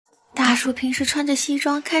大叔平时穿着西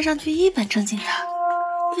装，看上去一本正经的，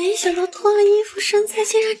没想到脱了衣服，身材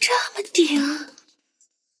竟然这么顶。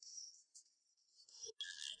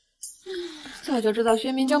早就知道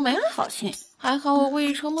薛明娇没好心，还好我未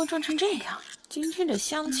雨绸缪装成这样。今天的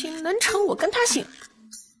相亲能成我跟他姓。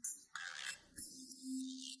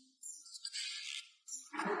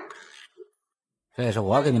这是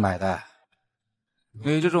我给你买的。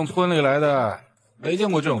你这种村里来的，没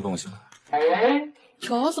见过这种东西吧？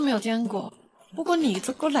确实没有见过。不过你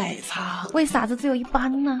这个奶茶为啥子只有一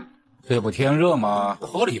半呢？这不天热吗？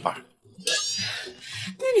喝了一半。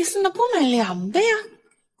那你是那不买2杯啊？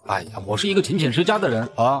哎呀，我是一个勤俭持家的人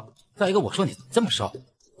啊。再一个，我说你怎么这么瘦，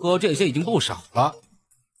喝这些已经不少了。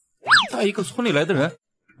再一个，村里来的人，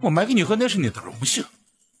我买给你喝那是你的荣幸。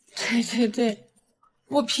对，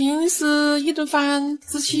我平时一顿饭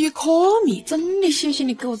只吃1颗米，真的谢谢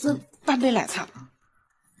你给我这半杯奶茶。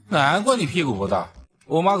难怪你屁股不大，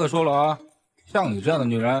我妈可说了啊，像你这样的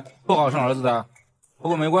女人不好生儿子的。不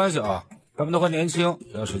过没关系啊，咱们都还年轻，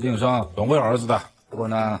要使劲生，总会有儿子的。不过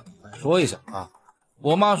呢，说一下啊，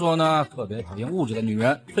我妈说呢，特别讨厌物质的女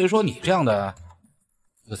人，所以说你这样的，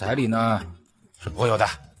这个彩礼呢是不会有的，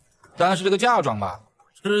但是这个嫁妆吧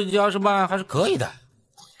，10几20万还是可以的。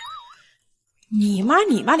你妈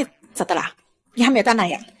的，咋的啦？你还没有大奶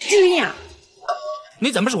呀？这样？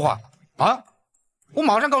你怎么说话啊？我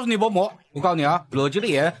马上告诉你伯母，我告诉你啊，惹急了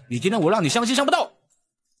眼，你今天我让你相亲相不到。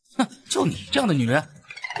哼，就你这样的女人，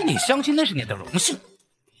跟你相亲那是你的荣幸，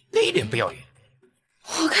一点不要脸。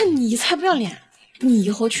我看你才不要脸！你以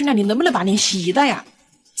后去那里能不能把脸洗的呀？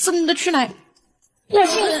真的去那外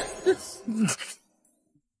星人！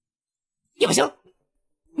你不行，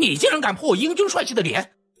你竟然敢破我英俊帅气的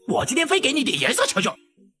脸，我今天非给你点颜色瞧瞧！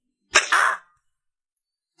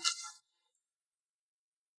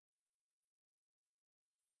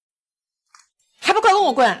还不快跟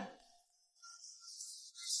我滚！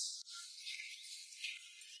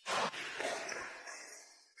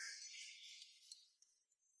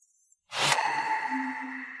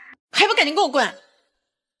还不赶紧跟我滚！你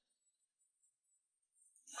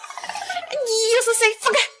又是谁？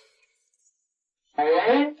放开！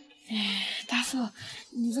大叔，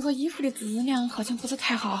你这个衣服的质量好像不是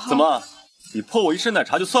太好哈。怎么，你泼我一身奶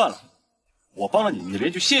茶就算了，我帮了你，你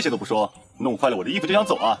连句谢谢都不说，弄坏了我的衣服就想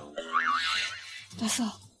走啊？大叔，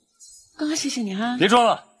刚刚谢谢你哈。别装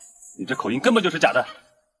了，你这口音根本就是假的。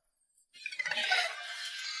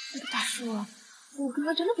大叔，我刚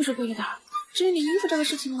刚真的不是故意的。至于你衣服这个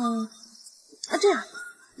事情呢，这样，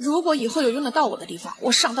如果以后有用得到我的地方，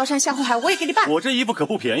我上刀山下火海我也给你办。我这衣服可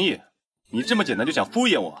不便宜，你这么简单就想敷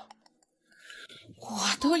衍我？我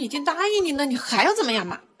都已经答应你了，你还要怎么样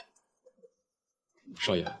嘛？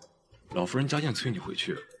少爷，老夫人家宴催你回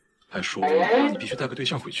去，还说你必须带个对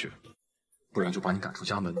象回去，不然就把你赶出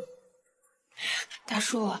家门。大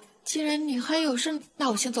叔，既然你还有事，那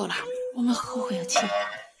我先走了，我们后会有期。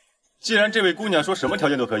既然这位姑娘说什么条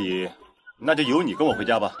件都可以，那就由你跟我回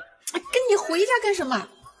家吧。跟你回家干什么？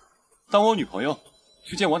当我女朋友，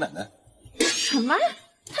去见我奶奶。什么？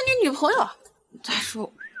他你女朋友？大叔，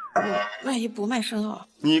我万一不卖身哦。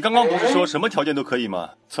你刚刚不是说什么条件都可以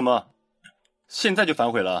吗？怎么，现在就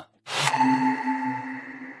反悔了？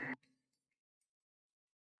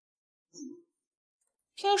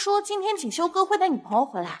听说今天锦绣哥会带女朋友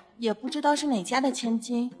回来，也不知道是哪家的千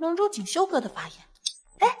金能入锦绣哥的法眼。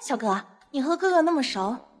哎，小哥，你和哥哥那么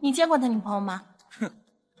熟，你见过他女朋友吗？哼，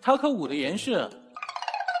他可捂得严实。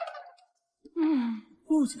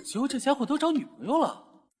陆锦绣这家伙都找女朋友了，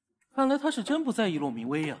看来他是真不在意露名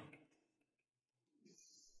威呀。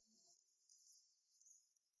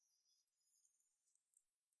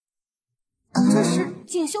这是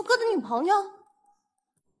锦绣哥的女朋友。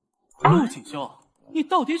陆锦绣，你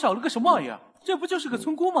到底找了个什么玩意儿？这不就是个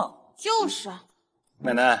村姑吗？就是。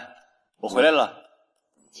奶奶，我回来了。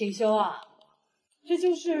锦绣啊，这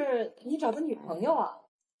就是你找的女朋友啊？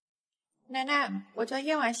奶奶，我叫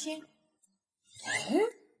叶婉欣。哎，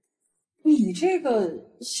你这个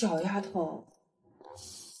小丫头，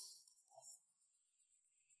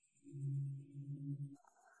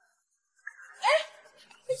哎，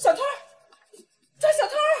小偷，抓小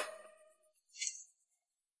偷！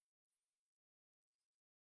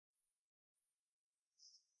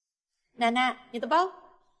奶奶，你的包。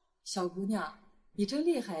小姑娘，你真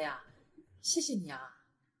厉害呀，谢谢你啊。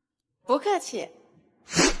不客气。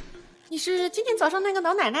你是今天早上那个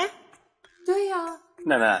老奶奶？对呀。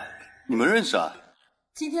奶奶，你们认识啊？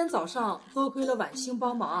今天早上多亏了婉欣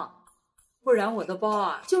帮忙，不然我的包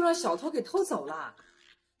啊就让小偷给偷走了，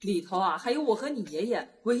里头啊还有我和你爷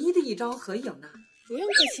爷唯一的一张合影呢。不用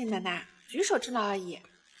客气，奶奶，举手之劳而已。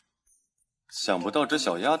想不到这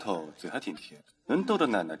小丫头嘴还挺甜，能逗得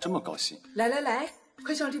奶奶这么高兴。来来来，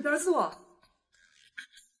快上这边坐。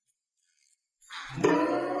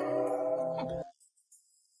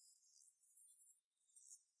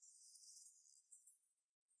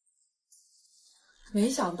没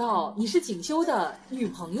想到你是锦绣的女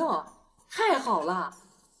朋友，太好了！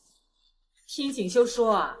听锦绣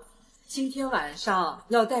说啊，今天晚上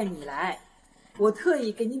要带你来，我特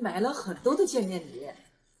意给你买了很多的见面礼。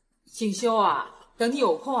锦绣啊，等你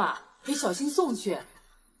有空啊，给小新送去。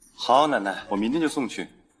好，奶奶，我明天就送去。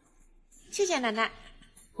谢谢奶奶。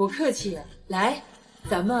不客气，来，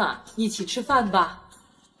咱们啊一起吃饭吧。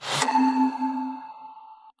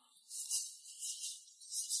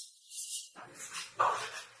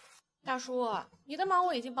大叔，你的忙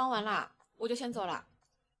我已经帮完了，我就先走了。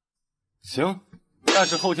行，但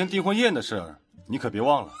是后天订婚宴的事儿你可别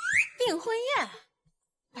忘了。订婚宴？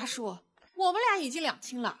大叔，我们俩已经两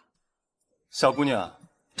清了。小姑娘，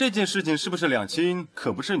这件事情是不是两清，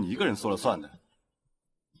可不是你一个人说了算的。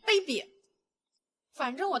卑鄙！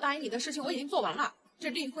反正我答应你的事情我已经做完了，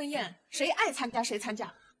这订婚宴谁爱参加谁参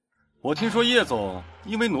加。我听说叶总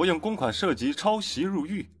因为挪用公款涉及抄袭入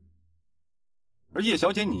狱，而叶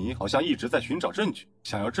小姐你好像一直在寻找证据，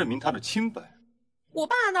想要证明她的清白。我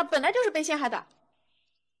爸呢本来就是被陷害的，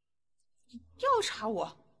你调查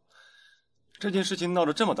我？这件事情闹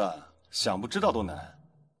得这么大，想不知道都难。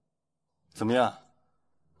怎么样，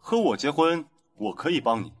和我结婚，我可以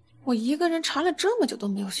帮你。我一个人查了这么久都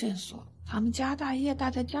没有线索，他们家大业大，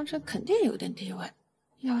在江城肯定有点地位。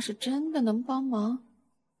要是真的能帮忙，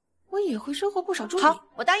我也会收获不少助力。好，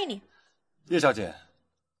我答应你。叶小姐，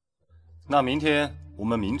那明天我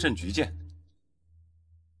们民政局见。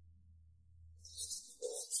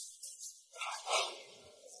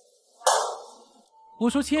我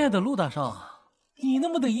说，亲爱的陆大少，你那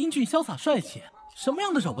么的英俊潇洒帅气，什么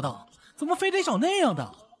样的找不到，怎么非得找那样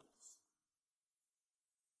的？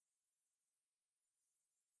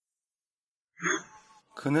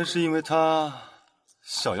可能是因为他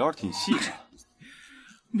小腰挺细的。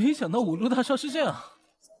没想到我陆大少是这样。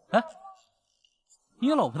哎，你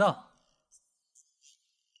有老婆的？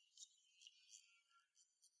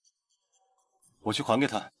我去还给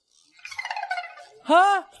他。啊，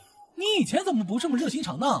你以前怎么不这么热心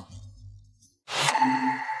肠呢？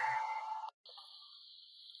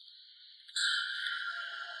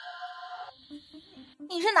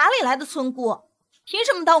你是哪里来的村姑？凭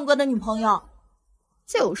什么当我哥的女朋友？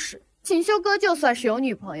就是，锦绣哥就算是有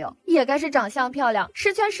女朋友，也该是长相漂亮、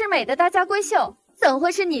十全十美的大家闺秀，怎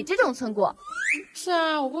会是你这种村姑？是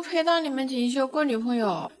啊，我不配当你们锦绣哥女朋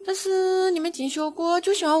友，但是你们锦绣哥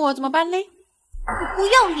就喜欢我，怎么办呢？不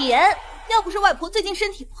要脸！要不是外婆最近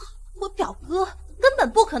身体不好，我表哥根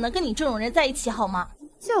本不可能跟你这种人在一起，好吗？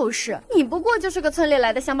就是，你不过就是个村里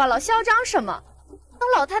来的乡巴佬，嚣张什么？等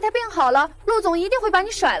老太太病好了，陆总一定会把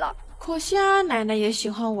你甩了。可惜啊，奶奶也喜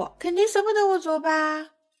欢我，肯定舍不得我走吧。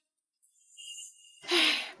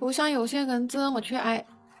唉，不像有些人这么缺爱，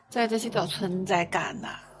在这些找存在感呢。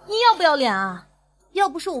你要不要脸啊？要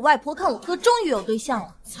不是我外婆看我哥终于有对象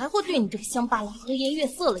了，才会对你这个乡巴佬和颜悦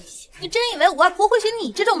色了一些。你真以为我外婆会选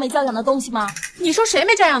你这种没教养的东西吗？你说谁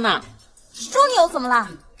没教养呢？说你又怎么了？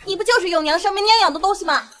你不就是有娘生没娘养的东西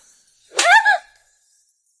吗？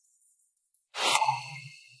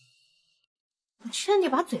我劝你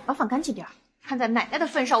把嘴巴放干净点，看在奶奶的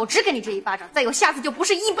份上，我只给你这一巴掌，再有下次就不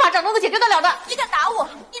是一巴掌能够解决得了的。你敢打我？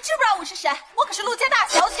你知不知道我是谁？我可是陆家大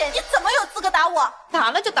小姐，你怎么有资格打我？打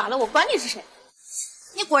了就打了，我管你是谁。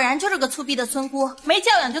你果然就是个粗鄙的村姑，没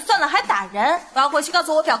教养就算了，还打人！我要回去告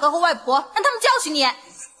诉我表哥和外婆，让他们教训你。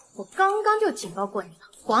我刚刚就警告过你了，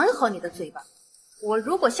管好你的嘴巴。我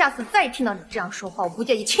如果下次再听到你这样说话，我不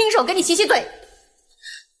介意亲手给你洗洗嘴。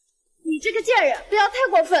你这个贱人，不要太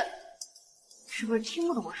过分！是不是听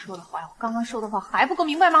不懂我说的话呀？我刚刚说的话还不够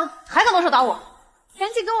明白吗？还敢动手打我？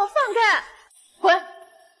赶紧给我放开！滚！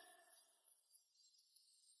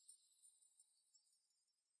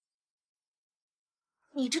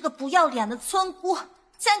你这个不要脸的村姑，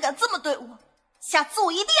竟然敢这么对我！下次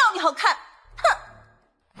我一定要你好看！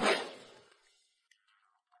哼！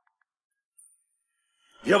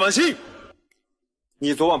叶婉欣，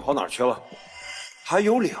你昨晚跑哪儿去了？还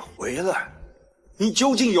有脸回来？你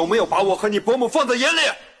究竟有没有把我和你伯母放在眼里？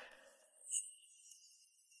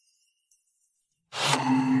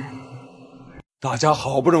大家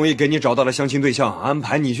好不容易给你找到了相亲对象，安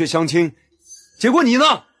排你去相亲，结果你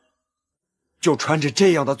呢，就穿着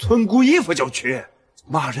这样的村姑衣服就去，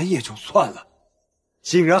骂人也就算了，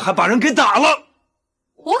竟然还把人给打了！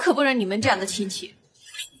我可不认你们这样的亲戚。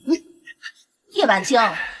叶婉清，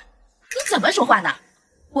你怎么说话呢？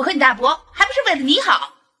我和你大伯还不是为了你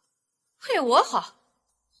好。为我好？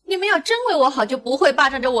你们要真为我好，就不会霸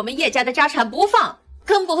占着我们叶家的家产不放，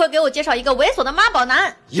更不会给我介绍一个猥琐的妈宝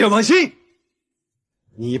男。叶婉欣，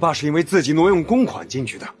你爸是因为自己挪用公款进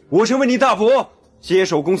去的，我身为你大伯，接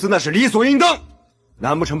手公司那是理所应当。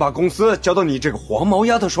难不成把公司交到你这个黄毛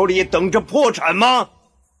丫头手里，等着破产吗？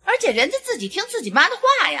而且人家自己听自己妈的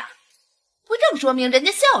话呀，不正说明人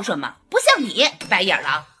家孝顺吗？不像你白眼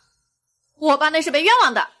狼。我爸那是被冤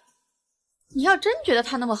枉的。你要真觉得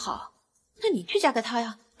他那么好，那你去嫁给他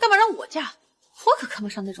呀，干嘛让我嫁？我可看不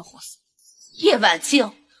上那种货色。叶晚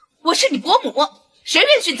清，我是你伯母，谁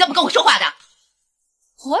允许你这么跟我说话的？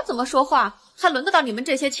我怎么说话，还轮得到你们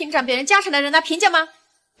这些侵占别人家产的人来评价吗？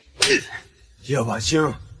叶晚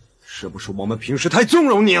星，是不是我们平时太纵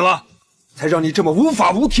容你了，才让你这么无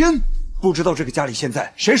法无天？不知道这个家里现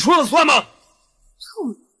在谁说了算吗？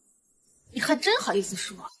哼，你还真好意思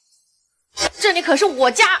说？这里可是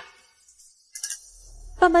我家。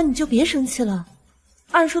爸爸，你就别生气了。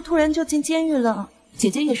二叔突然就进监狱了，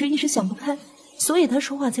姐姐也是一时想不开，所以她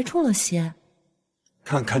说话才冲了些。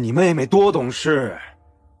看看你妹妹多懂事，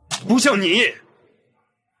不像你，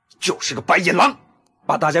就是个白眼狼。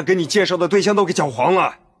把大家给你介绍的对象都给搅黄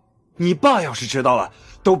了，你爸要是知道了，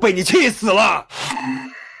都被你气死了。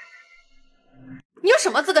你有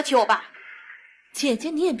什么资格提我爸？姐姐，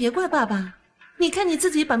你也别怪爸爸，你看你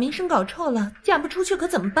自己把名声搞臭了，嫁不出去可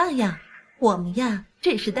怎么办呀？我们呀，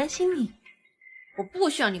这也是担心你。我不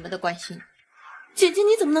需要你们的关心。姐姐，你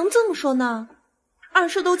怎么能这么说呢？二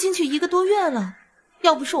叔都进去1个多月了，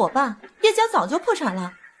要不是我爸，叶家早就破产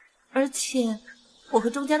了。而且我和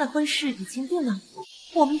钟家的婚事已经定了，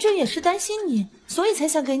我们这也是担心你，所以才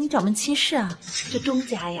想给你找门亲事啊。这钟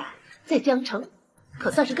家呀，在江城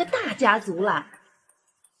可算是个大家族了。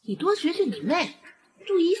你多学学你妹，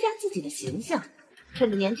注意一下自己的形象，趁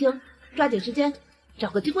着年轻，抓紧时间找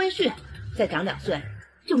个金龟婿，再长2岁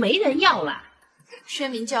就没人要了。薛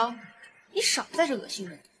明娇，你少在这恶心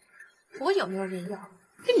人！我有没有人要，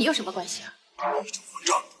跟你有什么关系啊？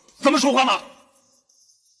这怎么说话呢？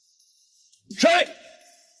谁？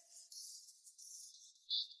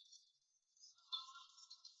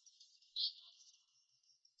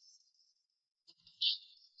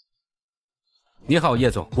你好，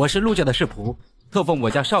叶总，我是陆家的世仆，特奉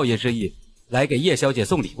我家少爷之意，来给叶小姐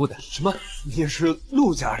送礼物的。什么？你是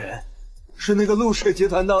陆家人？是那个陆氏集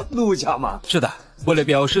团的陆家吗？是的，为了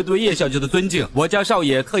表示对叶小姐的尊敬，我家少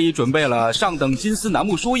爷特意准备了上等金丝楠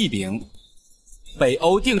木梳1柄，北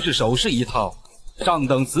欧定制首饰1套，上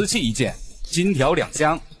等瓷器1件，金条2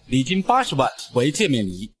箱，礼金80万为见面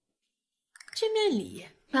礼。见面礼？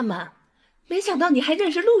妈妈，没想到你还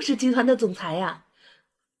认识陆氏集团的总裁呀？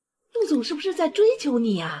陆总是不是在追求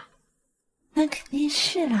你呀？那肯定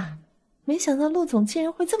是啦，没想到陆总竟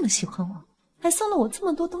然会这么喜欢我，还送了我这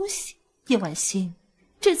么多东西。叶婉欣，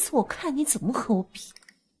这次我看你怎么和我比。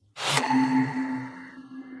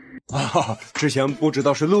啊，之前不知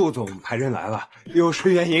道是陆总派人来了，有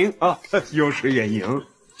失远迎啊，有失远迎。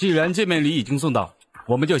既然见面礼已经送到，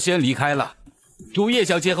我们就先离开了。祝叶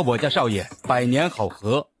小姐和我家少爷百年好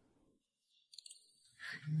合。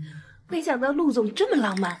没想到陆总这么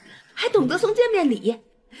浪漫，还懂得送见面礼，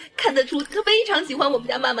看得出他非常喜欢我们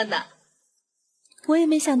家曼曼的。我也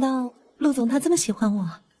没想到陆总他这么喜欢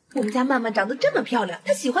我。我们家曼曼长得这么漂亮，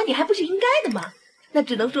他喜欢你还不是应该的吗？那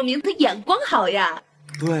只能说明他眼光好呀。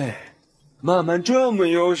对，曼曼这么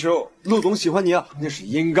优秀，陆总喜欢你啊，那是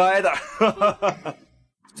应该的。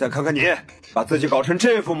再看看你，把自己搞成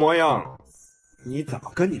这副模样，你怎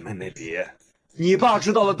么跟你妹妹比？你爸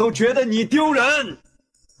知道了都觉得你丢人。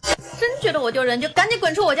真觉得我丢人，就赶紧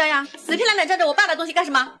滚出我家呀！死皮赖脸占着我爸的东西干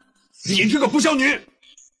什么？你这个不孝女！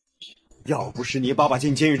要不是你爸爸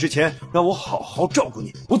进监狱之前让我好好照顾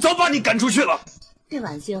你，我早把你赶出去了。这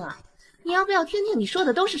婉星啊，你要不要听听你说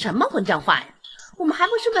的都是什么混账话呀？我们还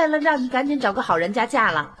不是为了让你赶紧找个好人家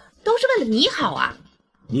嫁了，都是为了你好啊。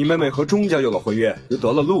你妹妹和钟家有了婚约，又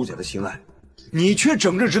得了陆家的青睐，你却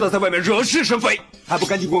整日知道在外面惹是生非，还不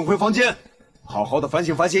赶紧滚回房间，好好的反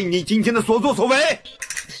省反省你今天的所作所为。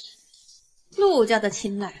陆家的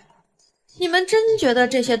青睐，你们真觉得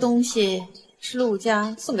这些东西是陆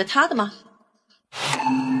家送给他的吗？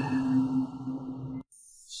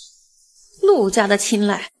陆家的青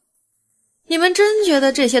睐，你们真觉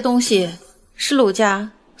得这些东西是陆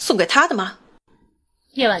家送给他的吗？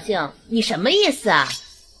叶婉静，你什么意思啊？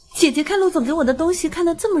姐姐看陆总给我的东西看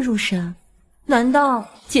得这么入神，难道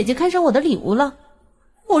姐姐看上我的礼物了？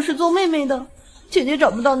我是做妹妹的，姐姐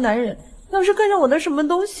找不到男人，要是看上我的什么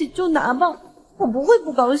东西就拿吧，我不会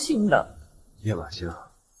不高兴的。叶婉星，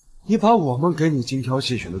你把我们给你精挑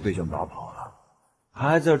细选的对象打跑了，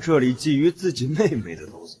还在这里觊觎自己妹妹的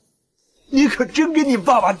东西，你可真给你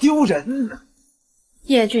爸爸丢人呢！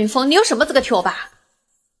叶俊峰，你有什么资格提我爸？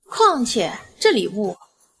况且这礼物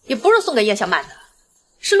也不是送给叶小满的，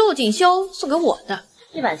是陆锦修送给我的。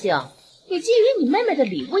叶婉星，你觊觎你妹妹的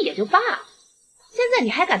礼物也就罢了，现在你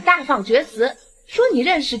还敢大放厥词，说你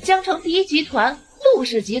认识江城第一集团陆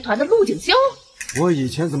氏集团的陆锦修？我以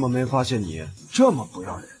前怎么没发现你这么不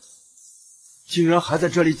要脸，竟然还在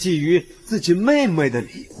这里觊觎自己妹妹的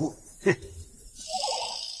礼物？哼！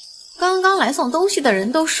刚刚来送东西的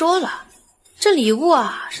人都说了，这礼物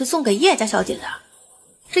啊是送给叶家小姐的。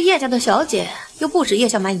这叶家的小姐又不止叶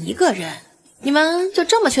小蛮一个人，你们就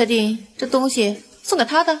这么确定这东西送给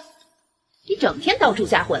她的？你整天到处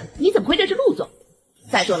瞎混，你怎么会认识陆总？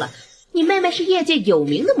再说了，你妹妹是业界有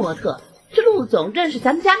名的模特，这陆总认识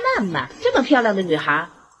咱们家曼曼这么漂亮的女孩，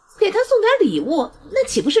给她送点礼物，那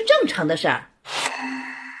岂不是正常的事儿？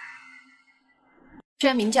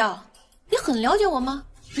轩明教，你很了解我吗？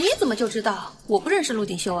你怎么就知道我不认识陆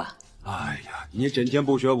锦修啊？哎呀，你整天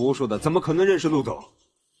不学无术的，怎么可能认识陆总？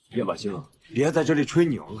叶婉星，别在这里吹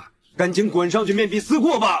牛了，赶紧滚上去面壁思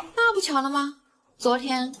过吧！那不巧了吗？昨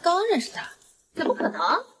天刚认识他。怎么可能？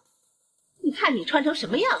你看你穿成什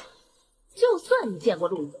么样，就算你见过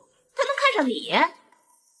陆总，他能看上你？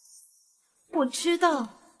我知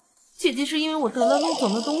道，姐姐是因为我得了陆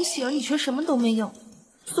总的东西，而你却什么都没有，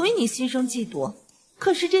所以你心生嫉妒。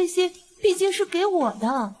可是这些毕竟是给我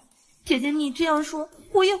的，姐姐你这样说，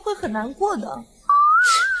我也会很难过的。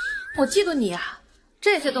我嫉妒你啊！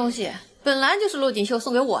这些东西本来就是陆锦修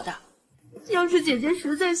送给我的。要是姐姐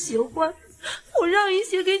实在喜欢，我让一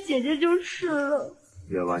些给姐姐就是了。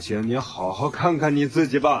叶婉星，你好好看看你自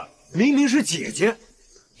己吧，明明是姐姐，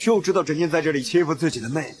就知道整天在这里欺负自己的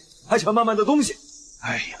妹妹，还抢曼曼的东西。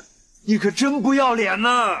哎呀，你可真不要脸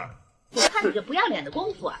呐！我看你这不要脸的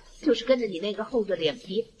功夫啊，就是跟着你那个厚着脸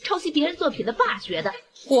皮抄袭别人作品的爸学的。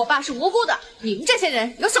我爸是无辜的，你们这些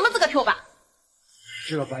人有什么资格提我爸？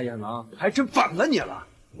这白眼狼还真反了你了！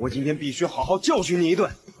我今天必须好好教训你一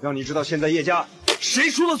顿，让你知道现在叶家谁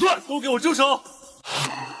说了算！都给我住手！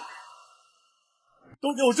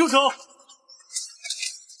都给我住手！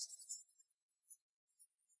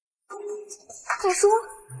大叔，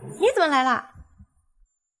你怎么来了？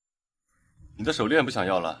你的手链不想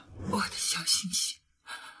要了？我的小星星，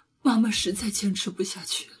妈妈实在坚持不下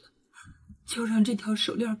去了，就让这条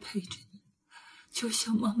手链陪着你，就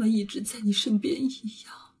像妈妈一直在你身边一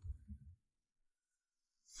样。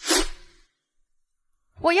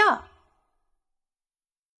我要。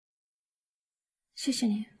谢谢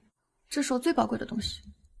你，这是我最宝贵的东西。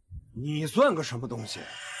你算个什么东西，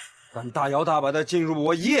敢大摇大摆的进入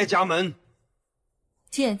我叶家门？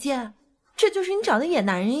姐姐，这就是你找的野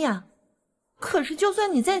男人呀！可是就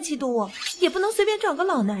算你再嫉妒我，也不能随便找个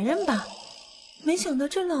老男人吧？没想到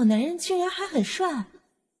这老男人竟然还很帅。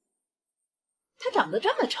他长得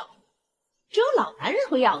这么丑，只有老男人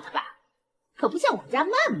会要他吧？可不像我们家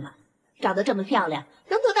曼曼，长得这么漂亮，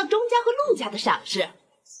能得到钟家和陆家的赏识。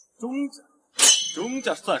钟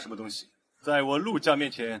家算什么东西？在我陆家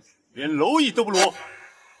面前，连蝼蚁都不如。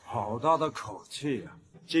好大的口气呀！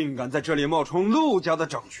竟敢在这里冒充陆家的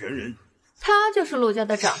掌权人！他就是陆家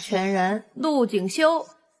的掌权人陆锦修。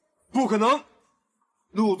不可能，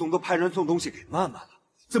陆总都派人送东西给曼曼了，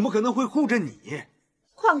怎么可能会护着你？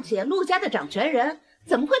况且陆家的掌权人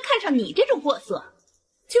怎么会看上你这种货色？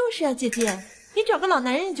就是啊，姐姐，你找个老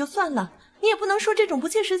男人也就算了，你也不能说这种不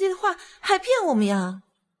切实际的话，还骗我们呀。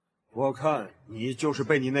我看你就是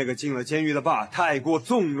被你那个进了监狱的爸太过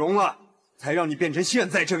纵容了，才让你变成现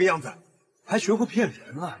在这个样子，还学会骗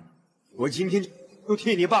人了。我今天就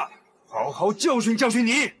替你爸好好教训教训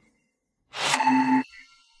你。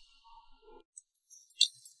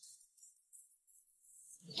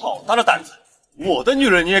好大的胆子，我的女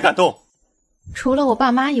人你也敢动？除了我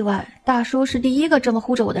爸妈以外，大叔是第一个这么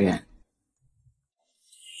护着我的人。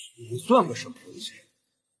你算个什么东西？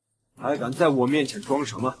还敢在我面前装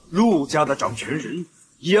什么陆家的掌权人？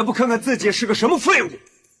也不看看自己是个什么废物，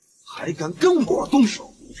还敢跟我动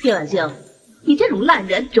手？叶婉星，你这种烂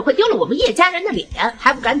人只会丢了我们叶家人的脸，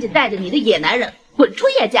还不赶紧带着你的野男人滚出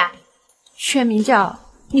叶家！薛明教，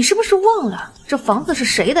你是不是忘了这房子是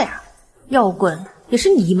谁的呀？要滚也是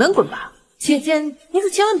你们滚吧。姐姐，你可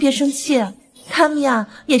千万别生气，他们呀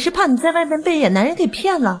也是怕你在外面被野男人给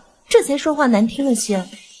骗了，这才说话难听了些。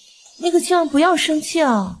你可千万不要生气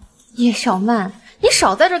啊！叶小曼，你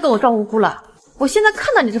少在这跟我装无辜了。我现在看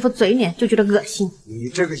到你这副嘴脸就觉得恶心。你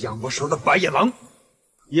这个养不熟的白眼狼，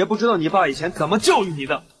也不知道你爸以前怎么教育你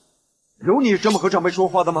的，有你这么和长辈说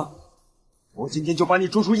话的吗？我今天就把你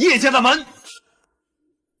逐出叶家的门。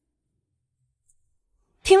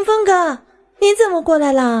霆锋哥，你怎么过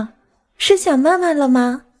来了？是想曼曼了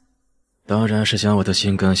吗？当然是想我的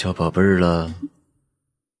心肝小宝贝儿了。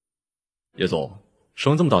叶总，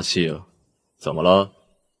生这么大气，怎么了？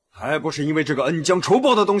还不是因为这个恩将仇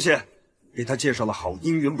报的东西，给他介绍了好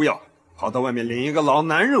姻缘不要，跑到外面领一个老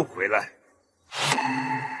男人回来。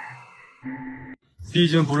毕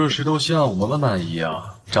竟不是谁都像我们满意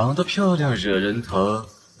啊，长得漂亮惹人疼，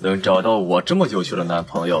能找到我这么优秀的男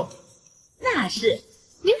朋友。那是，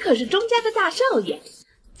您可是钟家的大少爷，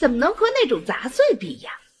怎么能和那种杂碎比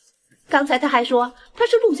呀？刚才他还说他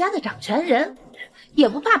是陆家的掌权人，也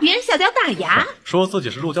不怕别人笑掉大牙。说自己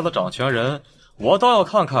是陆家的掌权人，我倒要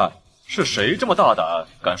看看是谁这么大胆，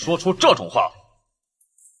敢说出这种话。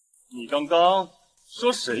你刚刚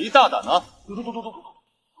说谁大胆呢？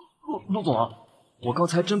陆总啊，我刚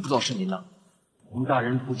才真不知道是您呢。吴大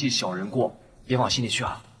人不计小人过，别往心里去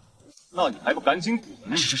啊。那你还不赶紧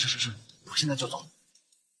滚！是，我现在就走。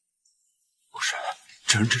不是，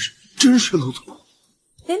真是陆总。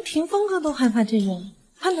连屏风哥都害怕这人，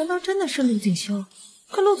他难道真的是陆锦修？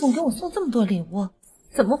可陆总给我送这么多礼物，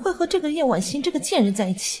怎么会和这个叶婉欣这个贱人在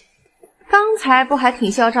一起？刚才不还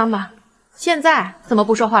挺嚣张吗？现在怎么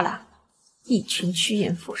不说话了？一群趋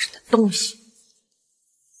炎附势的东西！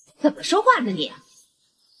怎么说话呢你？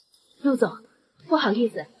陆总，不好意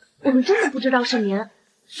思，我们真的不知道是您，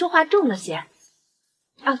说话重了些。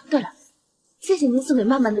啊，对了，谢谢您送给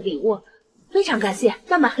曼曼的礼物，非常感谢，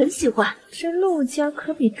曼曼很喜欢。这陆家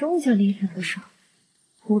可比钟家厉害不少，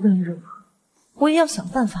无论如何，我也要想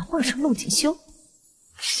办法望上陆锦修。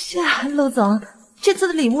是啊，陆总，这次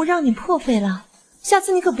的礼物让你破费了，下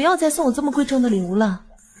次你可不要再送我这么贵重的礼物了。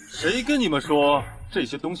谁跟你们说这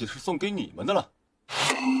些东西是送给你们的了？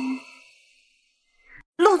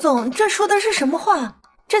陆总，这说的是什么话？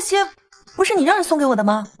这些不是你让人送给我的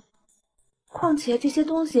吗？况且这些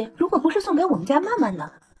东西如果不是送给我们家曼曼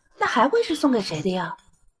呢，那还会是送给谁的呀？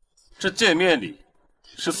这见面礼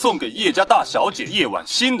是送给叶家大小姐叶婉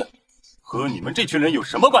欣的，和你们这群人有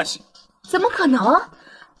什么关系？怎么可能？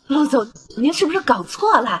陆总，您是不是搞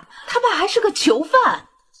错了？他爸还是个囚犯，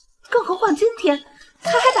更何况今天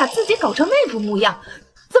他还把自己搞成那副模样，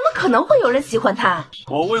怎么可能会有人喜欢他？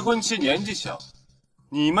我未婚妻年纪小，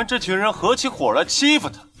你们这群人合起伙来欺负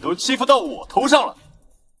她，都欺负到我头上了。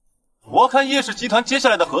我看叶氏集团接下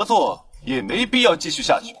来的合作也没必要继续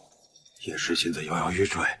下去。叶氏现在摇摇欲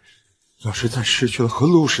坠，要是再失去了和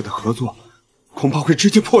陆氏的合作，恐怕会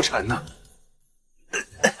直接破产呢。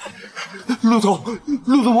陆总，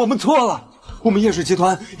我们错了。我们叶氏集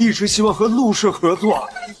团一直希望和陆氏合作，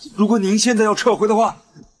如果您现在要撤回的话，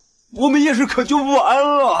我们叶氏可就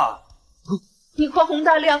完了。你宽宏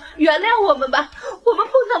大量，原谅我们吧，我们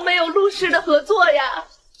不能没有陆氏的合作呀。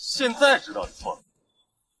现在知道错了，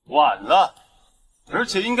晚了，而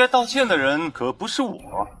且应该道歉的人可不是我。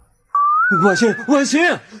婉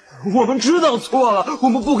欣，我们知道错了，我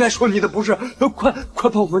们不该说你的不是，快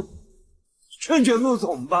帮我们劝劝陆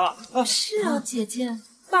总吧。是啊，姐姐，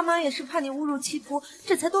爸妈也是怕你误入歧途，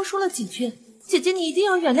这才多说了几句。姐姐，你一定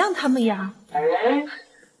要原谅他们呀。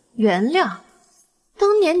原谅？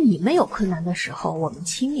当年你们有困难的时候，我们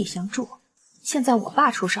倾力相助。现在我爸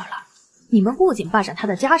出事了，你们不仅霸占他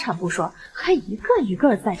的家产不说，还一个一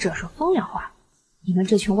个在这说风凉话。你们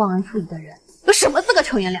这群忘恩负义的人，有什么资格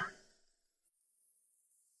求原谅？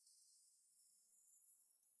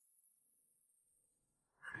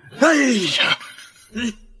哎呀，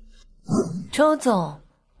周总，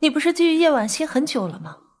你不是觊觎叶婉欣很久了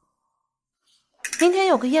吗？明天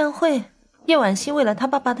有个宴会，叶婉欣为了她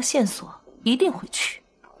爸爸的线索一定会去，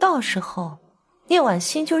到时候叶婉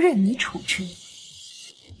欣就任你处置。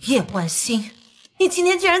叶婉欣，你今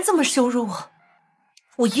天竟然这么羞辱我，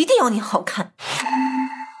我一定要你好看。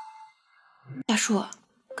大叔，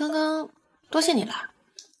刚刚多谢你了。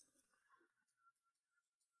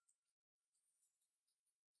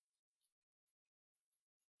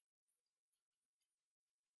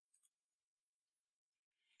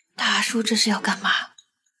大叔这是要干嘛？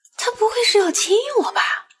他不会是要亲我吧？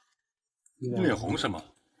脸红什么？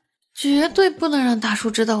绝对不能让大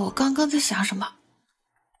叔知道我刚刚在想什么。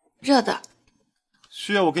热的。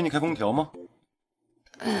需要我给你开空调吗？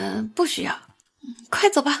不需要。快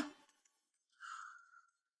走吧。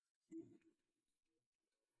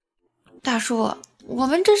大叔，我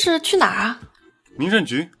们这是去哪儿啊？民政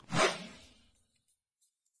局。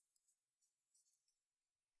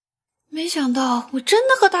没想到我真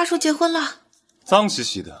的和大叔结婚了。脏兮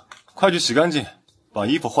兮的，快去洗干净，把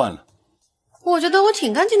衣服换了。我觉得我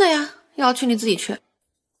挺干净的呀，要去你自己去。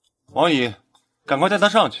王姨，赶快带她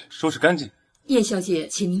上去，收拾干净。叶小姐，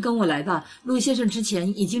请您跟我来吧。陆先生之前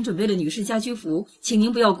已经准备了女士家居服，请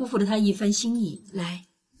您不要辜负了他一番心意。来。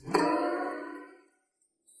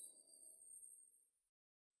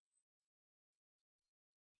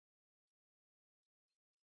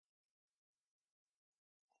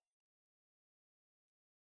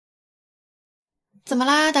怎么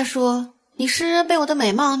啦，大叔？你是被我的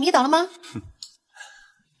美貌迷倒了吗？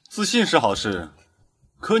自信是好事，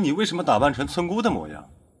可你为什么打扮成村姑的模样？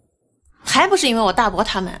还不是因为我大伯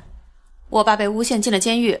他们，我爸被诬陷进了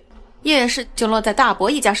监狱，叶氏就落在大伯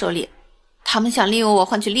一家手里，他们想利用我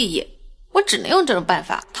换取利益，我只能用这种办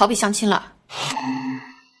法逃避相亲了。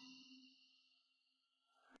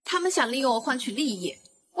他们想利用我换取利益，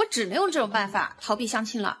我只能用这种办法逃避相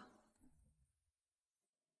亲了。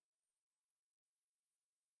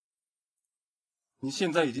你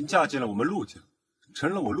现在已经嫁进了我们陆家，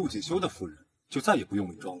成了我陆锦修的夫人，就再也不用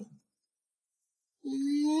伪装了。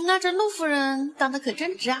那这陆夫人当的可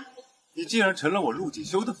真直啊！你既然成了我陆锦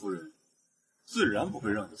修的夫人，自然不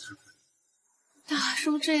会让你吃亏。大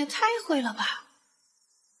叔这也太会了吧！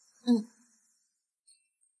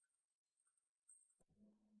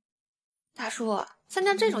大叔，参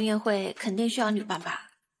加这种宴会肯定需要女伴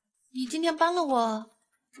吧？你今天帮了我，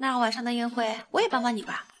那晚上的宴会我也帮帮你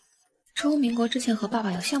吧。周民国之前和爸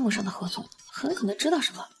爸有项目上的合作，很可能知道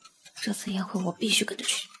什么。这次宴会我必须跟着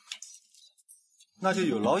去。那就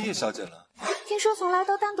有劳叶小姐了。听说从来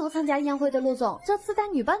都单独参加宴会的陆总，这次带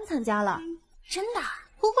女伴参加了。真的？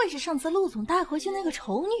不会是上次陆总带回去那个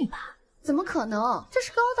丑女吧？怎么可能？这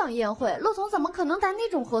是高档宴会，陆总怎么可能带那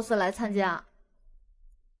种货色来参加？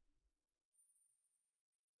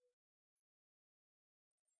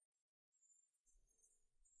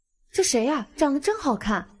这谁呀？长得真好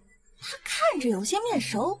看。他看着有些面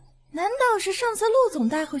熟，难道是上次陆总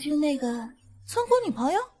带回去的那个村姑女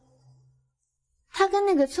朋友？她跟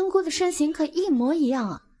那个村姑的身形可一模一样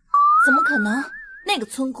啊！怎么可能？那个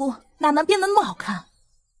村姑哪能变得那么好看？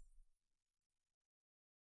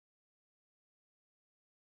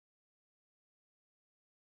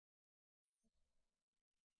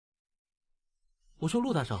我说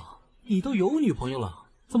陆大少，你都有女朋友了，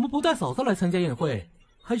怎么不带嫂子来参加宴会，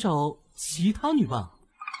还找其他女伴？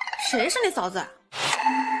谁是你嫂子？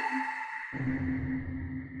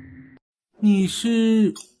你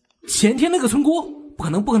是前天那个村姑？不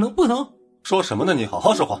可能，不可能，不可能！说什么呢？你好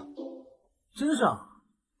好说话。真是啊，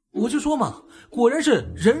我就说嘛，果然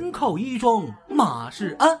是人靠衣装，马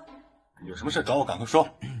是鞍。有什么事找我，赶快说。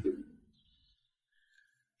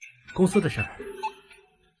公司的事儿。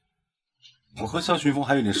我和向巡风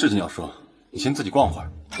还有点事情要说，你先自己逛会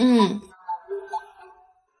儿。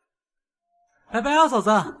拜拜啊，嫂子。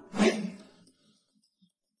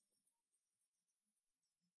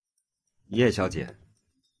叶小姐，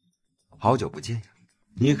好久不见呀！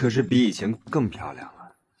你可是比以前更漂亮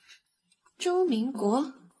了。周民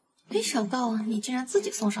国，没想到你竟然自己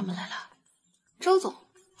送上门来了。周总，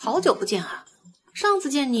好久不见啊！上次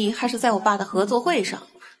见你还是在我爸的合作会上。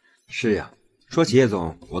是呀，说起叶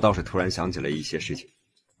总，我倒是突然想起了一些事情，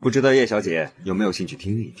不知道叶小姐有没有兴趣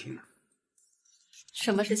听一听呢？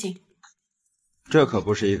什么事情？这可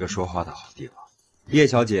不是一个说话的好地方。叶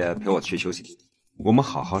小姐陪我去休息厅，我们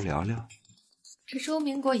好好聊聊。这周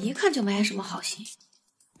民国一看就没安什么好心，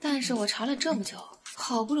但是我查了这么久，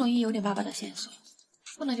好不容易有点爸爸的线索，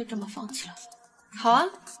不能就这么放弃了。好啊，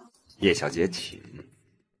叶小姐请。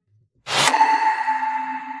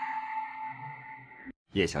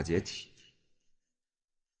叶小姐请。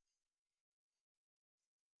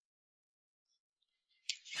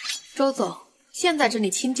周总，现在这里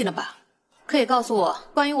清静了吧？可以告诉我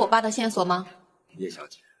关于我爸的线索吗？叶小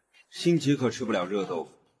姐，心急可吃不了热豆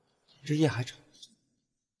腐，这夜还长，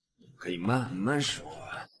可以慢慢说。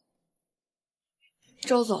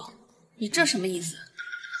周总，你这什么意思？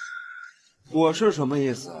我是什么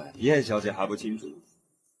意思？叶小姐还不清楚？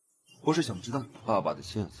不是想知道你爸爸的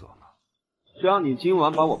线索吗？只要你今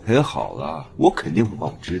晚把我陪好了，我肯定会把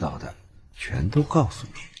我知道的全都告诉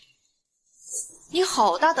你。你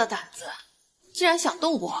好大的胆子，竟然想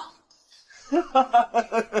动我！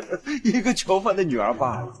一个囚犯的女儿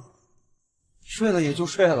罢了，睡了也就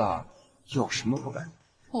睡了，有什么不敢？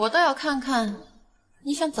我倒要看看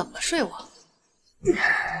你想怎么睡我。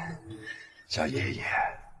小爷爷，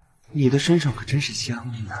你的身上可真是香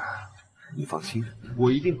呢。你放心，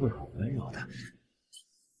我一定会很温柔的。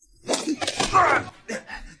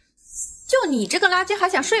就你这个垃圾还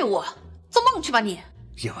想睡我？做梦去吧你！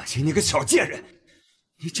叶婉清，你个小贱人，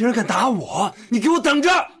你竟然敢打我！你给我等着！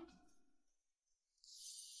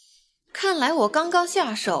看来我刚刚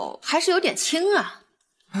下手还是有点轻啊。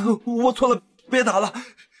我错了，别打了。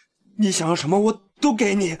你想要什么我都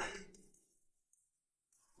给你。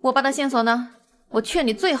我爸的线索呢？我劝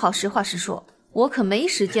你最好实话实说，我可没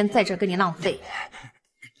时间在这跟你浪费。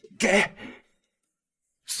给，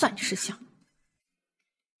算你识相。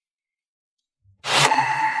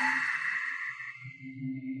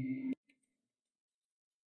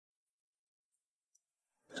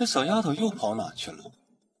这小丫头又跑哪去了？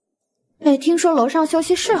听说楼上休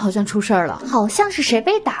息室好像出事了，好像是谁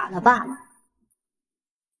被打了吧？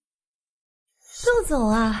陆总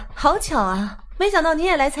啊，好巧啊，没想到你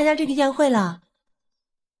也来参加这个宴会了。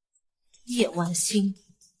叶万兴，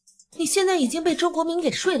你现在已经被周国明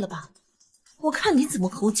给睡了吧？我看你怎么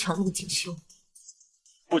和我抢陆锦绣。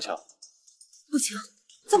不抢。不行，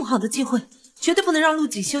这么好的机会，绝对不能让陆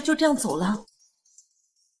锦绣就这样走了。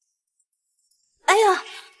哎呀！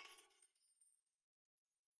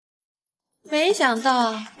没想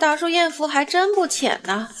到大叔艳福还真不浅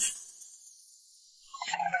呢。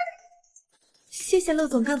谢谢陆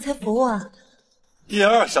总刚才扶我。叶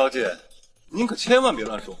二小姐，您可千万别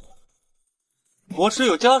乱说话，我是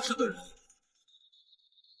有家室的人，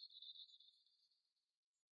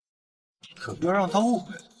可不要让他误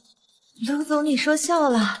会了。陆总，你说笑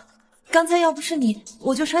了，刚才要不是你，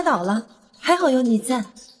我就摔倒了，还好有你在。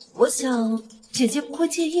我想姐姐不会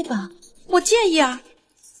介意吧？我介意啊，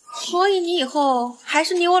所以你以后还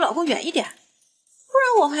是离我老公远一点，不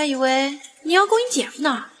然我还以为你要勾引姐夫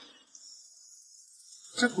呢。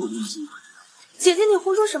这不理解。姐姐，你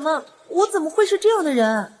胡说什么？我怎么会是这样的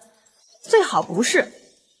人？最好不是。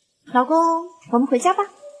老公，我们回家吧。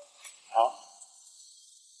好。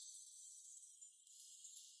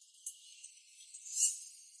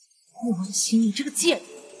莫文熙，你这个贱人，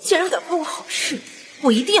竟然敢破我好事，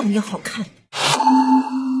我一定要你好看。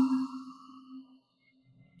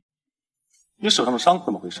你手上的伤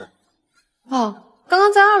怎么回事？哦，刚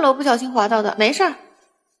刚在2楼不小心滑到的，没事儿。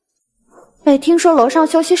听说楼上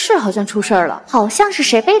休息室好像出事了，好像是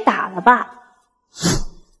谁被打了吧？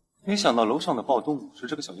没想到楼上的暴动是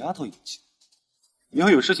这个小丫头引起的，以后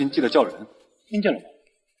有事情记得叫人，听见了吗？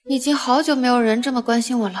已经好久没有人这么关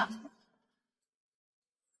心我了。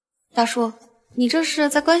大叔，你这是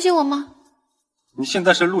在关心我吗？你现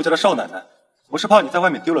在是陆家的少奶奶，我是怕你在外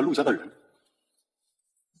面丢了陆家的人。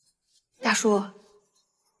大叔，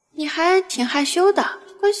你还挺害羞的，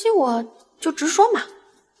关心我就直说嘛。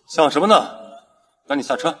想什么呢？赶紧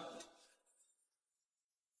下车。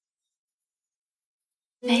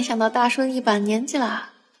没想到大叔一把年纪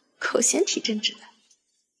了，口嫌体正直的。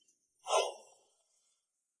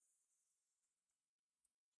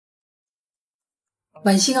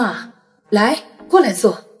婉欣啊，来，过来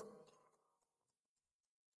坐。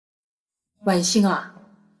婉欣啊，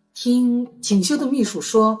听锦绣的秘书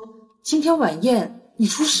说，今天晚宴你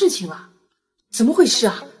出事情了，怎么回事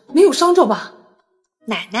啊？没有伤着吧？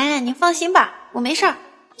奶奶，您放心吧，我没事儿。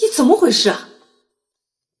你怎么回事啊？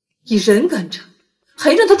你人跟着，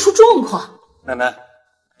还让他出状况。奶奶，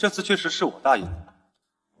这次确实是我大意了，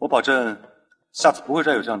我保证下次不会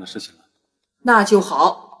再有这样的事情了。那就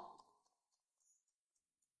好。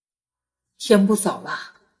天不早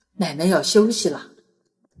了，奶奶要休息了，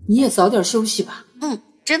你也早点休息吧。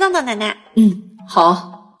知道的，奶奶。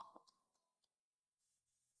好。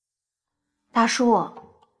大叔，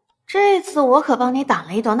这次我可帮你挡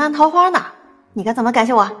了一朵烂桃花呢，你该怎么感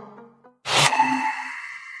谢我？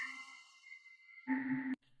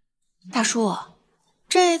大叔，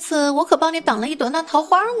这次我可帮你挡了一朵烂桃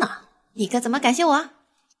花呢，你该怎么感谢我？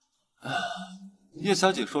叶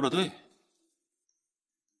小姐说的对。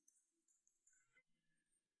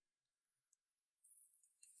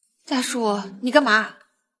大叔，你干嘛？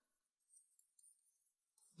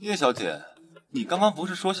叶小姐，你刚刚不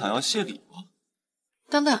是说想要谢礼吗？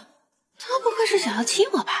等等，他不会是想要亲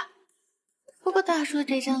我吧？不过大叔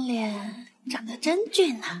这张脸长得真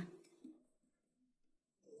俊呐，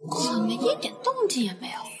怎么一点动静也没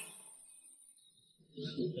有？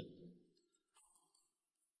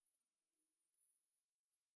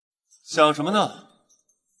想什么呢？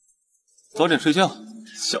早点睡觉，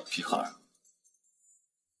小屁孩。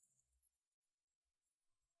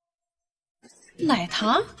奶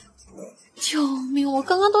糖？救命！我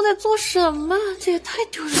刚刚都在做什么？这也太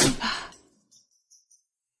丢人了吧！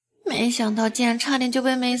没想到竟然差点就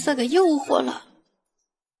被美色给诱惑了。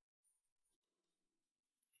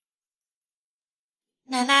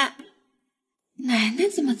奶奶，奶奶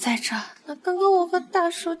怎么在这？那刚刚我和大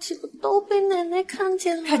叔岂不都被奶奶看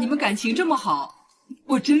见了？看你们感情这么好，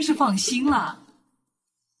我真是放心了。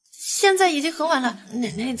现在已经很晚了，奶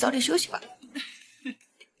奶你早点休息吧。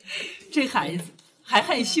这孩子还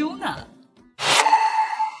害羞呢。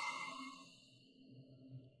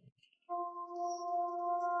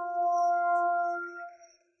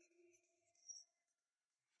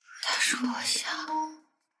大叔，我想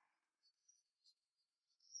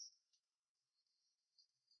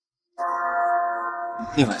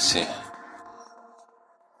叶婉欣，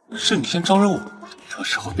是你先招惹我，这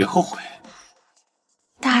时候别后悔。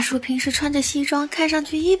大叔平时穿着西装，看上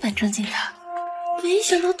去一本正经的，没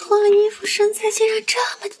想到脱了衣服，身材竟然这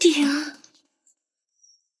么顶。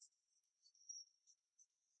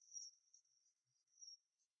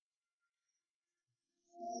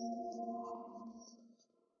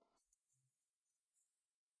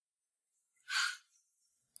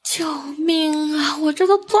救命啊！我这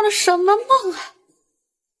都做了什么梦啊？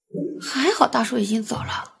还好大叔已经走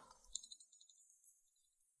了。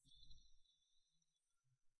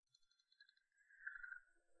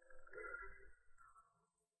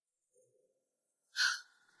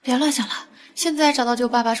别乱想了，现在找到救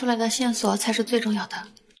爸爸出来的线索才是最重要的。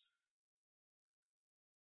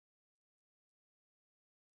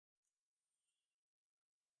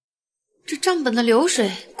这账本的流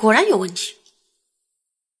水果然有问题。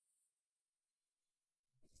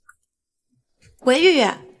喂，月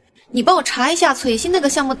月，你帮我查一下翠欣那个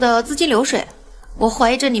项目的资金流水，我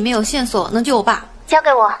怀疑这里面有线索能救我爸。交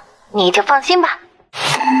给我，你就放心吧。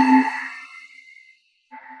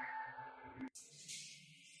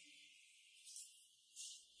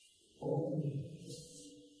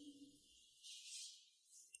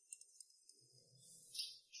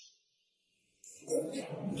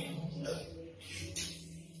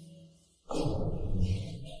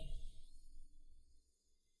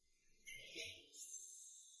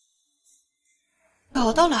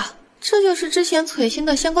找到了，这就是之前翠欣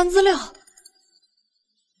的相关资料。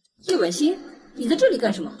叶婉欣，你在这里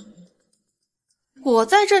干什么？我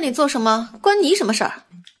在这里做什么，关你什么事儿？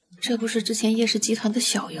这不是之前叶氏集团的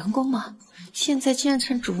小员工吗？现在竟然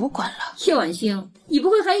成主管了。叶婉欣，你不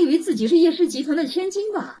会还以为自己是叶氏集团的千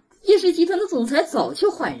金吧？叶氏集团的总裁早就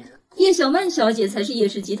换人了，叶小曼小姐才是叶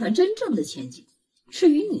氏集团真正的千金。至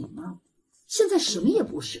于你嘛，现在什么也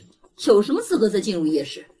不是，有什么资格再进入叶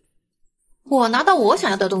氏？我拿到我想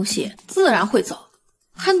要的东西，自然会走，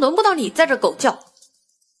还轮不到你在这狗叫。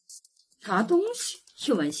拿东西？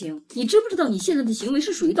叶婉欣，你知不知道你现在的行为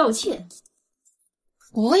是属于盗窃？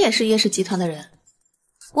我也是叶氏集团的人，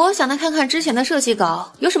我想来看看之前的设计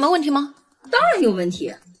稿有什么问题吗？当然有问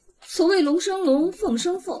题。所谓龙生龙，凤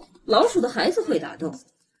生凤，老鼠的孩子会打洞。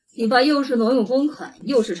你爸又是挪用公款，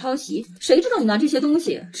又是抄袭，谁知道你拿这些东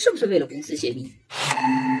西是不是为了公司泄密？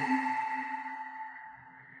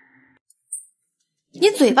你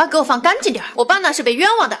嘴巴给我放干净点，我爸那是被冤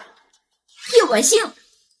枉的。叶婉欣，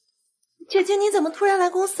姐姐你怎么突然来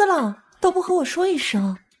公司了？都不和我说一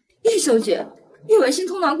声。叶小姐，叶婉欣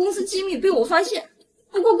偷拿公司机密被我发现，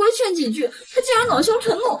不过规劝几句，她竟然恼羞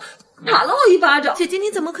成怒，打了我一巴掌。姐姐你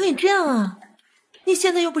怎么可以这样啊？你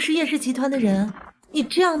现在又不是叶氏集团的人，你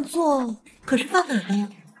这样做可是犯法的。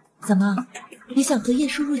怎么，你想和叶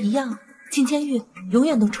叔叔一样进监狱，永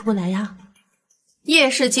远都出不来呀？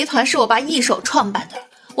叶氏集团是我爸一手创办的，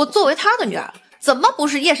我作为他的女儿，怎么不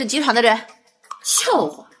是叶氏集团的人？笑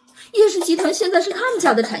话，叶氏集团现在是他们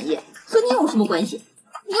家的产业，和你有什么关系？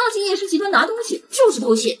你要进叶氏集团拿东西就是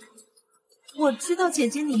偷窃。我知道姐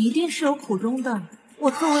姐你一定是有苦衷的，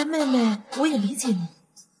我作为妹妹，我也理解你。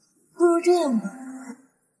不如这样吧，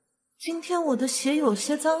今天我的鞋有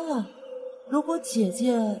些脏了，如果姐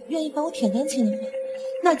姐愿意帮我舔干净的话，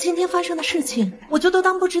那今天发生的事情我就都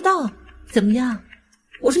当不知道，怎么样？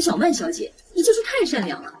我是小曼小姐，你就是太善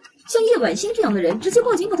良了。像叶婉欣这样的人，直接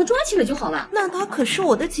报警把她抓起来就好了。那她可是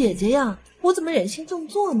我的姐姐呀，我怎么忍心这么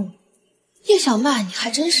做呢？叶小曼，你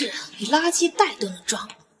还真是比垃圾袋都能装。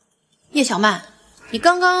叶小曼，你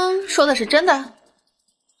刚刚说的是真的？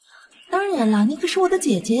当然啦，你可是我的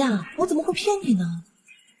姐姐呀，我怎么会骗你呢？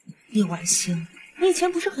叶婉欣，你以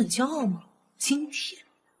前不是很骄傲吗？今天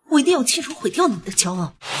我一定要亲手毁掉你的骄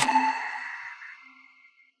傲。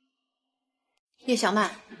叶小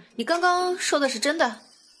曼，你刚刚说的是真的？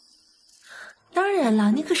当然啦，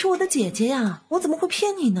你可是我的姐姐呀，我怎么会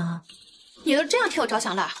骗你呢？你都这样替我着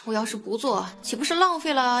想了，我要是不做，岂不是浪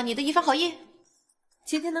费了你的一番好意？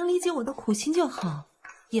姐姐能理解我的苦心就好。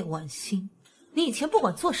叶婉欣，你以前不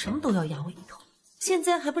管做什么都要压我一头，现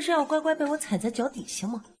在还不是要乖乖被我踩在脚底下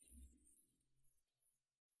吗？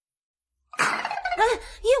哎，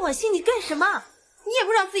叶婉欣，你干什么？你也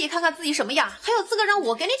不让自己看看自己什么样，还有资格让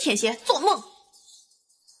我给你舔鞋？做梦！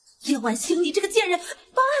叶婉欣，你这个贱人，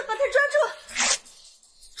把他抓住！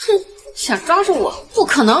哼，想抓住我，不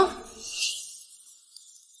可能！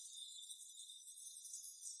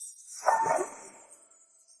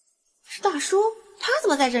是大叔，他怎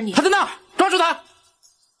么在这里？他在那儿，抓住他！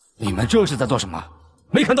你们这是在做什么？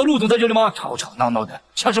没看到陆总在这里吗？吵吵闹闹的，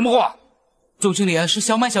像什么话？总经理，是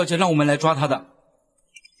小曼小姐让我们来抓他的。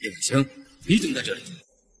叶婉欣，你怎么在这里？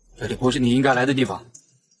这里不是你应该来的地方。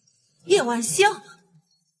叶婉欣，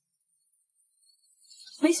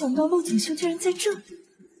没想到陆锦绣竟然在这里，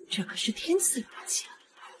这可是天赐良机啊！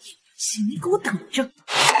叶婉欣，你给我等着！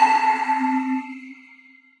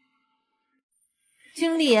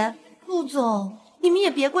经理、陆总，你们也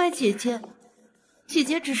别怪姐姐，姐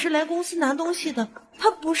姐只是来公司拿东西的，她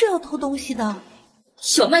不是要偷东西的。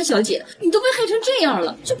小曼小姐，你都被害成这样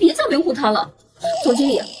了，就别再维护她了。总经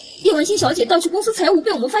理，叶婉欣小姐盗取公司财物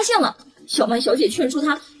被我们发现了，小曼小姐劝说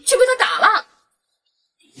她，却被她打了。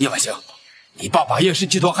叶婉欣，你爸把叶氏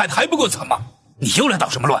集团害得还不够惨吗？你又来捣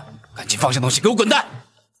什么乱？赶紧放下东西，给我滚蛋！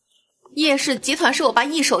叶氏集团是我爸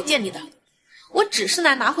一手建立的，我只是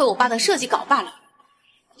来拿回我爸的设计稿罢了。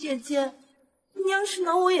姐姐，你要是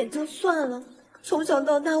挠我也就算了，从小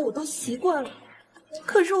到大我都习惯了。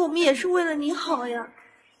可是我们也是为了你好呀，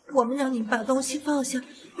我们让你把东西放下，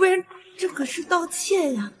不然这可是盗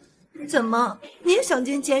窃呀。怎么，你也想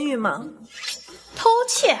进监狱吗？偷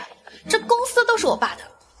窃？这公司都是我爸的，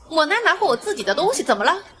我来拿回我自己的东西，怎么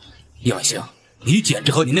了？叶婉欣，你简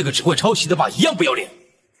直和你那个只会抄袭的爸一样不要脸。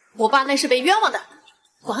我爸那是被冤枉的，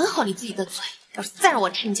管好你自己的嘴，要是再让我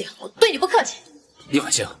听见，我对你不客气。叶婉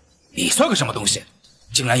欣，你算个什么东西？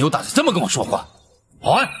竟然有胆子这么跟我说话！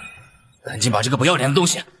保安，赶紧把这个不要脸的东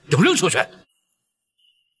西给我扔出去！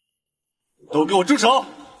都给我住手！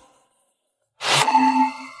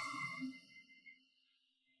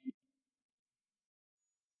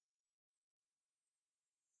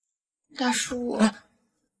大叔，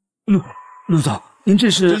陆总，您这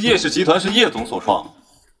是？这叶氏集团是叶总所创，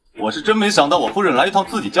我是真没想到我夫人来一趟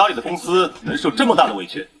自己家里的公司，能受这么大的委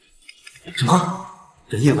屈。什么？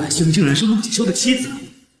这叶婉欣竟然是陆锦绣的妻子？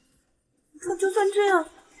可就算这样，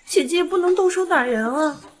姐姐也不能动手打人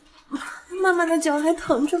啊！妈妈的脚还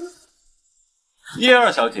疼着呢。叶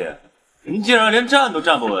二小姐，您竟然连站都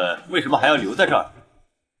站不稳，为什么还要留在这儿？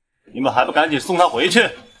你们还不赶紧送她回去？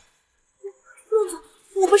陆总，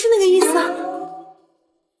我不是那个意思啊！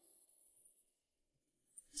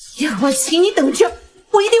叶婉欣，你等着，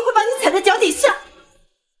我一定会把你踩在脚底下。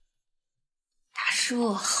大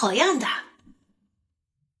叔，好样的！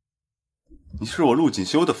你是我陆锦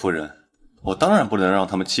绣的夫人，我当然不能让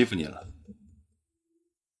他们欺负你了。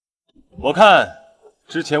我看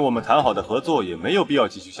之前我们谈好的合作也没有必要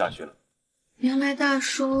继续下去了。原来大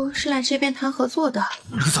叔是来这边谈合作的。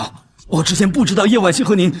陆总，我之前不知道叶婉欣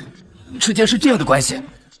和您之间是这样的关系，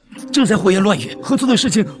这才胡言乱语。合作的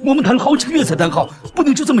事情我们谈了好几个月才谈好，不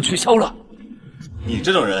能就这么取消了。你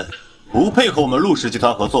这种人不配和我们陆氏集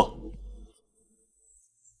团合作。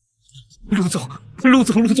陆总，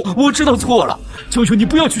我知道错了，求求你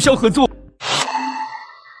不要取消合作。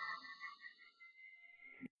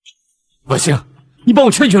婉欣，你帮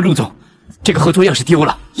我劝劝陆总，这个合作要是丢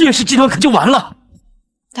了，叶氏集团可就完了。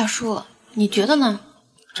大叔，你觉得呢？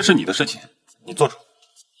这是你的事情，你做主。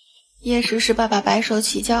叶氏是爸爸白手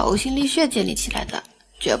起家、呕心沥血建立起来的，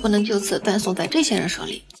绝不能就此断送在这些人手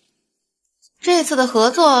里。这次的合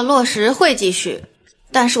作落实会继续，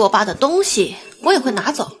但是我爸的东西我也会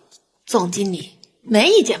拿走。总经理没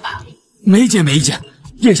意见吧？没意见，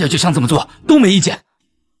叶小姐想怎么做都没意见。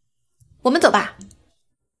我们走吧。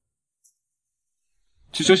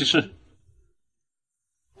去休息室。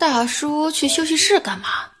大叔去休息室干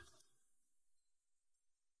嘛？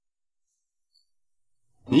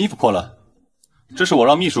你衣服破了，这是我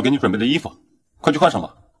让秘书给你准备的衣服，快去换上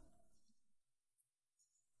吧。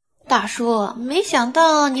大叔，没想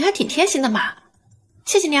到你还挺贴心的嘛，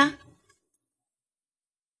谢谢你啊。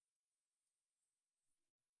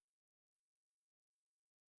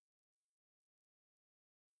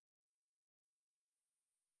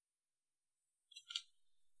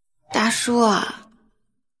大叔啊，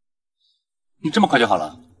你这么快就好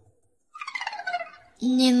了？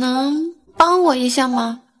你能帮我一下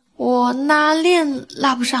吗？我拉链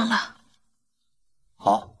拉不上了。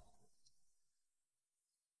好。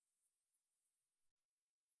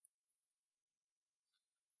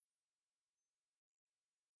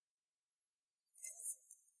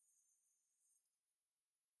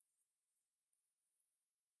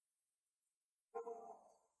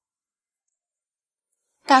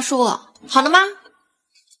大叔，好了吗？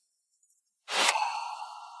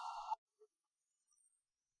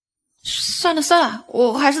算了，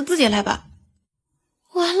我还是自己来吧。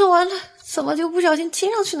完了，怎么就不小心亲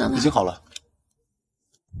上去了呢？已经好了。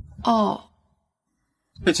哦，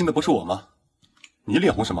被亲的不是我吗？你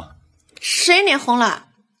脸红什么？谁脸红了？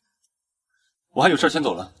我还有事先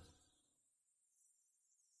走了。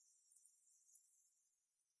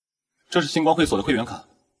这是星光会所的会员卡，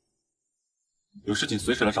有事情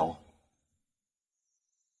随时来找我。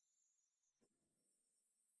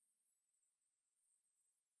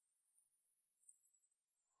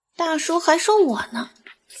大叔还说我呢，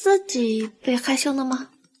自己被害羞了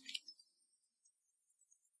吗？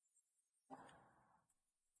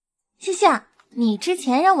夏夏，你之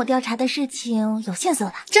前让我调查的事情有线索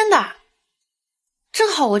了？真的？正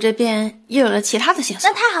好我这边又有了其他的线索。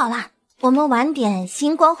那太好了，我们晚点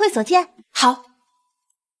星光会所见。好。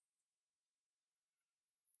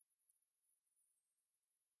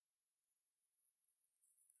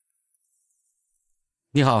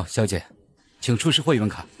你好，小姐，请出示会员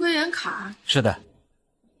卡。会员卡？是的，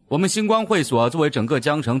我们星光会所作为整个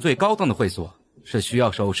江城最高档的会所，是需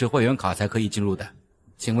要手持会员卡才可以进入的。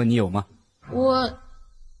请问你有吗？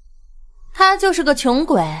他就是个穷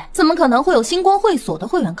鬼，怎么可能会有星光会所的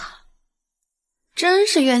会员卡？真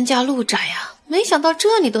是冤家路窄呀，没想到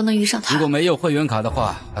这里都能遇上他。如果没有会员卡的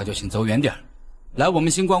话，那就请走远点。来我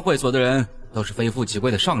们星光会所的人都是非富即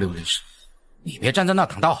贵的上流人士，你别站在那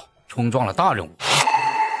挡道，冲撞了大人物。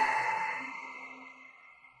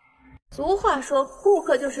俗话说，顾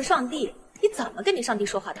客就是上帝，你怎么跟你上帝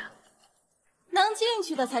说话的？能进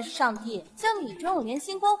去的才是上帝，像你这种连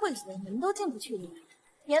星光会所的门都进不去的人，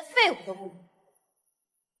连废物都不如。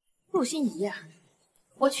陆心怡呀，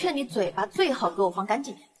我劝你嘴巴最好给我放干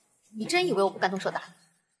净点。你真以为我不敢动手打？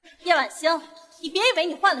叶晚星，你别以为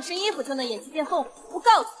你换了身衣服就能演技变后悔。我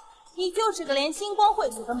告诉你，你就是个连星光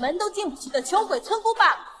会所的门都进不去的穷鬼村姑罢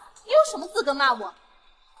了。你有什么资格骂我？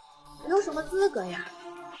有什么资格呀？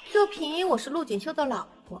就凭我是陆锦绣的老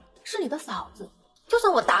婆，是你的嫂子，就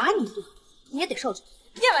算我打你一顿，你也得受着。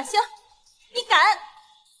叶晚星，你敢！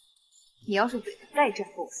你要是嘴巴再这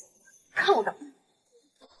样跟我说，看我敢不敢！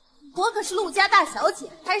我可是陆家大小姐，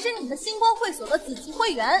还是你们星光会所的子级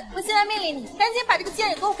会员。我现在命令你，赶紧把这个贱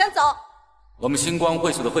人给我赶走。我们星光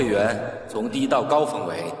会所的会员从低到高分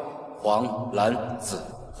为黄、蓝、紫、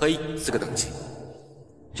黑4个等级。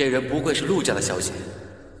这人不愧是陆家的小姐，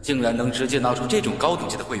竟然能直接拿出这种高等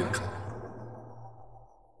级的会员卡。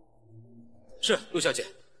是陆小姐，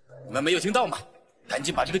你们没有听到吗？赶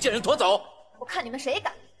紧把这个贱人拖走！我看你们谁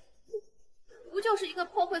敢！不就是一个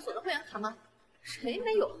破会所的会员卡吗？谁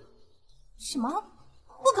没有？什么？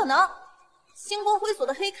不可能！星光会所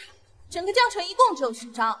的黑卡，整个江城一共只有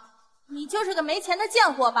10张，你就是个没钱的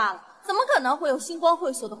贱货罢了，怎么可能会有星光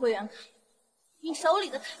会所的会员卡？你手里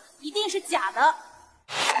的卡一定是假的！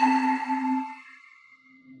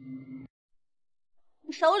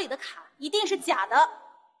你手里的卡一定是假的！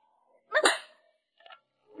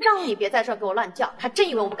让你别在这儿给我乱叫，还真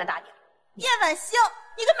以为我不敢打你？叶晚星，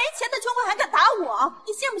你个没钱的穷鬼还敢打我？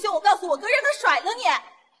你信不信我告诉我哥让他甩了你？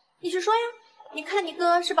你是说呀？你看你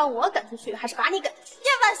哥是把我赶出去，还是把你赶出去？叶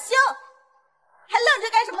晚星，还愣着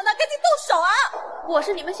干什么呢？赶紧动手啊！我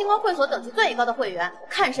是你们星光会所等级最高的会员，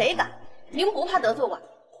看谁敢！你们不怕得罪我？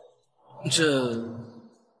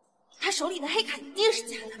他手里的黑卡一定是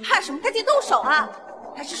假的，怕什么？赶紧动手啊！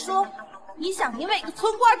还是说你想因为一个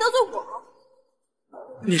村姑而得罪我？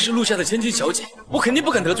你是陆家的千金小姐，我肯定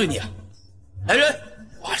不敢得罪你啊！来人，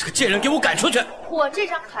把这个贱人给我赶出去！我这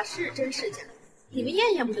张卡是真是假，你们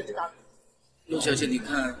验验不就知道了？陆小姐，你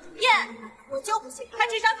看，验，我就不信他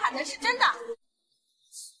这张卡能是真的。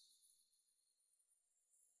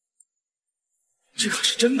这卡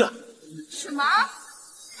是真的？什么？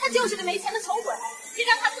他就是个没钱的穷鬼，这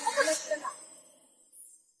张卡怎么可能是真的？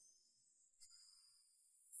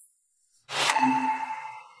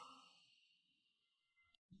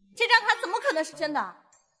这张卡怎么可能是真的？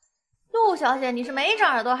陆小姐，你是没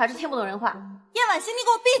长耳朵还是听不懂人话？叶婉欣，你给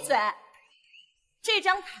我闭嘴！这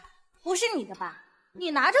张卡不是你的吧？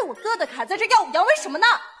你拿着我哥的卡在这耀武扬威什么呢？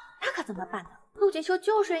那可怎么办呢？陆锦绣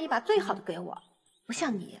就是愿意把最好的给我，不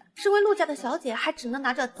像你，身为陆家的小姐，还只能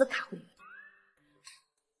拿着紫卡会员。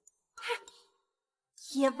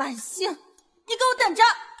叶婉欣，你给我等着！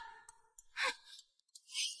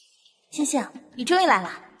星星，你终于来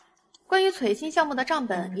了。关于璀翎项目的账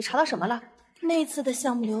本，你查到什么了？那次的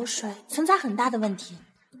项目流水存在很大的问题。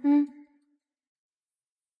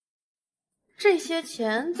这些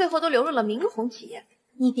钱最后都流入了明宏企业。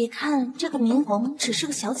你别看这个明宏只是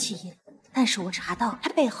个小企业，但是我查到它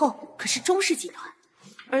背后可是钟氏集团，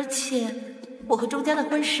而且我和钟家的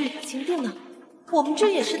婚事已经定了。我们这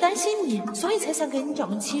也是担心你，所以才想给你找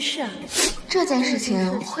门妻室啊。这件事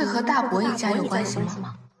情会和大伯一家有关系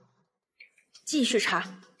吗？继续查，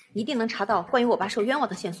一定能查到关于我爸受冤枉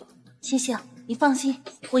的线索。星星，你放心，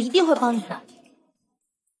我一定会帮你的。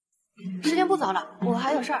时间不早了，我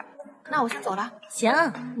还有事儿，那我先走了。行，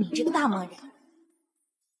你这个大忙人。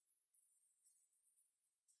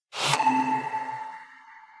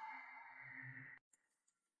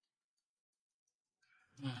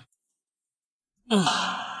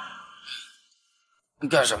你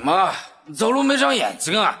干什么？走路没长眼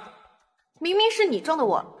睛啊？明明是你撞的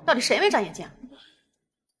我，到底谁没长眼睛？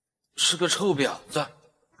是个臭婊子，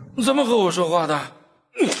怎么和我说话的？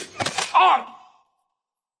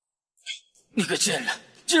你个贱人，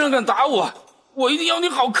竟然敢打我！我一定要你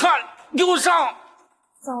好看，给我上！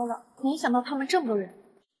糟了，没想到他们这么多人。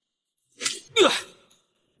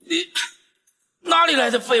你哪里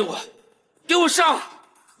来的废物？给我上！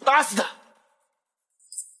打死他！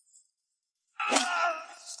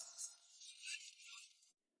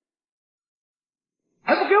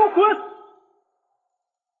还不给我滚！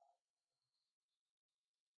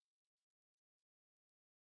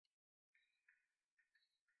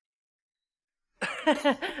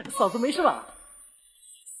嫂子没事吧？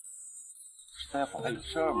大夫还有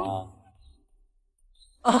事儿吗？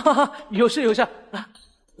啊，有事有事。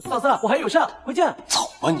嫂子，我还有事，回见。走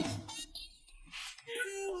吧你！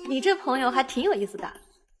你这朋友还挺有意思的。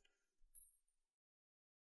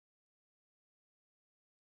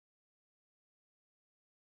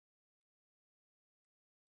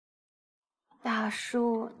大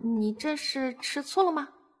叔，你这是吃醋了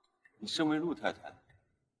吗？你身为陆太太，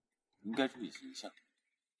应该注意形象。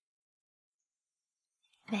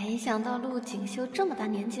没想到陆锦绣这么大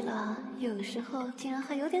年纪了，有时候竟然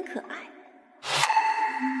还有点可爱。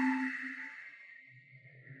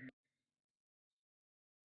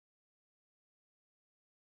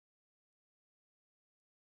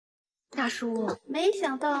大叔，没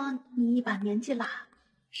想到你一把年纪了，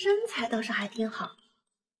身材倒是还挺好，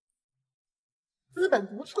资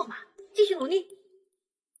本不错嘛，继续努力。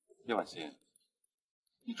叶婉欣，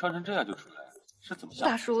你穿成这样就出来，是怎么想？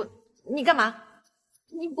大叔，你干嘛？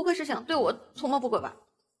你不会是想对我图谋不轨吧？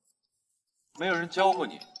没有人教过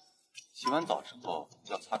你，洗完澡之后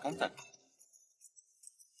要擦干再出。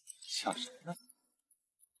想什么呢？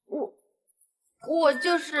我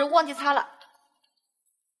就是忘记擦了。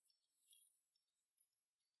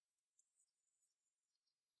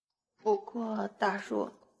不过大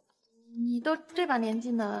叔，你都这把年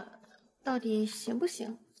纪了，到底行不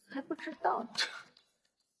行还不知道呢。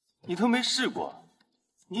你都没试过，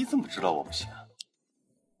你怎么知道我不行？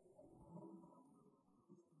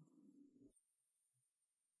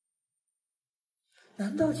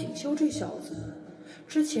难道锦绣这小子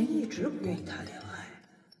之前一直不愿意谈恋爱，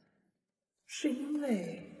是因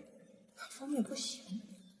为哪方面不行？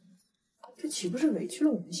这岂不是委屈了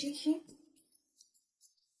我们欣欣？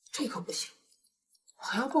这可不行，我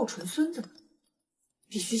还要抱纯孙子呢，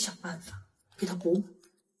必须想办法给他补补。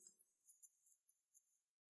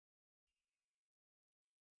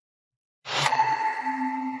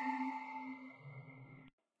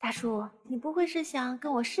大叔，你不会是想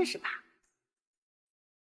跟我试试吧？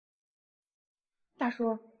大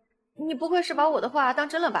叔，你不会是把我的话当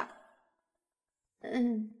真了吧？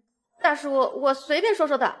大叔，我随便说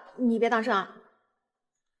说的，你别当真啊。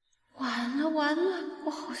完了完了，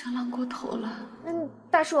我好像浪过头了。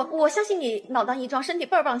大叔，我相信你脑袋一撞，身体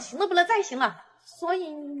倍儿棒，行都不能再行了，所以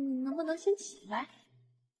你能不能先起来？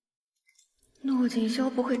陆锦绣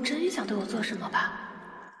不会真想对我做什么吧？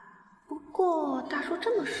不过大叔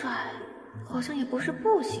这么帅，好像也不是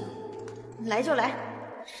不行。来就来，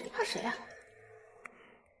谁怕谁啊？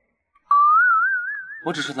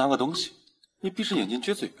我只是拿个东西，你闭着眼睛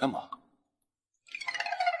撅嘴干嘛？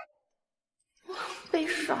被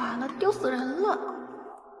耍了，丢死人了！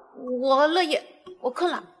我乐意，我困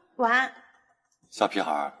了，晚安。小屁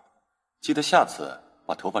孩，记得下次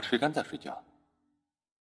把头发吹干再睡觉。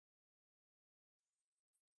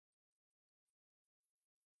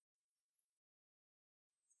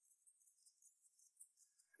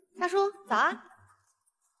大叔，早啊！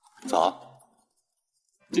早。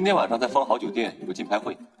今天晚上在芳豪酒店有个竞拍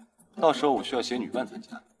会，到时候我需要携女伴参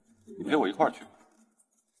加，你陪我一块儿去吧。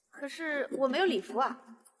可是我没有礼服啊。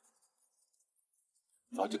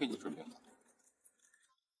早就给你准备好。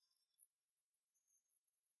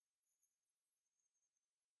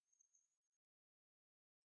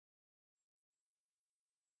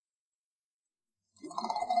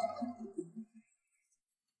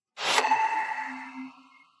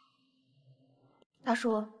大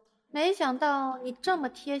叔，没想到你这么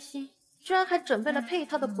贴心，居然还准备了配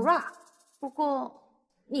套的 bra。不过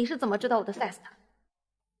你是怎么知道我的 size 的？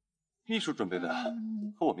秘书准备的，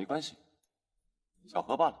和我没关系，巧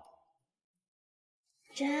合罢了。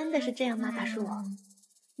真的是这样吗，大叔？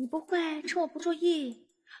你不会趁我不注意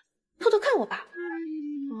偷偷看我吧？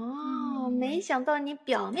哦，没想到你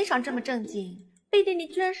表面上这么正经，背地里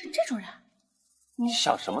居然是这种人。你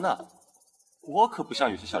想什么呢？我可不像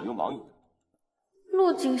有些小流氓一样。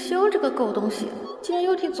陆锦绣这个狗东西，竟然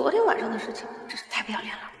又提昨天晚上的事情，真是太不要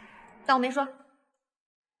脸了。当我没说。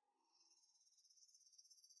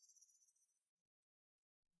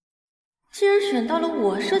竟然选到了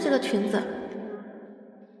我设计的裙子，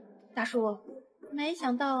大叔，没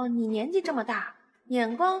想到你年纪这么大，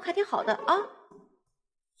眼光还挺好的啊。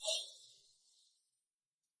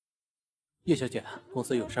叶小姐，公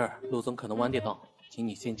司有事儿，陆总可能晚点到，请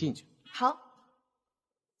你先进去。好。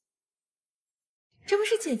这不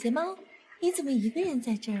是姐姐吗？你怎么一个人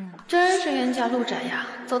在这儿啊？真是冤家路窄呀，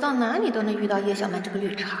走到哪里都能遇到叶小曼这个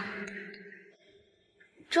绿茶。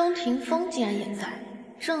钟庭锋竟然也在，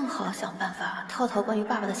正好想办法套关于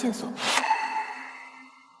爸爸的线索。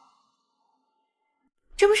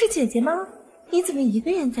这不是姐姐吗？你怎么一个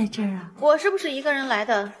人在这儿啊？我是不是一个人来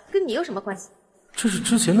的，跟你有什么关系？这是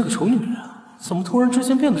之前那个丑女人，怎么突然之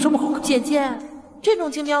间变得这么好看？姐姐，这种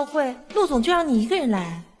竞标会，陆总就让你一个人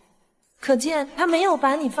来，可见他没有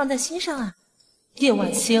把你放在心上啊。叶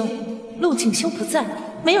晚星，陆锦绣不在，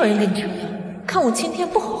没有人跟你这样，看我今天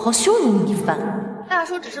不好好羞辱你一番。大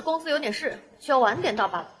叔只是公司有点事，需要晚点到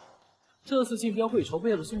罢了。这次竞标会筹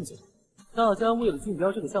备了这么久，大家为了竞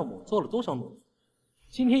标这个项目做了多少努力？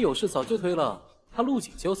今天有事早就推了，他陆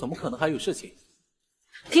锦绣怎么可能还有事情？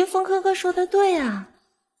霆锋哥哥说的对啊，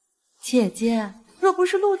姐姐，若不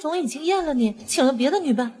是陆总已经厌了你，请了别的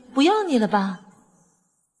女伴，不要你了吧？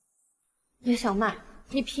叶小曼，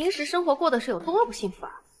你平时生活过得是有多不幸福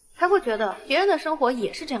啊，才会觉得别人的生活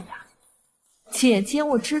也是这样的？姐姐，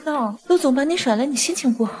我知道陆总把你甩了，你心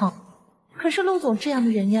情不好。可是陆总这样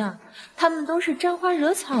的人呀，他们都是沾花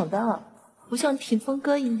惹草的，不像霆锋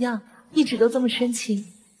哥一样一直都这么深情。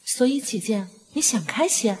所以姐姐，你想开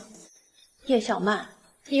些。叶小曼，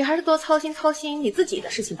你还是多操心操心你自己的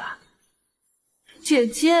事情吧。姐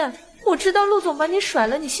姐，我知道陆总把你甩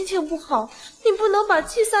了，你心情不好，你不能把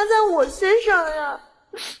气撒在我身上呀。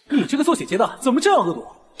你这个做姐姐的怎么这样恶毒，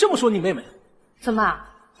这么说你妹妹？怎么，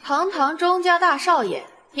堂堂钟家大少爷，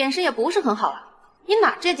眼神也不是很好啊？你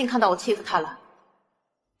哪只眼睛看到我欺负他了？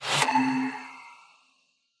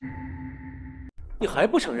你还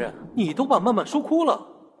不承认？你都把曼曼说哭了。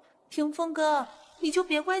霆锋哥，你就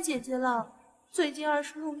别怪姐姐了。最近二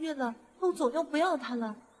叔入狱了，陆总又不要他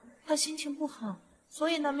了，他心情不好，所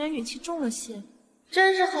以难免语气重了些。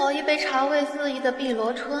真是好一杯茶味四溢的碧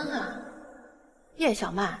螺春啊！叶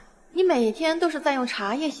小曼，你每天都是在用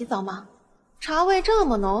茶叶洗澡吗？茶味这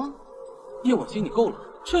么浓。叶晚星，你够了！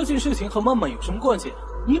这件事情和曼曼有什么关系？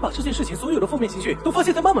你把这件事情所有的负面情绪都发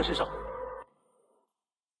泄在曼曼身上。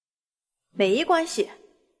没关系，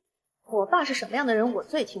我爸是什么样的人我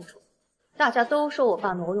最清楚。大家都说我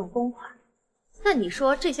爸挪用公款，那你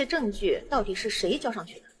说这些证据到底是谁交上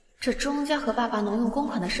去的？这钟家和爸爸挪用公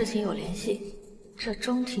款的事情有联系，这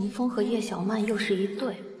钟庭锋和叶小曼又是一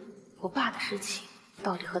对，我爸的事情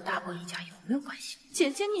到底和大伯一家有没有关系？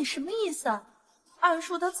姐姐，你什么意思啊？二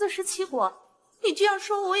叔他自食其果，你这样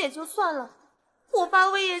说我也就算了，我爸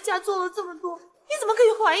为叶家做了这么多，你怎么可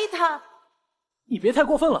以怀疑他？你别太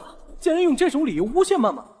过分了，竟然用这种理由诬陷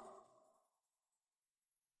曼曼。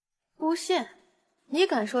诬陷？你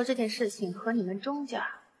敢说这件事情和你们钟家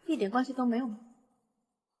一点关系都没有吗？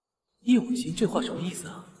叶晚星这话什么意思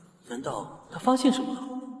啊？难道他发现什么了？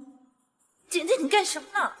姐姐，你干什么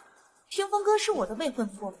呢？霆锋哥是我的未婚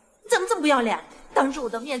夫，你怎么这么不要脸？当着我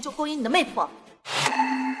的面就勾引你的妹夫？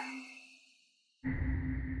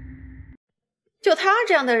就他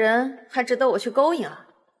这样的人还值得我去勾引啊？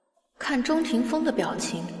看钟庭锋的表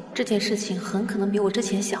情，这件事情很可能比我之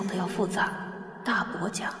前想的要复杂。大伯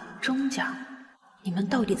家、钟家，你们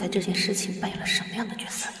到底在这件事情扮演了什么样的角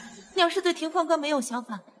色？你要是对霆锋哥没有想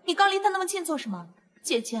法，你刚离他那么近做什么？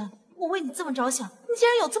姐姐，我为你这么着想，你竟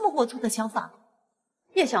然有这么龌龊的想法？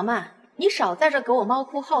叶小曼，你少在这给我猫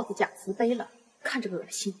哭耗子假慈悲了，看着恶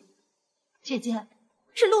心。姐姐，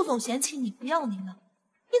是陆总嫌弃你不要你了，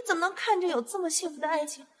你怎么能看着有这么幸福的爱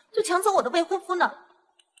情就抢走我的未婚夫呢？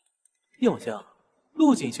叶晚星，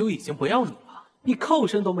陆锦绣已经不要你了，你靠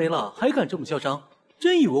山都没了，还敢这么嚣张？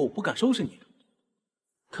真以为我不敢收拾你？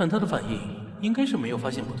看他的反应，应该是没有发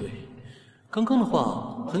现不对。刚刚的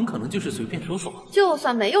话很可能就是随便说说。就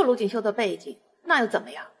算没有陆锦绣的背景，那又怎么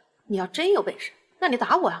样？你要真有本事，那你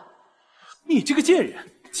打我啊！你这个贱人，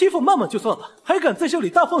欺负曼曼就算了，还敢在这里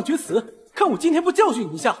大放厥词，看我今天不教训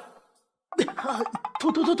你一下！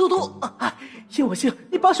突！叶晚星，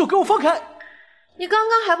你把手给我放开！你刚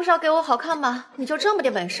刚还不是要给我好看吗？你就这么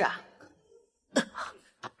点本事啊？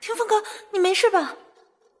霆锋哥，你没事吧？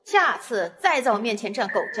下次再在我面前这样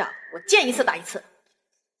狗叫，我见一次打一次。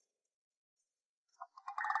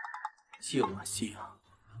叶晚星，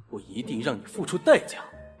我一定让你付出代价。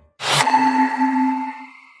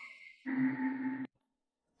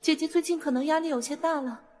姐姐最近可能压力有些大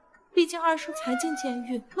了，毕竟二叔才进监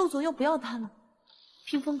狱，陆总又不要他了。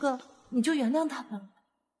霆锋哥，你就原谅他吧。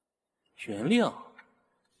原谅？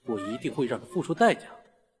我一定会让他付出代价。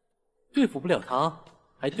对付不了他，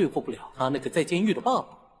还对付不了他那个在监狱的爸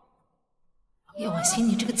爸。叶晚星，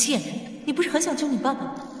你这个贱人，你不是很想救你爸爸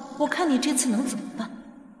吗？我看你这次能怎么办？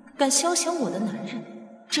敢肖想我的男人，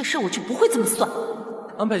这事我就不会这么算。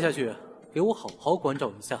安排下去，给我好好关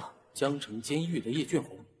照一下江城监狱的叶俊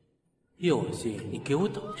宏。叶往信，你给我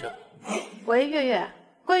等着。喂，月月，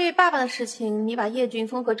关于爸爸的事情，你把叶俊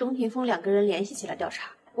峰和钟庭峰2个人联系起来调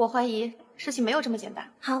查。我怀疑事情没有这么简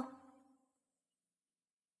单。好。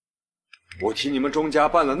我替你们钟家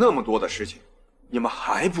办了那么多的事情，你们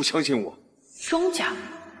还不相信我？钟家？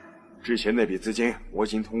之前那笔资金，我已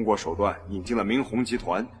经通过手段引进了明宏集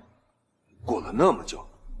团。过了那么久，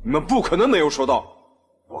你们不可能没有收到。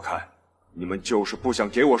我看你们就是不想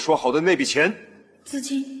给我说好的那笔钱。资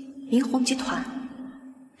金？明宏集团？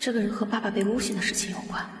这个人和爸爸被诬陷的事情有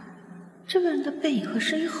关。这个人的背影和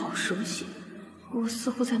声音好熟悉，我似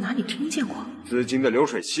乎在哪里听见过。资金的流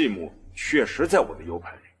水细目确实在我的 U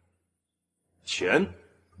盘里。钱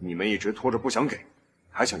你们一直拖着不想给，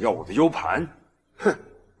还想要我的 U 盘？哼，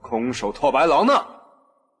空手套白狼呢！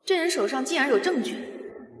这人手上竟然有证据。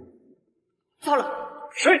糟了，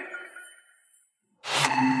谁？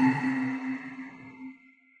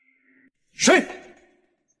谁？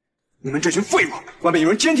你们这群废物，外面有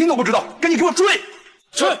人监听都不知道，赶紧给我追！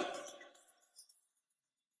是。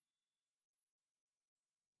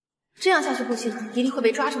这样下去不行，一定会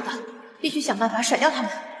被抓住的，必须想办法甩掉他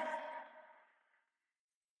们。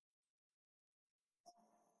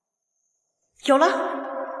有了，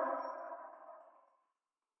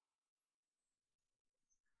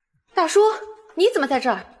大叔，你怎么在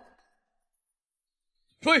这儿？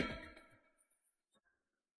追！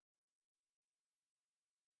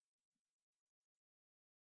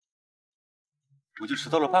我就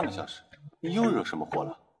迟到了半个小时，你又惹什么祸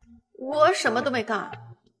了？我什么都没干。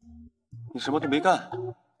你什么都没干，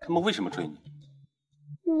他们为什么追你？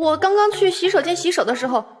我刚刚去洗手间洗手的时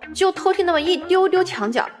候，就偷听那么一丢丢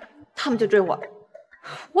墙角，他们就追我。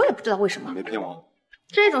我也不知道为什么。你没骗我？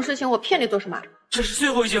这种事情我骗你做什么？这是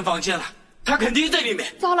最后一间房间了，他肯定在里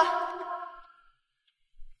面。糟了！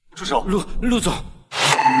住手！陆总，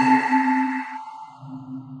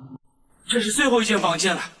这是最后一间房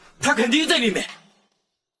间了，他肯定在里面。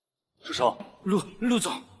住手！陆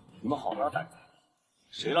总，你们好大胆子！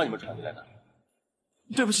谁让你们闯进来的？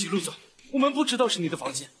对不起，陆总，我们不知道是你的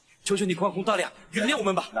房间，求求你宽宏大量，原谅我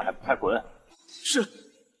们吧。那还不快滚！是。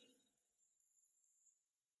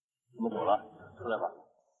我们走了，出来吧。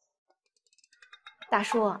大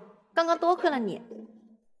叔，刚刚多亏了你。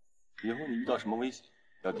以后你遇到什么危险，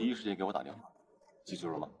要第一时间给我打电话，记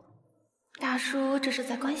住了吗？大叔，这是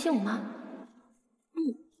在关心我吗？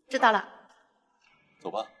知道了。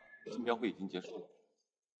走吧，竞标会已经结束了。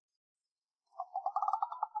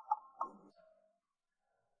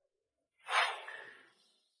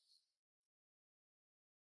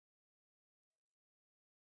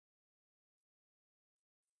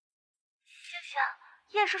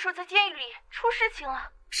叶叔叔在监狱里出事情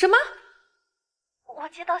了。什么？我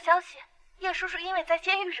接到消息，叶叔叔因为在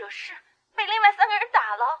监狱惹事，被另外3个人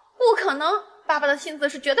打了。不可能，爸爸的性子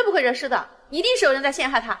是绝对不会惹事的，一定是有人在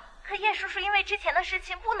陷害他。可叶叔叔因为之前的事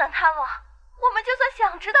情不能探望，我们就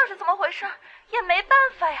算想知道是怎么回事，也没办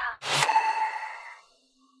法呀。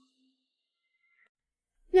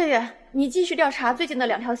月月，你继续调查最近的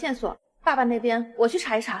2条线索，爸爸那边我去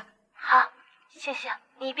查一查。好，谢谢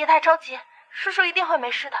你，别太着急。叔叔一定会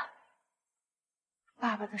没事的。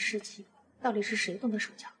爸爸的事情到底是谁动的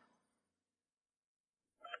手脚？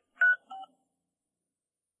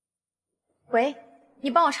喂，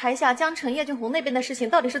你帮我查一下江城叶俊宏那边的事情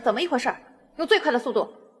到底是怎么一回事，用最快的速度。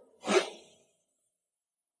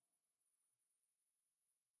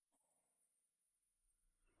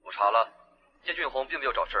我查了，叶俊宏并没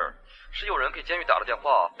有找事儿，是有人给监狱打了电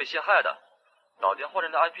话被陷害的。打电话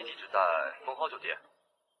人的 IP 地址在丰豪酒店。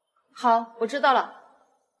好，我知道了。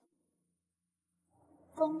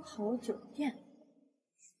丰豪酒店，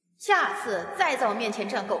下次再在我面前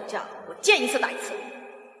这样狗叫，我见一次打一次。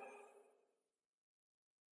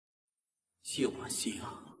叶婉欣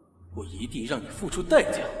啊，我一定让你付出代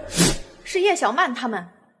价。是叶小曼他们。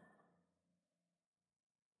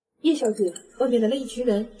叶小姐，外面来了一群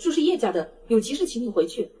人，说是叶家的，有急事请你回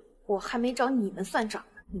去。我还没找你们算账，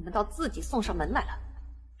你们倒自己送上门来了。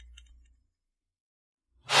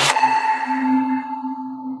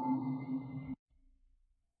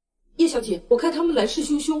叶小姐，我看他们来势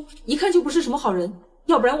汹汹，一看就不是什么好人，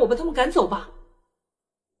要不然我把他们赶走吧。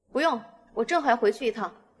不用，我正好要回去一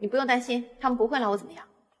趟，你不用担心，他们不会拿我怎么样。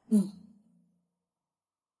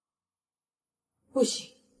不行，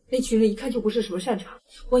那群人一看就不是什么善茬，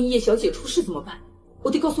万一叶小姐出事怎么办？我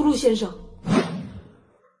得告诉陆先生。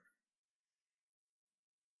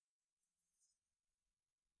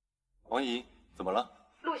王姨，怎么了？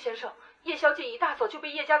陆先生，叶小姐一大早就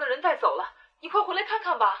被叶家的人带走了，你快回来看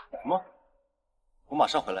看吧。什么？我马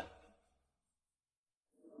上回来。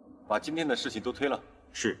把今天的事情都推了。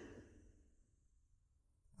是。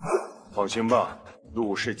放心吧，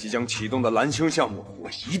陆氏即将启动的蓝星项目，我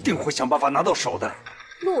一定会想办法拿到手的。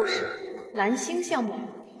陆氏蓝星项目，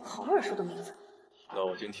好耳熟的名字。那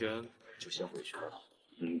我今天就先回去了。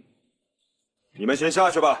你们先下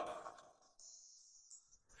去吧。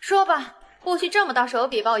说吧，不惜这么大手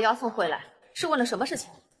笔把我押送回来，是为了什么事情？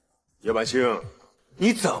叶晚星，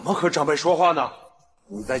你怎么和长辈说话呢？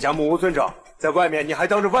你在家目无尊长，在外面你还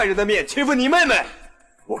当着外人的面欺负你妹妹，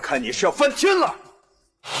我看你是要翻天了。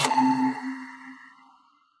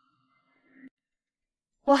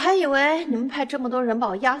我还以为你们派这么多人把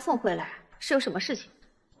我押送回来是有什么事情，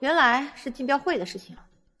原来是竞标会的事情了。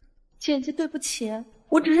姐姐，对不起，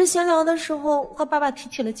我只是闲聊的时候和爸爸提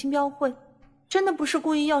起了竞标会，真的不是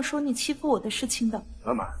故意要说你欺负我的事情的。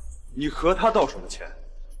妈妈，你和他道什么歉？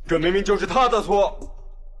这明明就是他的错。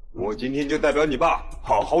我今天就代表你爸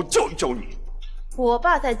好好教育教育你。我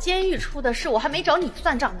爸在监狱出的事，我还没找你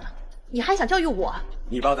算账呢，你还想教育我？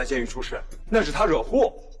你爸在监狱出事，那是他惹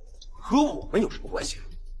祸，和我们有什么关系？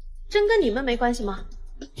真跟你们没关系吗？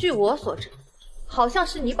据我所知，好像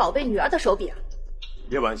是你宝贝女儿的手笔啊。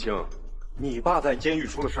叶晚星，你爸在监狱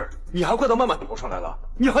出的事，你还怪到妈妈头上来了？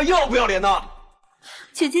你还要不要脸呢？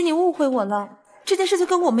姐姐，你误会我了，这件事情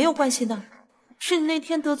跟我没有关系的，是你那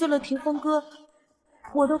天得罪了霆锋哥，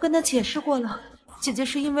我都跟他解释过了。姐姐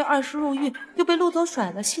是因为二叔入狱又被陆总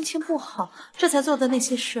甩了，心情不好，这才做的那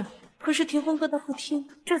些事。可是霆锋哥他不听，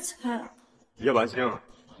这才……叶晚星，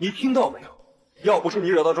你听到没有？要不是你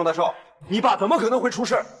惹到钟大少，你爸怎么可能会出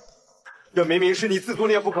事？这明明是你自作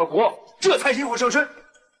孽不可活，这才引火上身。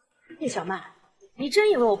叶小曼，你真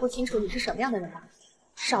以为我不清楚你是什么样的人吗？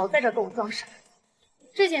少在这跟我装傻。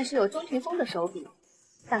这件事有钟霆锋的手笔，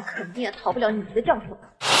但肯定也逃不了你的教训。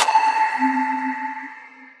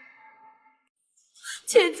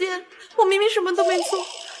姐姐，我明明什么都没做，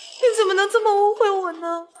你怎么能这么误会我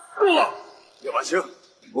呢？够了，叶晚星，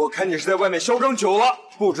我看你是在外面嚣张久了，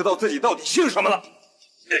不知道自己到底姓什么了。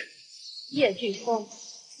叶俊峰，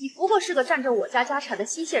你不过是个占着我家家产的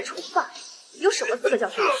吸血虫吧？有什么资格叫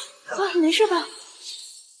兄弟？哥，没事吧？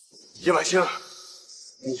叶晚星，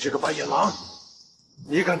你这个白眼狼，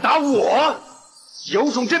你敢打我，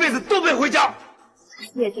有种这辈子都别回家！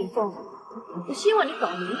叶俊峰，我希望你搞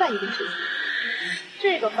明白一件事情，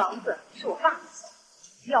这个房子是我爸的，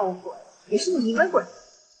要滚也是你们滚。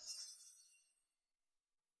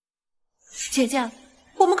姐姐，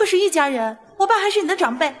我们可是一家人，我爸还是你的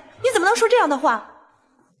长辈，你怎么能说这样的话？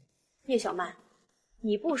叶小曼，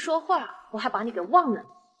你不说话，我还把你给忘了。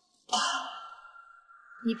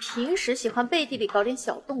你平时喜欢背地里搞点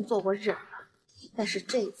小动作，我忍了，但是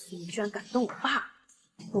这次你居然敢动我爸，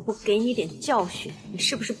我不给你点教训，你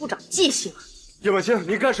是不是不长记性啊？叶晚星，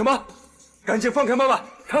你干什么？赶紧放开妈妈，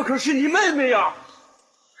她可是你妹妹呀！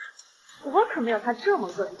我可没有她这么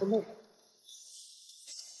恶毒的妹妹。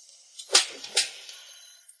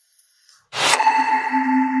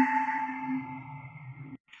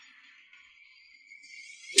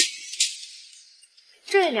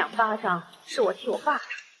这2巴掌是我替我爸打，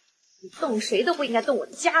你动谁都不应该动我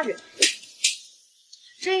的家人。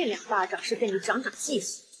这2巴掌是给你长长记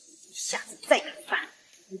性，你下次再敢犯，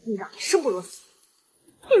一定让你生不如死。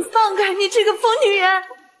你放开，你这个疯女人！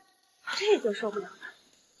这就受不了了，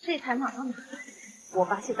这才哪到哪？我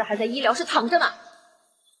爸现在还在医疗室躺着呢。啊！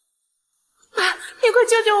你快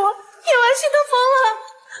救救我！叶晚星他疯了！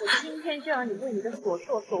我今天就让你为你的所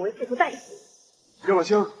作所为付出代价。叶晚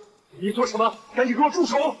星，你做什么？赶紧给我住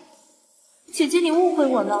手！姐姐，你误会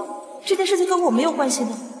我了，这件事情跟我没有关系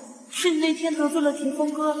的，是你那天得罪了霆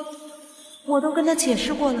锋哥，我都跟他解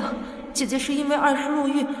释过了。姐姐是因为二叔入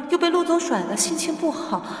狱又被陆总甩了，心情不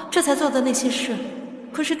好，这才做的那些事。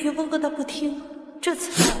可是霆锋哥他不听，这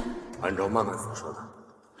才……按照曼曼所说的，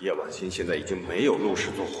叶晚星现在已经没有陆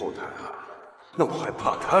氏做后台了，那我还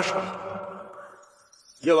怕他什么？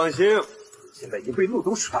叶晚星现在已经被陆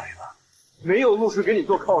总甩了，没有陆氏给你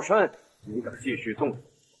做靠山，你敢继续动？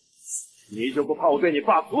你就不怕我对你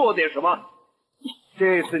爸做点什么？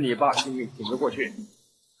这次你爸幸运挺得过去，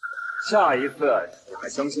下一次你还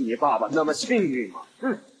相信你爸爸那么幸运吗？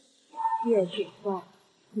叶俊峰，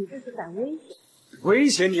你这是在威胁？威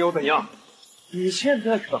胁你又怎样？你现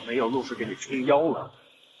在可没有陆氏给你撑腰了。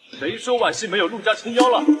谁说晚星没有陆家撑腰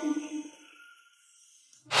了？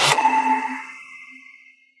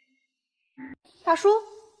大叔，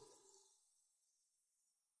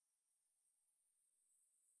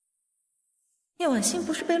叶晚星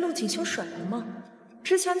不是被陆锦绣甩了吗？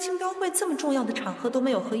之前竞标会这么重要的场合都没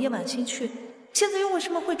有和叶晚星去，现在又为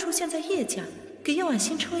什么会出现在叶家，给叶晚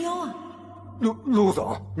星撑腰啊？陆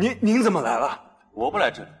总，您怎么来了？我不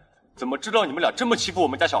来这里，怎么知道你们俩这么欺负我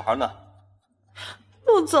们家小孩呢？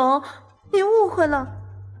陆总，您误会了，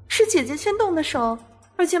是姐姐先动的手，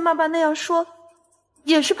而且爸爸那样说，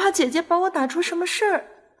也是怕姐姐把我打出什么事儿。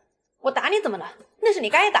我打你怎么了？那是你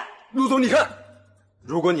该打。陆总，你看，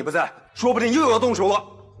如果你不在，说不定又要动手了。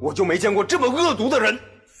我就没见过这么恶毒的人。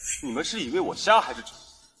你们是以为我瞎还是蠢？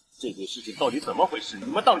这件事情到底怎么回事？你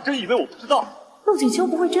们当真以为我不知道？陆锦秋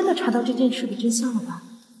不会真的查到这件事的真相了吧？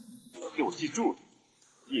给我记住，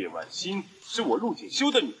叶婉欣是我陆锦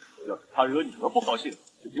修的女儿。要是她惹你们不高兴，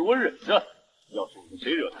就给我忍着；要是你们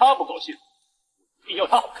谁惹她不高兴，我一定要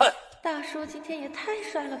她好看。大叔今天也太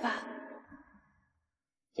帅了吧！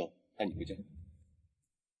走，带你回家。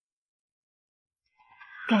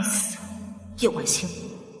该死，叶婉欣，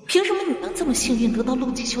凭什么你能这么幸运得到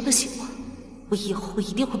陆锦修的喜欢？我以后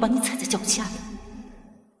一定会把你踩在脚下的。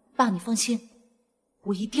爸，你放心，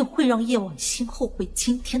我一定会让叶婉欣后悔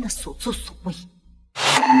今天的所作所为。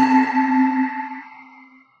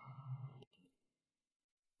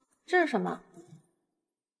这是什么？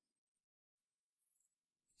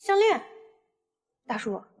项链。大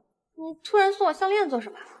叔，你突然送我项链做什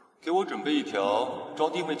么？给我准备一条装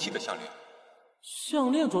定位器的项链。项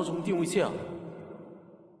链装什么定位器啊？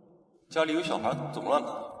家里有小孩总乱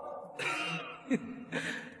跑。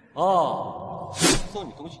哦，送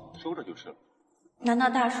你东西，收着就是了。难道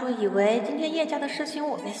大叔以为今天叶家的事情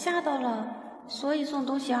我被吓到了，所以送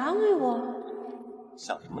东西安慰我？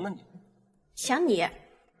想什么呢你？想你。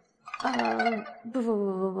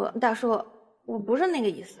不，大叔，我不是那个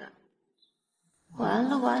意思。完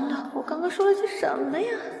了，我刚刚说了些什么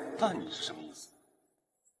呀？那你是什么意思？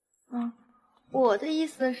我的意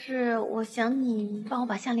思是，我想你帮我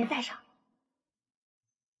把项链戴上。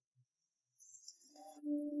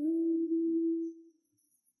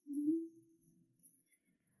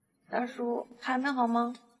大叔，还没好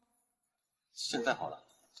吗？现在好了。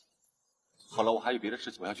好了，我还有别的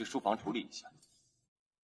事情，我要去书房处理一下。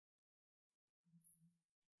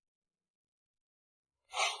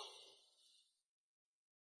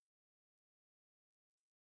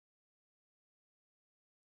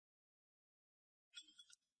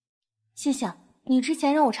谢谢，你之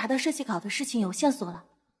前让我查的设计稿的事情有线索了。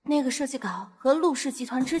那个设计稿和陆氏集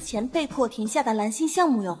团之前被迫停下的蓝星项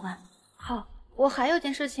目有关。好，我还有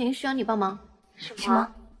件事情需要你帮忙。什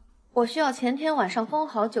么？我需要前天晚上丰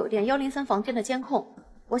豪酒店103房间的监控，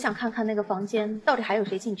我想看看那个房间到底还有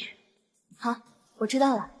谁进去。好，我知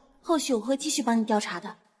道了，后续我会继续帮你调查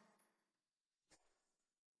的。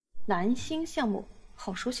蓝星项目，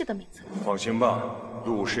好熟悉的名字。放心吧，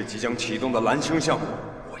陆氏即将启动的蓝星项目，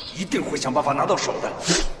我一定会想办法拿到手的。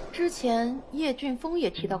之前叶俊峰也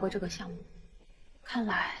提到过这个项目，看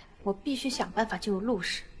来我必须想办法进入陆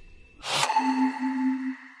氏。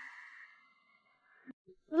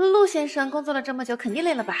陆先生工作了这么久，肯定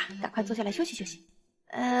累了吧？赶快坐下来休息休息。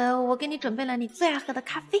我给你准备了你最爱喝的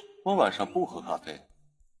咖啡。我晚上不喝咖啡。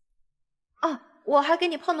哦，我还给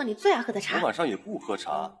你泡了你最爱喝的茶。我晚上也不喝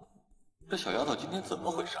茶。这小丫头今天怎么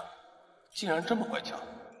回事？竟然这么乖巧。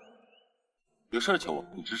有事求我，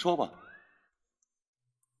你直说吧。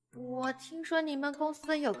我听说你们公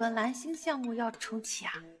司有个蓝星项目要重启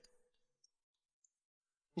啊？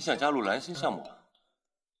你想加入蓝星项目啊？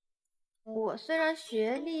我虽然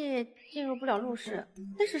学历进入不了陆氏，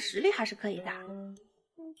但是实力还是可以的。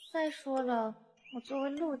再说了，我作为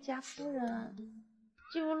陆家夫人，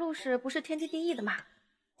进入陆氏不是天经地义的吗？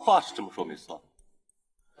话是这么说没错，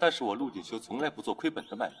但是我陆锦修从来不做亏本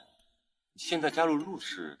的买卖。现在加入陆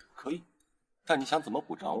氏可以，但你想怎么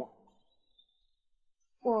补偿我？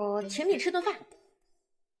我请你吃顿饭。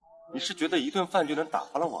你是觉得一顿饭就能打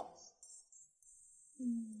发了我？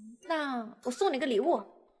那我送你个礼物。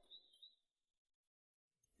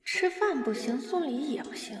吃饭不行，送礼也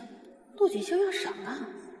不行。陆锦修要什么？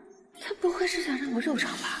他不会是想让我肉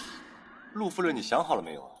偿吧？陆夫人，你想好了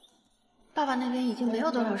没有啊？爸爸那边已经没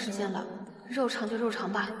有多少时间了，肉偿就肉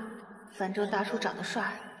偿吧，反正大叔长得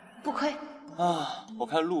帅，不亏。啊，我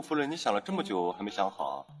看陆夫人你想了这么久还没想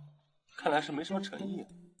好，看来是没什么诚意啊。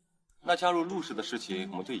那加入陆氏的事情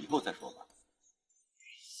我们就以后再说吧。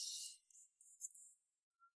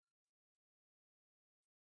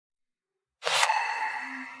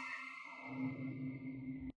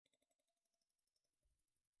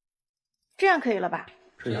这样可以了吧？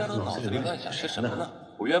这丫头脑子里乱想些什么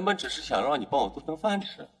呢？我原本只是想让你帮我做顿饭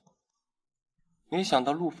吃，没想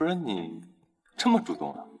到陆夫人你这么主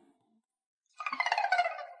动啊！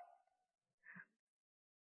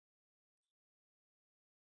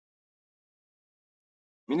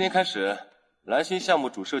明天开始，蓝星项目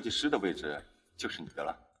主设计师的位置就是你的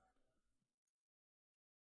了。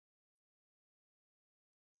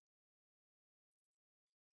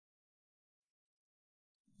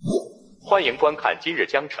欢迎观看今日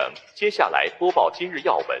江城，接下来播报今日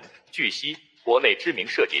要闻。据悉，国内知名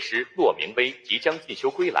设计师骆明威即将进修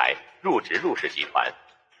归来，入职陆氏集团。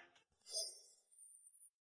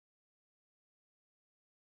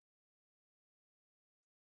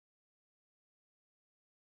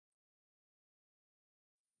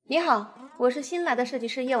你好，我是新来的设计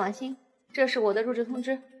师叶婉欣，这是我的入职通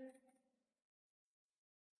知。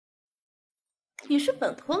你是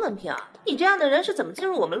本科文凭，你这样的人是怎么进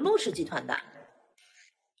入我们陆氏集团的？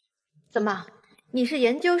怎么，你是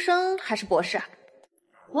研究生还是博士啊？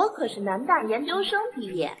我可是南大研究生毕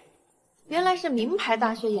业。原来是名牌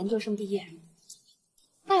大学研究生毕业，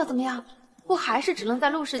那又怎么样？不还是只能在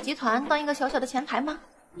陆氏集团当一个小小的前台吗？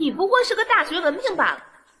你不过是个大学文凭罢了，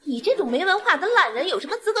你这种没文化的烂人有什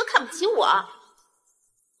么资格看不起我？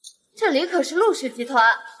这里可是陆氏集团，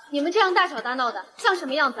你们这样大吵大闹的，像什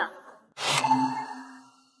么样子？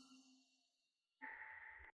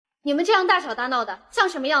你们这样大吵大闹的，像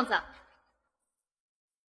什么样子？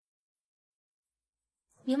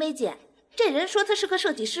明薇姐，这人说他是个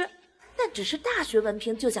设计师，但只是大学文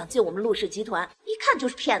凭就想进我们陆氏集团，一看就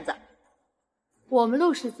是骗子。我们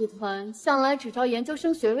陆氏集团向来只招研究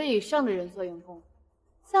生学位以上的人做员工，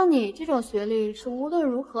像你这种学历是无论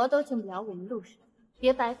如何都进不了我们陆氏，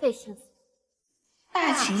别白费心思。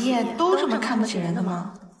大企业都这么看不起人的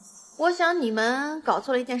吗？我想你们搞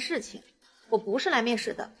错了一件事情，我不是来面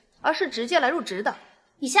试的，而是直接来入职的。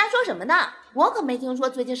你瞎说什么呢？我可没听说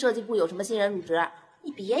最近设计部有什么新人入职。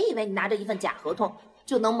你别以为你拿着一份假合同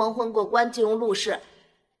就能蒙混过关进入陆氏。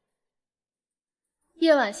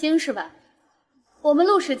叶婉欣是吧？我们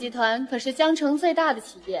陆氏集团可是江城最大的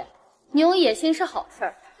企业，你有野心是好事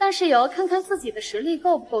儿，但是也要看看自己的实力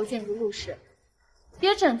够不够进入陆氏，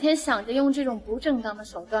别整天想着用这种不正当的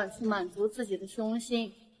手段去满足自己的虚荣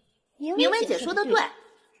心。明薇姐说的对，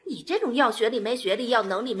你这种要学历没学历、要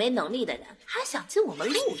能力没能力的人，还想进我们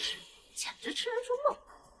陆氏，简直痴人说梦。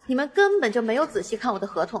你们根本就没有仔细看我的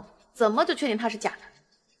合同，怎么就确定它是假的？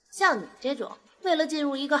像你这种为了进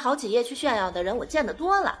入一个好企业去炫耀的人，我见得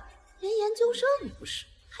多了，连研究生你不是，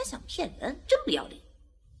还想骗人，真不要脸。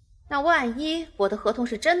那万一我的合同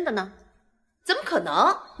是真的呢？怎么可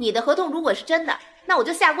能？你的合同如果是真的，那我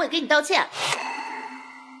就下跪给你道歉。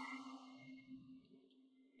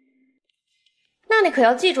那你可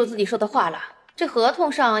要记住自己说的话了，这合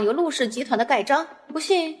同上有陆氏集团的盖章，不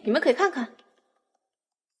信你们可以看看。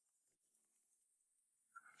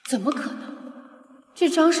怎么可能？这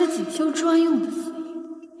章是锦绣专用的私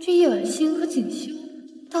印，这叶婉欣和锦绣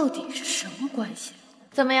到底是什么关系？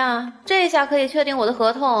怎么样，这下可以确定我的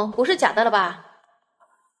合同不是假的了吧？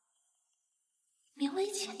明薇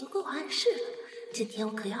姐都给我暗示了，今天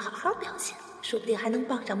我可要好好表现，说不定还能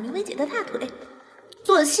抱上明薇姐的大腿。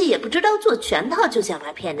做戏也不知道做全套就想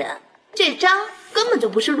来骗人，这章根本就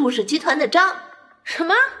不是陆氏集团的章。什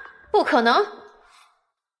么？不可能！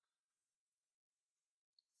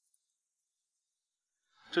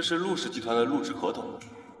这是陆氏集团的入职合同，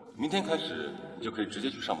明天开始你就可以直接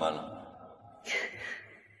去上班了。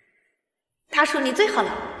大叔，你最好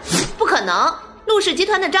了。不可能，陆氏集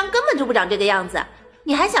团的章根本就不长这个样子，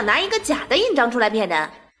你还想拿一个假的印章出来骗人？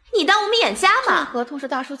你当我们眼瞎吗？这合同是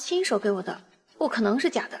大叔亲手给我的，不可能是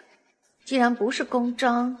假的。既然不是公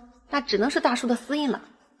章，那只能是大叔的私印了。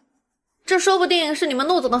这说不定是你们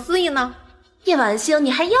陆总的私印呢。叶婉欣，你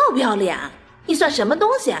还要不要脸？你算什么东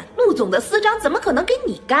西？陆总的私章怎么可能给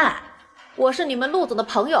你盖？我是你们陆总的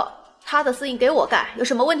朋友，他的私印给我盖，有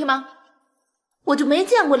什么问题吗？我就没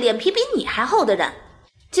见过脸皮比你还厚的人。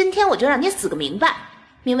今天我就让你死个明白。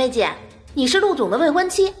明薇姐，你是陆总的未婚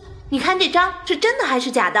妻，你看这章是真的还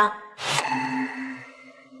是假的？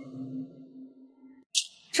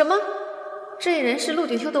什么？这人是陆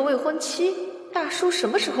锦绣的未婚妻？大叔什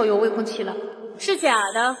么时候有未婚妻了？是假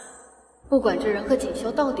的。不管这人和锦绣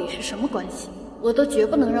到底是什么关系，我都绝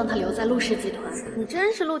不能让他留在陆氏集团。你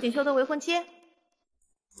真是陆锦绣的未婚妻？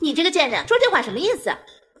你这个贱人，说这话什么意思？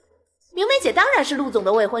明薇姐当然是陆总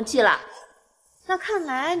的未婚妻了。那看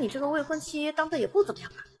来你这个未婚妻当的也不怎么样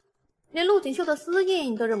啊，连陆锦绣的私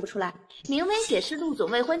印都认不出来。明薇姐是陆总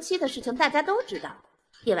未婚妻的事情大家都知道，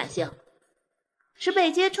叶婉欣是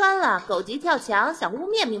被揭穿了，狗急跳墙，想污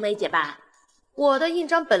蔑明薇姐吧？我的印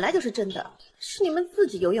章本来就是真的，是你们自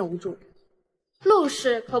己有眼无珠。陆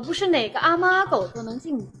氏可不是哪个阿猫阿狗都能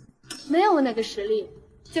进的，没有那个实力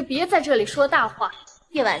就别在这里说大话。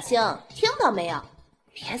叶婉欣，听到没有？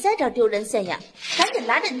别在这儿丢人现眼，赶紧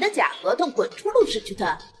拿着你的假合同滚出陆氏集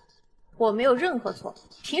团！我没有任何错，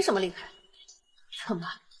凭什么离开？怎么，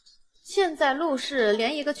现在陆氏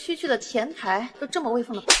连一个区区的前台都这么威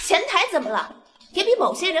风了吧？前台怎么了？也比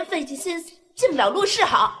某些人费尽心思进不了陆氏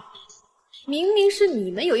好。明明是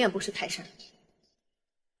你们有眼不识泰山。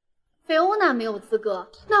菲欧娜没有资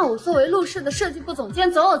格，那我作为陆氏的设计部总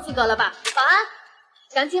监总有资格了吧？保安，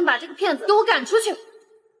赶紧把这个骗子给我赶出去！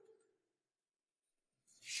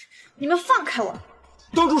你们放开我！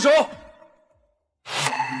都住手！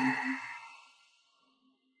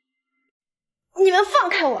你们放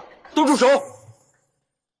开我！都住手！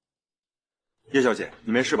叶小姐，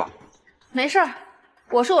你没事吧？没事儿，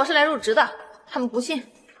我说我是来入职的，他们不信。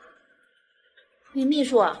林秘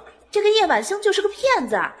书，这个叶晚星就是个骗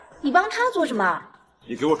子，你帮他做什么？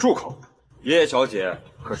你给我住口！叶小姐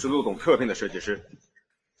可是陆总特聘的设计师，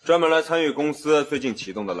专门来参与公司最近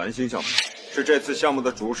启动的蓝星项目，是这次项目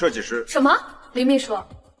的主设计师。什么？林秘书，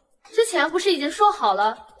之前不是已经说好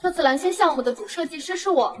了，这次蓝星项目的主设计师是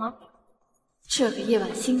我吗？这个叶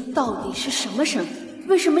晚星到底是什么身份？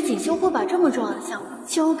为什么锦绣会把这么重要的项目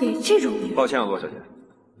交给这种女人？抱歉啊，骆小姐，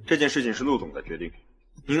这件事情是陆总的决定，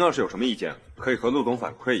您要是有什么意见，可以和陆总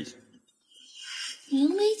反馈一下。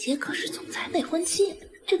明薇姐可是总裁未婚妻，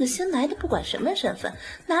这个新来的不管什么身份，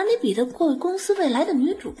哪里比得过公司未来的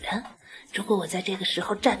女主人？如果我在这个时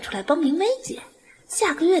候站出来帮明薇姐，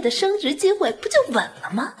下个月的升职机会不就稳了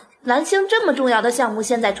吗？蓝星这么重要的项目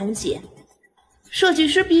现在重启，设计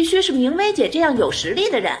师必须是明薇姐这样有实力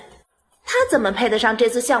的人，她怎么配得上这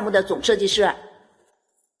次项目的总设计师？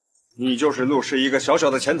你就是陆氏一个小小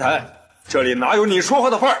的前台，这里哪有你说话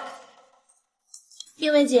的份儿？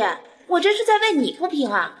明薇姐，我这是在为你不平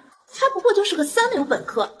啊！他不过就是个三流本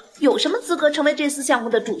科，有什么资格成为这次项目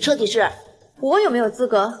的主设计师？我有没有资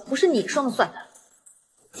格，不是你说了算的。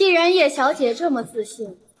既然叶小姐这么自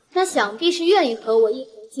信，那想必是愿意和我一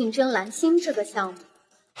同竞争蓝星这个项目。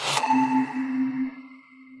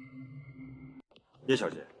叶小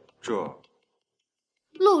姐，这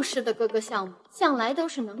陆氏的各个项目向来都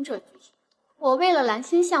是能者居之，我为了蓝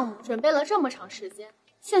星项目准备了这么长时间，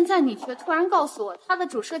现在你却突然告诉我他的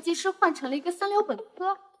主设计师换成了一个三流本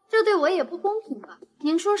科，这对我也不公平吧？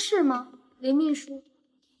您说是吗，林秘书？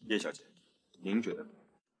叶小姐，您觉得呢？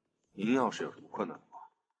您要是有什么困难的话，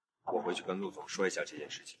我回去跟陆总说一下这件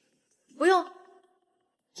事情。不用，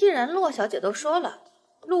既然骆小姐都说了，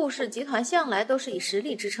陆氏集团向来都是以实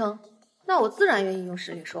力支撑，那我自然愿意用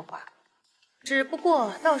实力说话。只不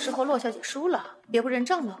过到时候骆小姐输了，别不认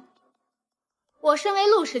账了。我身为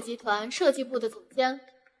陆氏集团设计部的总监，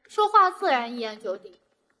说话自然一言九鼎。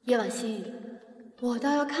叶婉欣，我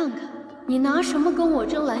倒要看看你拿什么跟我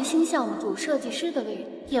争蓝星项目主设计师的位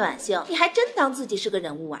置。叶婉欣，你还真当自己是个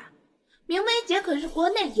人物啊？明薇姐可是国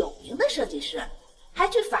内有名的设计师，还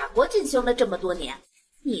去法国进修了这么多年，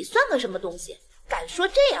你算个什么东西？敢说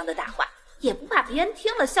这样的大话，也不怕别人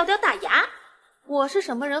听了笑掉大牙？我是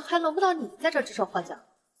什么人，还轮不到你在这指手画脚。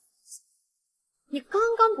你刚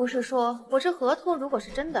刚不是说我这合同如果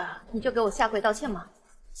是真的，你就给我下跪道歉吗？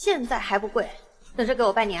现在还不跪，等着给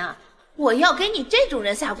我拜年啊？我要给你这种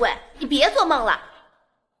人下跪，你别做梦了。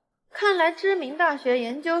看来知名大学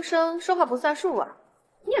研究生说话不算数啊，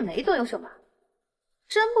你也没多优秀吧？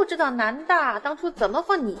真不知道南大当初怎么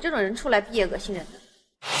放你这种人出来毕业恶心人的。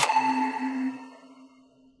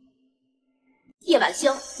叶晚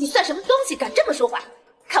星，你算什么东西，敢这么说话？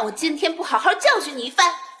看我今天不好好教训你一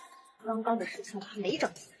番！刚刚的事情我还没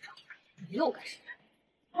长记性，你又敢示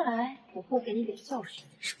范，看来我不给你点教训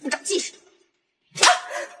是不长记性。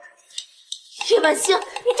叶晚星，你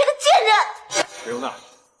这个贱人！刘娜，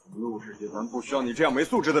陆氏集团不需要你这样没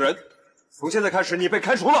素质的人。从现在开始，你被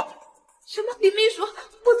开除了。什么？林秘书，我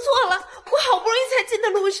错了，我好不容易才进的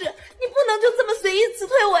陆氏，你不能就这么随意辞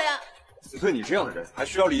退我呀！辞退你这样的人，还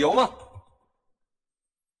需要理由吗？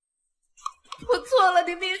我错了，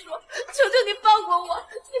林秘书，求求你放过我，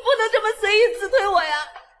你不能这么随意辞退我呀！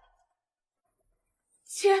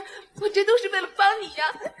姐，我这都是为了帮你呀，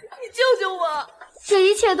你救救我！这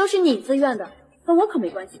一切都是你自愿的，跟我可没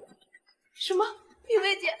关系。什么？明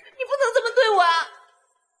薇姐，你不能这么对我啊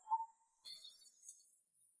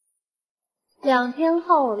！2天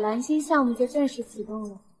后，蓝星项目就正式启动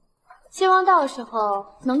了，希望到时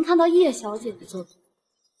候能看到叶小姐的作品。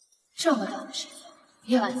这么大的事情，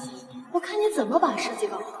叶婉欣，我看你怎么把设计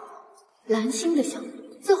搞好。蓝星的项目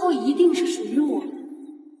最后一定是属于我的。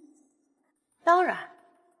当然，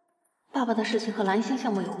爸爸的事情和蓝星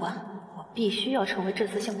项目有关，我必须要成为这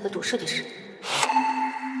次项目的主设计师。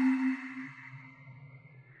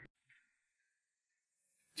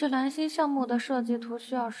这蓝星项目的设计图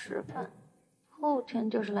需要10份，后天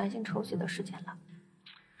就是蓝星筹集的时间了。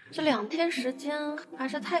这2天时间还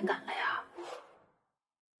是太赶了呀。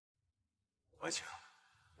婉晴，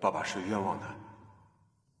爸爸是冤枉的，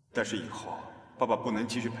但是以后爸爸不能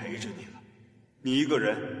继续陪着你了，你一个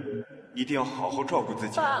人一定要好好照顾自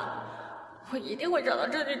己。爸，我一定会找到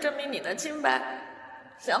证据证明你的清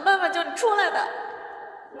白，想办法救你出来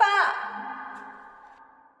的，爸！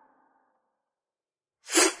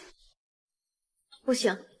不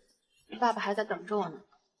行，爸爸还在等着我呢，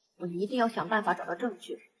我一定要想办法找到证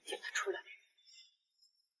据，救他出来。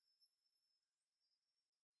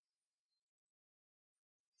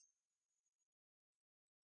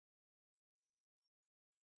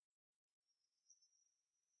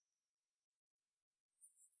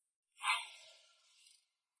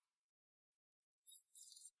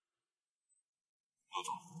陆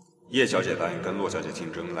总，叶小姐答应跟骆小姐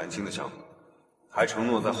竞争蓝星的项目，还承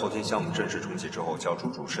诺在后天项目正式重启之后交出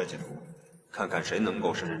主设计图，看看谁能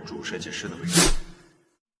够胜任主设计师的位置。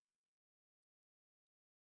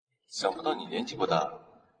想不到你年纪不大，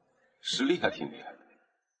实力还挺厉害的。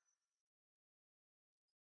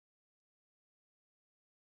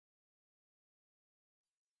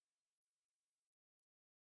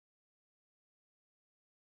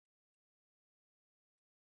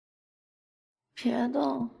别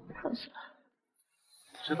动，困死了。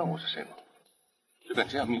知道我是谁吗？就敢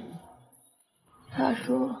这样命我？大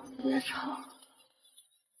叔，别吵。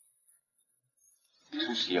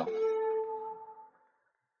真是要的。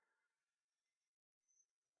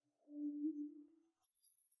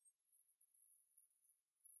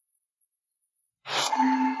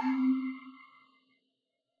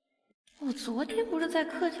我昨天不是在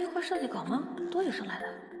客厅画设计稿吗？多久上来的？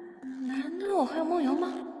难道我还要梦游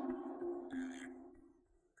吗？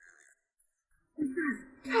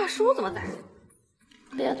大叔怎么在？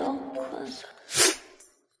别动，困死了。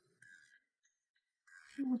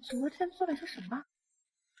我昨天做了些什么？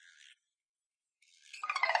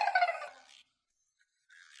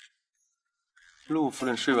陆夫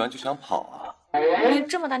人睡完就想跑啊？你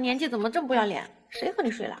这么大年纪怎么这么不要脸？谁和你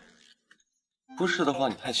睡了？不是的话，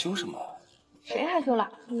你害羞什么？谁害羞了？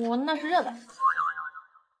我那是热的。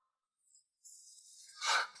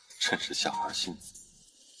真是小孩心思。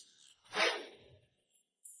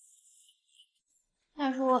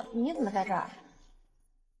大叔，你怎么在这儿？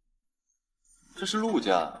这是陆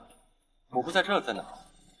家，我不在这儿在哪？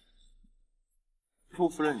陆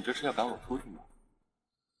夫人，你这是要赶我出去吗？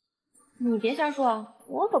你别瞎说，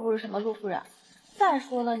我可不是什么陆夫人。再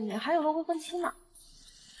说了，你还有个未婚妻呢。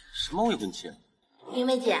什么未婚妻？明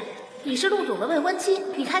媚姐，你是陆总的未婚妻，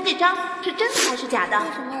你看这张是真的还是假的？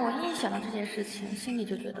为什么我一想到这件事情，心里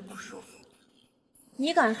就觉得不舒服？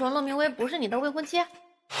你敢说骆明威不是你的未婚妻？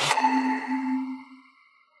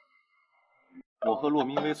我和骆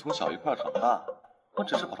明威从小一块长大，我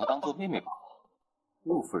只是把她当做妹妹罢了。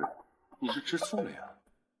陆夫人，你是吃醋了呀？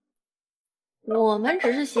我们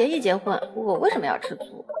只是协议结婚，我为什么要吃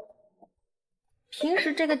醋？平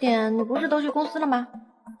时这个点你不是都去公司了吗？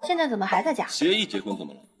现在怎么还在家？协议结婚怎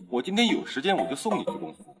么了？我今天有时间我就送你去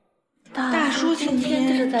公司。大叔今天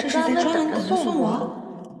这是在专门等着送我。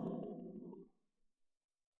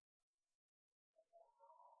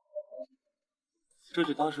这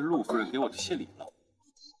就当是陆夫人给我的谢礼了。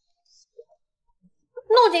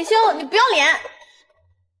陆锦绣，你不要脸！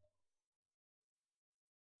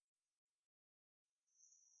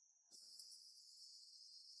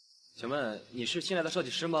请问你是新来的设计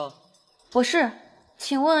师吗？我是，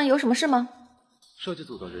请问有什么事吗？设计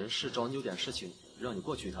组的人事找你有点事情，让你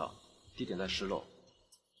过去一趟，地点在10楼。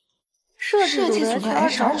设计组的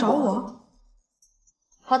HR 找我。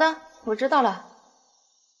好的，我知道了。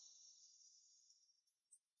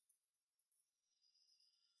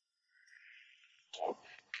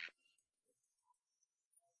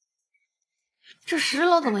这10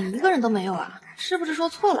楼怎么一个人都没有啊？是不是说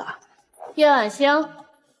错了？叶晚星，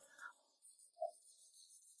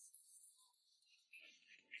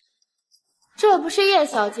这不是叶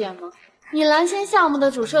小姐吗？你蓝星项目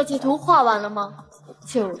的主设计图画完了吗？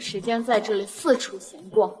就有时间在这里四处闲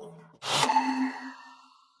逛。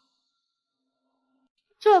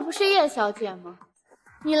这不是叶小姐吗？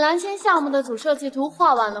你蓝星项目的主设计图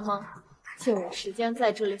画完了吗？就有时间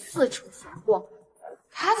在这里四处闲逛。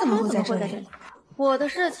她怎么会在这里？我的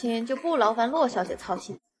事情就不劳烦骆小姐操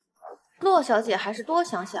心。骆小姐还是多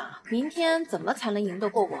想想，明天怎么才能赢得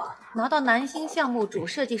过我，拿到南星项目主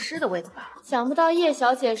设计师的位置吧。想不到叶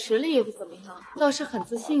小姐实力也不怎么样，倒是很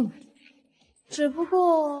自信呢。只不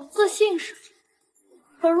过自信是，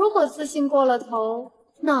可如果自信过了头，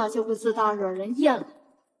那就会自大惹人厌了。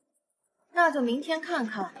那就明天看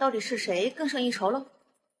看到底是谁更胜一筹喽。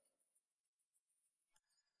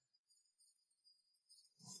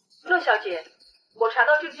骆小姐，我查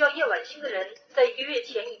到这个叫叶婉欣的人，在1个月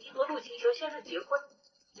前已经和陆锦绣先生结婚，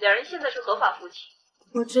两人现在是合法夫妻。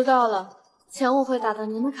我知道了，钱我会打到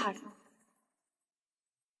您的卡上。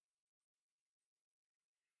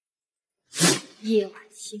叶婉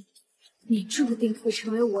欣，你注定会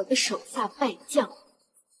成为我的手下败将。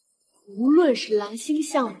无论是蓝星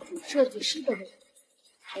项目主设计师的位置，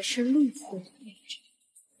还是陆总的位置，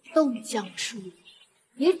都将属于，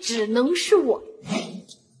也只能是我。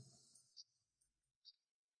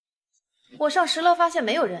我上10楼发现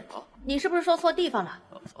没有人，你是不是说错地方了？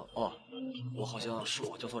哦，我好像是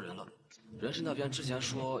我叫错人了。人事那边之前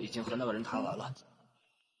说已经和那个人谈完了。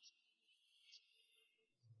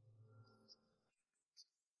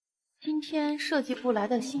今天设计部来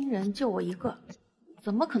的新人就我一个，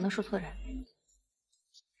怎么可能说错人？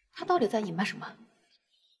他到底在隐瞒什么？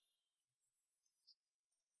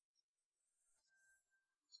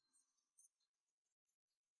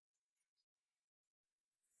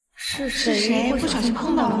是谁不小心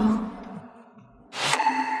碰到了吗？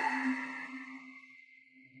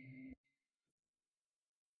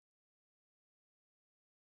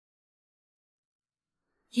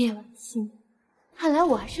叶婉欣，看来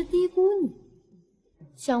我还是低估你。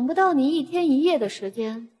想不到你1天1夜的时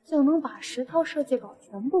间就能把10套设计稿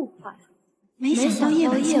全部画出来。没想到叶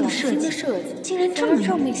婉欣的设计竟然这么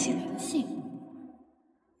有灵性。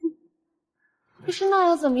可是那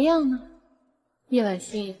又怎么样呢？叶婉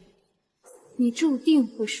欣，你注定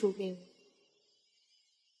会输给我。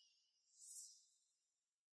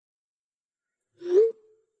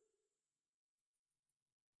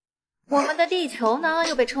我们的地球呢，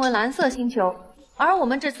又被称为蓝色星球，而我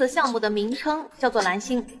们这次项目的名称叫做蓝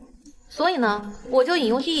星，所以呢，我就引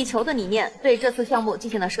用地球的理念，对这次项目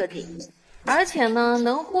进行了设计，而且呢，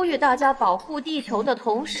能呼吁大家保护地球的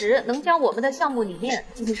同时，能将我们的项目理念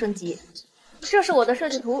进行升级。这是我的设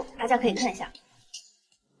计图，大家可以看一下。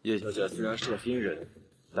叶小姐虽然是个新人，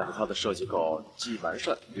但是她的设计稿既完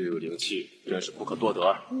善又有灵气，真是不可多得。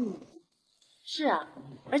是啊，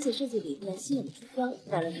而且设计理念新颖出挑，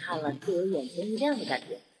让人看了就有眼前一亮的感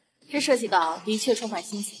觉。这设计稿的确充满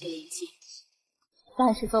新奇和灵气，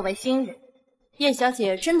但是作为新人，叶小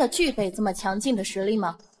姐真的具备这么强劲的实力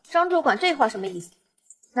吗？张主管这话什么意思？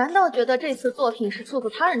难道觉得这次作品是出自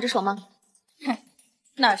他人之手吗？哼，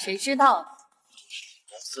那谁知道呢？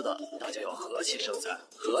公司的大家要和气生财，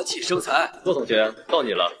和气生财。骆总监，到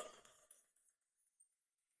你了。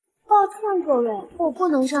抱歉各位，我不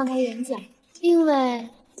能上台演讲，因为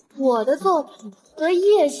我的作品和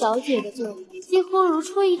叶小姐的作品几乎如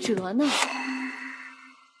出一辙呢。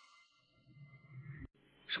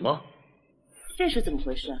什么？这是怎么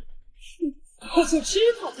回事？我就知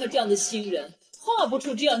道他这样的新人画不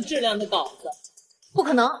出这样质量的稿子。不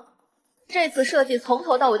可能，这次设计从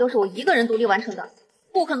头到尾都是我一个人独立完成的，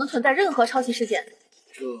不可能存在任何抄袭事件。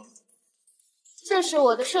这是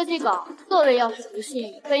我的设计稿，各位要是不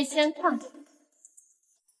信，可以先看看。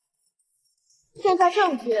现在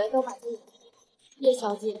证据都摆在眼前，叶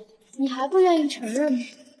小姐，你还不愿意承认吗？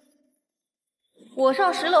我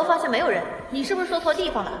上10楼发现没有人，你是不是说错地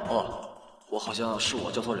方了？哦，我好像是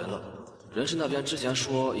我叫错人了。人事那边之前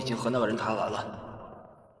说已经和那个人谈完了。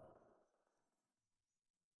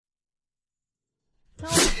当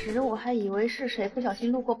时我还以为是谁不小心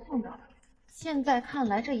路过碰到了，现在看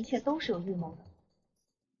来这一切都是有预谋的。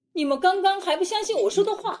你们刚刚还不相信我说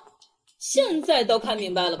的话，现在都看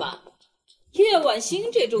明白了吧？叶婉欣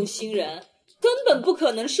这种新人根本不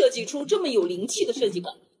可能设计出这么有灵气的设计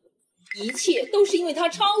稿，一切都是因为他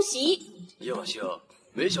抄袭。叶婉欣，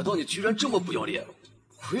没想到你居然这么不要脸，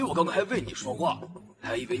亏我刚刚还为你说话，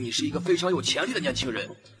还以为你是一个非常有潜力的年轻人，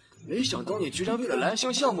没想到你居然为了蓝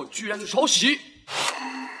星项目居然去抄袭。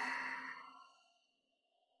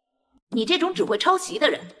你这种只会抄袭的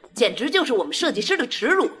人，简直就是我们设计师的耻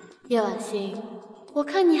辱。叶婉欣，我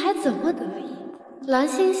看你还怎么得意？蓝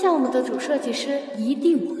星项目的主设计师一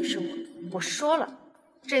定不会是我。我说了，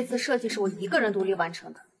这次设计是我一个人独立完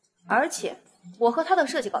成的，而且我和他的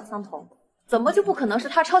设计稿相同，怎么就不可能是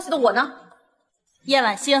他抄袭的我呢？叶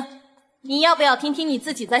婉欣，你要不要听听你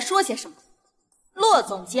自己在说些什么？骆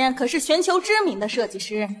总监可是全球知名的设计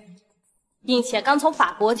师，并且刚从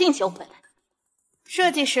法国进修回来，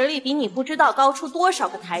设计实力比你不知道高出多少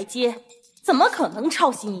个台阶，怎么可能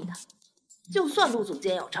抄袭你的？就算陆总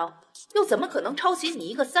监要抄，又怎么可能抄袭你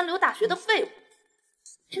一个3流大学的废物？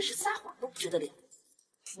真是撒谎都不知得了。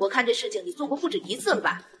我看这事情你做过不止一次了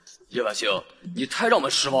吧？叶婉欣，你太让我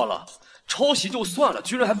们失望了，抄袭就算了，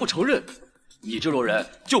居然还不承认，你这种人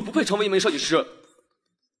就不配成为一名设计师。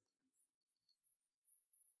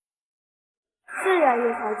是啊，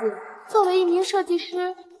叶小姐，作为一名设计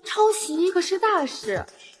师，抄袭可是大事。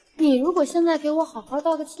你如果现在给我好好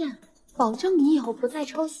道个歉，保证你以后不再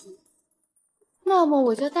抄袭，那么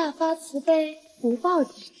我就大发慈悲，不报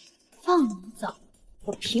警，放你走。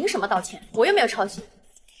我凭什么道歉？我又没有抄袭。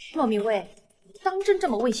骆明威，当真这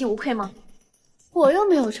么问心无愧吗？我又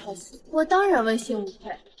没有抄袭，我当然问心无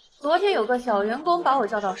愧。昨天有个小员工把我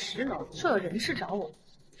叫到10楼，说有人事找我。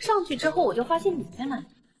上去之后我就发现你在那里，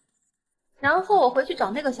然后我回去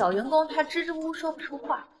找那个小员工，他支支吾吾说不出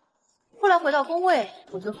话。后来回到工位，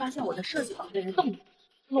我就发现我的设计稿被人动了。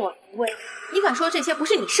骆明威，你敢说这些不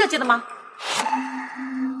是你设计的吗？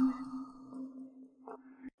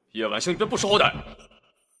叶晚星，你别不识好歹！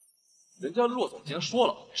人家骆总监说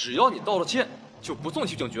了，只要你道了歉，就不送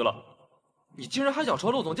去警局了。你竟然还想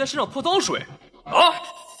朝骆总监身上泼脏水啊！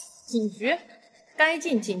警局，该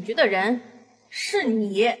进警局的人是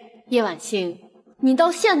你。叶晚星，你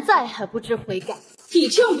到现在还不知悔改。你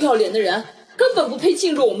这样不要脸的人，根本不配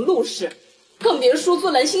进入我们陆氏，更别说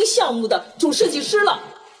做蓝星项目的主设计师了。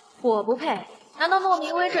我不配？难道骆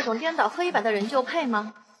明威这种颠倒黑白的人就配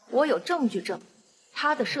吗？我有证据证明，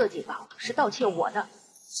他的设计稿是盗窃我的。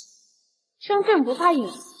身份不怕隐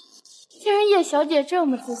私，既然叶小姐这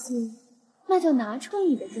么自信，那就拿出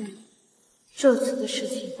你的证据。这次的事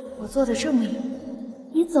情我做的这么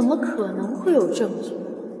严，你怎么可能会有证据？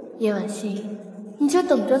叶晚星，你就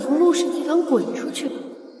等着从陆氏集团滚出去吧。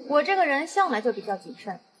我这个人向来就比较谨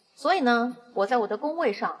慎，所以呢，我在我的工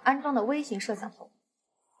位上安装了微型摄像头。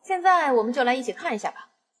现在我们就来一起看一下吧。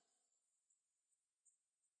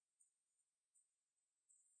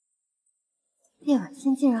叶晚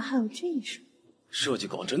星竟然还有这一手，设计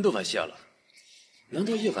稿真的外泄了，难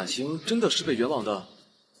道叶晚星真的是被冤枉的？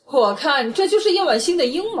我看这就是叶晚星的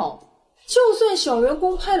阴谋。就算小员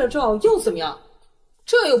工拍了照又怎么样？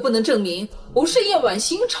这又不能证明不是叶晚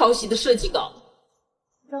星抄袭的设计稿。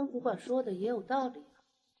张主管说的也有道理，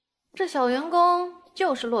这小员工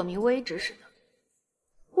就是骆明威指使的。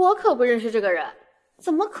我可不认识这个人，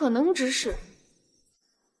怎么可能指使？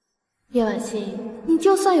叶晚星，你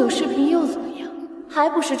就算有视频又怎么样，还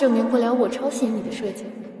不是证明不了我抄袭你的设计。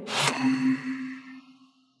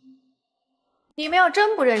你们要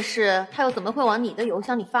真不认识，他又怎么会往你的邮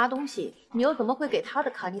箱里发东西？你又怎么会给他的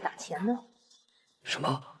卡里打钱呢？什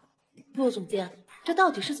么？骆总监，这到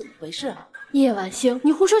底是怎么回事啊？叶晚星，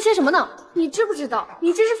你胡说些什么呢？你知不知道，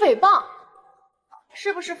你这是诽谤？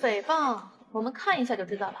是不是诽谤？我们看一下就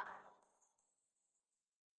知道了。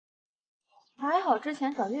还好之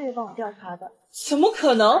前找月月帮我调查的。怎么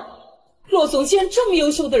可能？骆总监这么优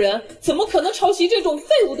秀的人，怎么可能抄袭这种废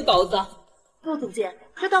物的稿子？骆总监，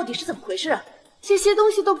这到底是怎么回事啊？这些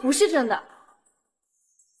东西都不是真的。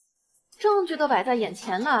证据都摆在眼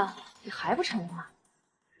前了，你还不承认吗？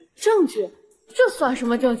证据？这算什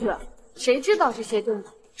么证据？谁知道这些证据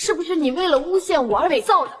是不是你为了诬陷我而伪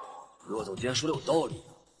造的？骆总监说的有道理，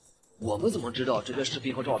我们怎么知道这些视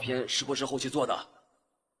频和照片是不是后期做的？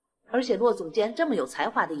而且骆总监这么有才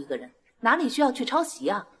华的一个人，哪里需要去抄袭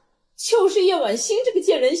啊？就是叶晚星这个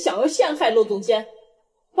贱人想要陷害骆总监。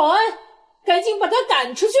保安，赶紧把他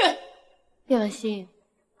赶出去！叶晚星，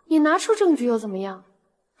你拿出证据又怎么样？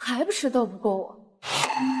还不是斗不过我？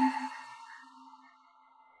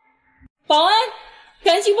保安，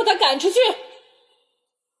赶紧把他赶出去！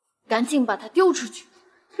赶紧把他丢出去，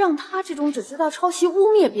让他这种只知道抄袭污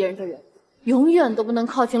蔑别人的人，永远都不能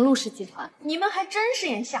靠近陆氏集团。你们还真是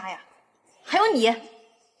眼瞎呀！还有你，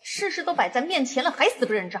事实都摆在面前了，还死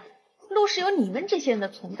不认账。陆氏有你们这些人的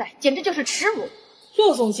存在，简直就是耻辱。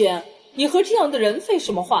骆总监，你和这样的人废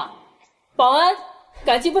什么话？保安，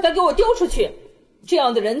赶紧把他给我丢出去！这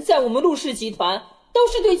样的人在我们陆氏集团都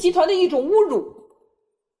是对集团的一种侮辱。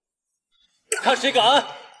看谁敢！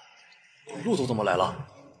陆总怎么来了？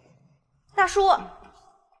大叔，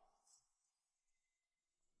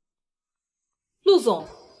陆总，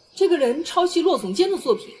这个人抄袭骆总监的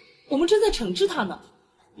作品，我们正在惩治他呢。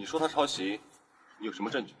你说他抄袭，你有什么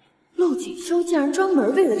证据？陆锦修竟然专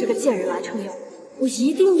门为了这个贱人来撑腰，我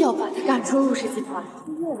一定要把他赶出陆氏集团。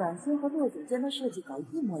叶晚星和骆总监的设计稿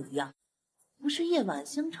一模一样，不是叶晚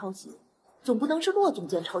星抄袭，总不能是骆总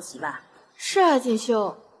监抄袭吧？是啊，锦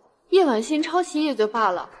修，叶晚星抄袭也就罢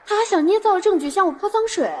了，他还想捏造证据向我泼脏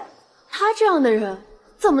水。他这样的人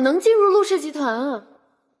怎么能进入陆氏集团啊？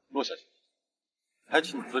骆小姐，还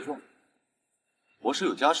请你自重。我是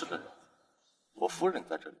有家室的人，我夫人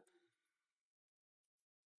在这里。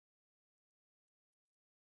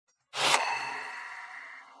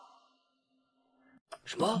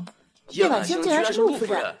什么？叶晚星竟然是陆夫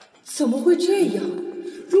人？怎么会这样？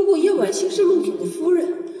如果叶晚星是陆总的夫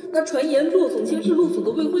人，那传言骆总监是陆总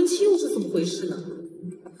的未婚妻又是怎么回事呢？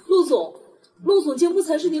陆总，骆总监不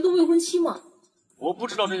才是您的未婚妻吗？我不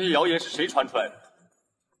知道这些谣言是谁传出来的，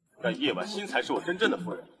但叶晚星才是我真正的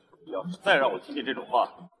夫人。要是再让我听见这种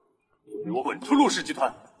话，就给我滚出陆氏集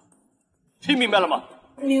团！听明白了吗？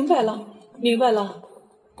明白了，明白了。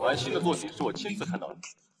晚星的作品是我亲自看到的，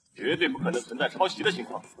绝对不可能存在抄袭的情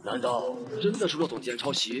况。难道真的是骆总监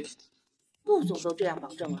抄袭？陆总都这样保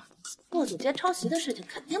证了，骆总监抄袭的事情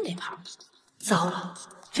肯定没跑。糟了，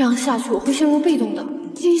这样下去我会陷入被动的。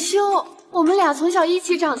锦绣，我们俩从小一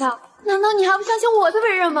起长大，难道你还不相信我的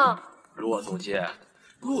为人吗？骆总监，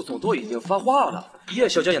陆总都已经发话了，叶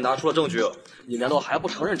小姐也拿出了证据，你难道还不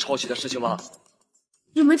承认抄袭的事情吗？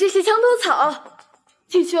你们这些墙头草！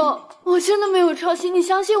锦绣，我真的没有抄袭，你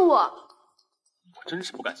相信我。我真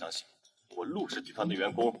是不敢相信，我陆氏集团的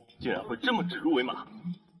员工竟然会这么指鹿为马，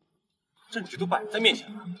证据都摆在面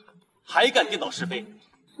前了，还敢颠倒是非。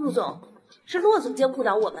陆总，是骆总监误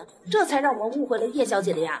导我们，这才让我们误会了叶小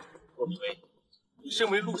姐的呀。骆明威，你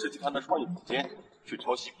身为陆氏集团的创意总监，去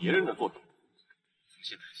抄袭别人的作品，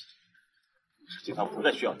现在陆氏集团不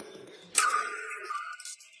再需要你。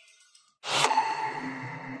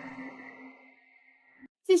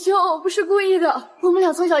锦绣，我不是故意的，我们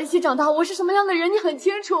俩从小一起长大，我是什么样的人你很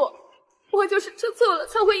清楚，我就是吃醋了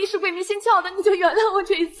才会一时鬼迷心窍的，你就原谅我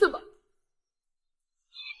这一次吧。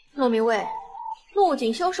骆明卫，陆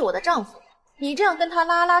锦修是我的丈夫，你这样跟他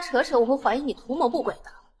拉拉扯扯，我会怀疑你图谋不轨的。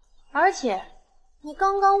而且，你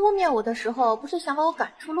刚刚污蔑我的时候，不是想把我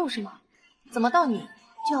赶出陆氏吗？怎么到你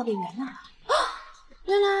就要被原谅了？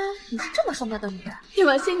原来你是这么双标的女人。叶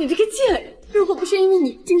婉欣，你这个贱人！如果不是因为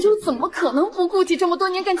你，锦绣怎么可能不顾及这么多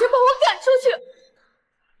年感情把我赶出去？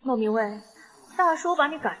骆明卫，大叔把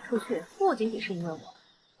你赶出去，不仅仅是因为我，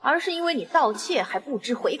而是因为你盗窃还不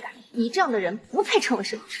知悔改。你这样的人不配成为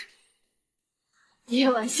设计师。叶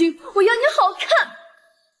婉欣，我要你好看！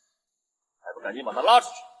还不赶紧把他拉出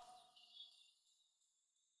去！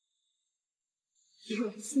叶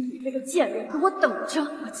婉欣，你这个贱人，给我等着！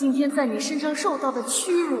我今天在你身上受到的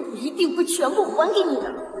屈辱，一定会全部还给你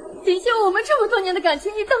的。锦绣，我们这么多年的感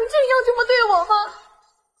情，你当真要这么对我吗？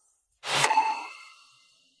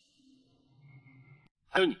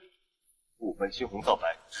还有你，不分青红皂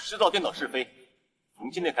白，只知道颠倒是非。从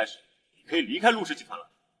今天开始，你可以离开陆氏集团了。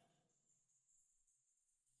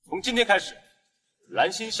从今天开始，蓝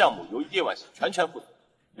星项目由叶婉欣全权负责，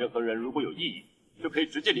任何人如果有异议，就可以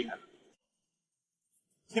直接离开了。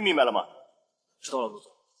听明白了吗？知道了，陆总。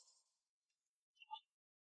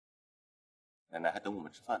奶奶还等我们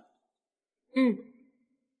吃饭呢。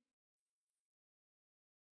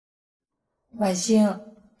婉欣，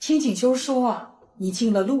听锦修说啊，你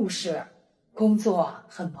进了陆氏，工作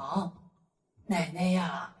很忙，奶奶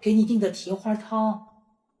呀给你订的蹄花汤，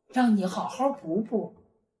让你好好补补。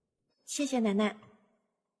谢谢奶奶。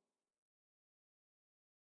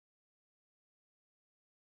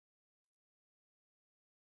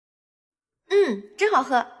真好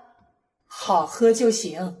喝。好喝就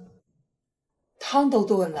行。汤都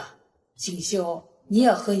炖了，锦绣你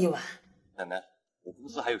也喝一碗。奶奶，我公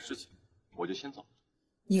司还有事情，我就先走。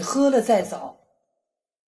你喝了再走。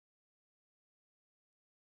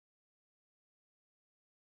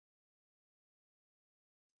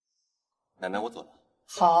奶奶，我走了。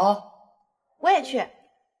好，我也去。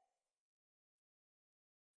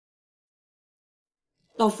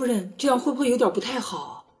老夫人，这样会不会有点不太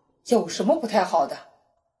好？有什么不太好的？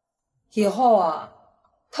以后啊，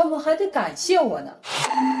他们还得感谢我呢。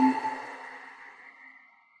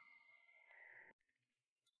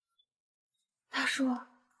大叔，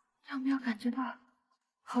有没有感觉到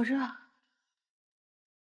好热啊？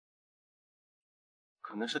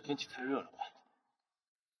可能是天气太热了吧。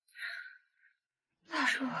大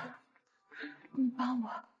叔，你帮我。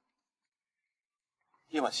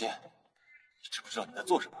叶婉欣，你知不知道你在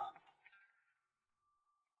做什么？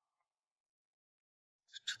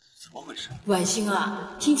怎么回事？婉欣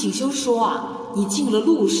啊，听锦修说啊，你进了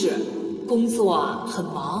陆氏，工作啊很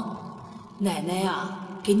忙，奶奶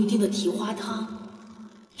啊给你订的蹄花汤，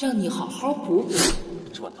让你好好补补。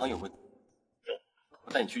这碗汤有问题，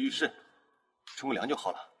我带你去浴室，冲个凉就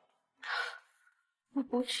好了。我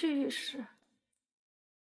不去浴室。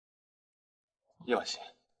叶婉欣，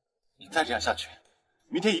你再这样下去，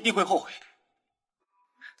明天一定会后悔。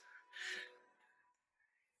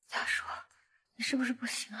大叔，你是不是不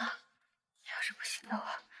行啊？要是不行的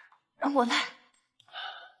话，让我来。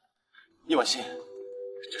叶婉欣，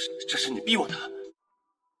这是你逼我的。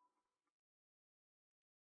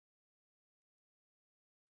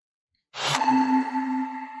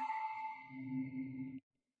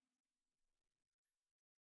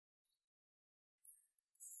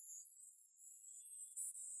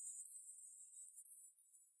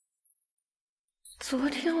昨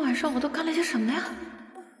天晚上我都干了些什么呀？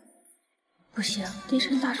不行，得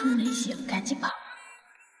趁大叔没醒，赶紧跑。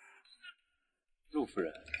陆夫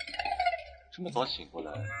人，这么早醒过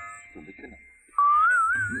来，准备去哪？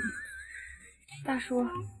大叔，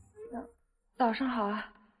早上好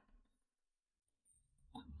啊！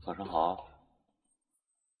早上好。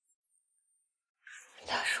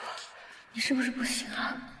大叔，你是不是不行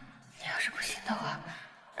了？你要是不行的话，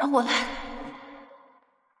让我来。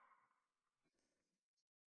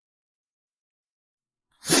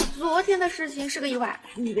昨天的事情是个意外，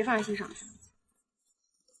你别放在心上。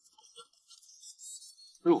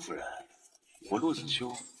陆夫人，我陆锦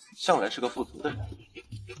秋向来是个负责的人，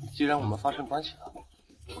既然我们发生关系了，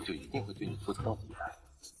我就一定会对你负责到底的。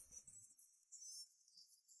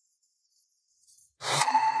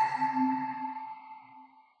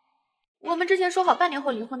我们之前说好半年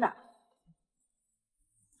后离婚的。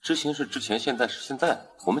之前是之前，现在是现在。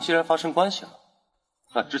我们既然发生关系了，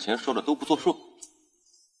那之前说的都不作数。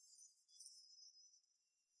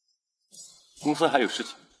公司还有事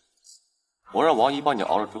情，我让王姨帮你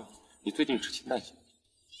熬了粥。你最近吃清淡些，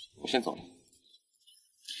我先走了。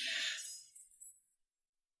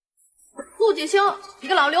陆锦秋，你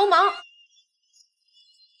个老流氓！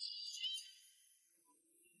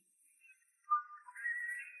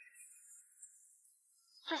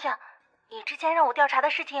苏想，你之前让我调查的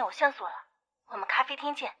事情有线索了，我们咖啡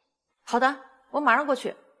厅见。好的，我马上过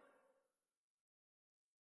去。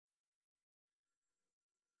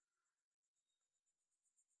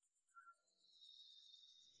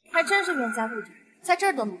还真是冤家路窄，在这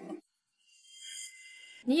儿都能碰。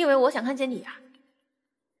你以为我想看见你啊？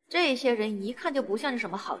这些人一看就不像是什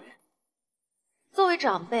么好人。作为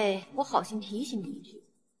长辈，我好心提醒你一句，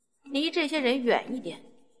离这些人远一点，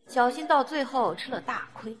小心到最后吃了大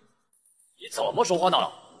亏。你怎么说话呢？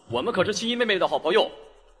我们可是青衣妹妹的好朋友。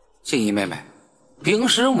青衣妹妹，平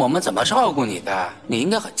时我们怎么照顾你的，你应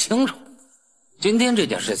该很清楚。今天这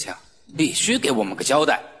件事情，必须给我们个交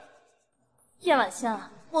代。叶晚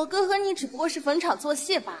香，我哥和你只不过是逢场作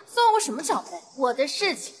戏吧，算我什么长辈？我的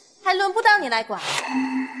事情还轮不到你来管。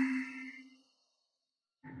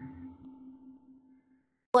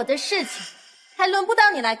我的事情还轮不到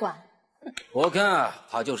你来管。我看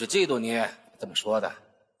他就是嫉妒你这么说的。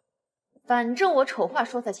反正我丑话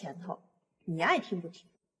说在前头，你爱听不听？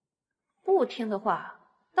不听的话，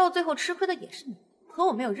到最后吃亏的也是你，和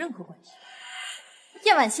我没有任何关系。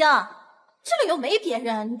叶晚香，这里又没别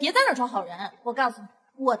人，你别在那装好人。我告诉你，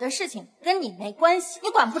我的事情跟你没关系，你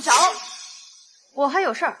管不着。我还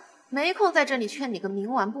有事儿，没空在这里劝你个冥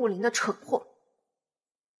顽不灵的蠢货。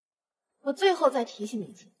我最后再提醒你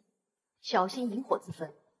一次，小心引火自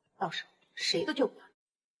焚，到时候谁都救不了。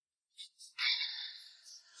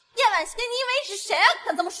叶晚香，你以为是谁啊？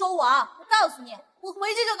敢这么说我？我告诉你，我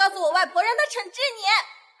回去就告诉我外婆，让她惩治你。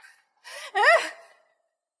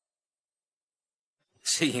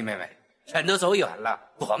青衣妹妹，人都走远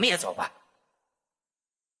了，我们也走吧。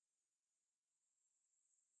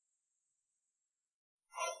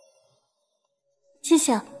星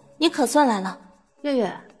星，你可算来了。月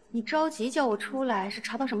月，你着急叫我出来，是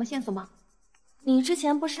查到什么线索吗？你之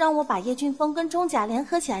前不是让我把叶俊峰跟钟甲联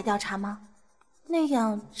合起来调查吗？那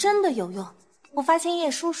样真的有用。我发现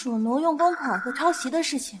叶叔叔挪用公款和抄袭的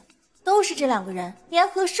事情，都是这两个人联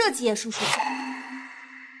合设计叶叔叔。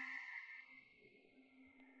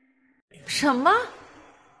什么？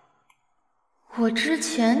我之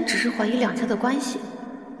前只是怀疑两家的关系，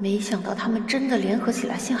没想到他们真的联合起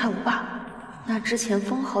来陷害我爸。那之前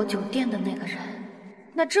丰豪酒店的那个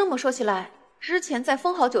人，那这么说起来，之前在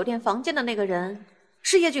丰豪酒店房间的那个人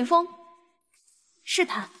是叶俊峰？是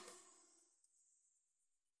他。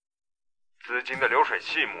资金的流水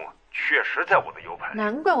细目确实在我的 U 盘里。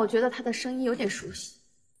难怪我觉得他的声音有点熟悉。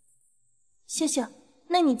星星，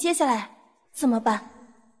那你接下来怎么办？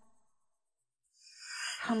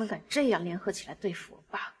他们敢这样联合起来对付我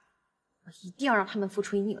爸，我一定要让他们付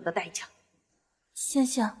出应有的代价。星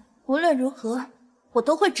星，无论如何，我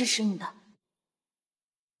都会支持你的。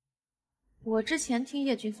我之前听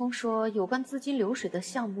叶俊峰说，有关资金流水的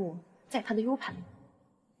项目在他的 U 盘里，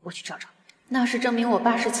我去找找，那是证明我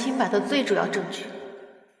爸是清白的最主要证据，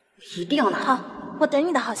一定要拿。好，我等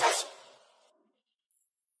你的好消息。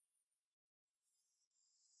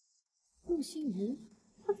陆星云，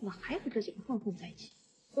他怎么还和这几个混混在一起？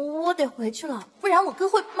我得回去了，不然我哥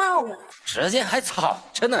会骂我的。时间还早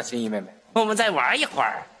着呢，青衣妹妹，我们再玩一会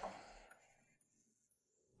儿。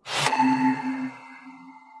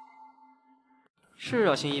是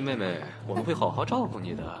啊，心怡妹妹，我们会好好照顾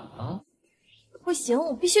你的啊。不行，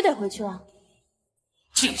我必须得回去了。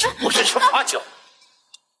敬酒不是吃罚酒。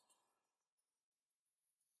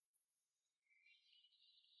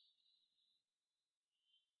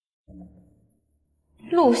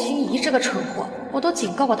陆心怡这个蠢货，我都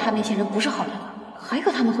警告过他那些人不是好人了，还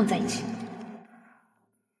和他们混在一起。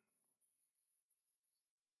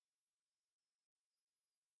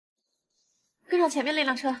跟上前面那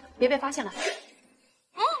辆车，别被发现了。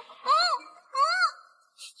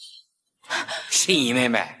心怡妹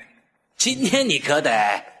妹，今天你可得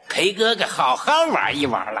陪哥哥好好玩一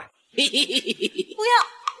玩了。不要，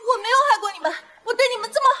我没有害过你们，我对你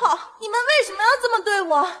们这么好，你们为什么要这么对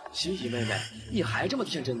我？心怡妹妹，你还这么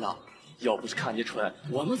天真呢？要不是看你蠢，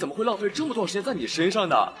我们怎么会浪费这么多时间在你身上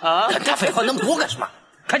呢？啊！跟他废话那么多干什么？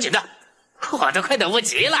赶紧的，我都快等不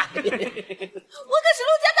及了。我可是陆家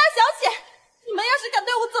大小姐，你们要是敢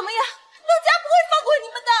对我怎么样，陆家不会放过你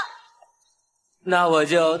们的。那我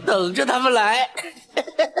就等着他们来。你们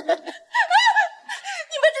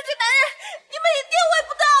这群男人，你们一定会不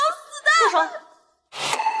得好死的！住手！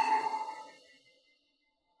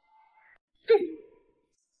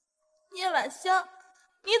叶晚香，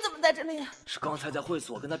你怎么在这里啊？是刚才在会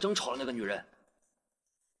所跟他争吵的那个女人。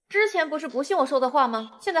之前不是不信我说的话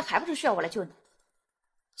吗？现在还不是需要我来救你？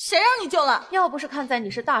谁让你救了？要不是看在你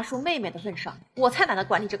是大叔妹妹的份上，我才懒得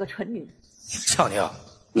管你这个蠢女人。俏妞，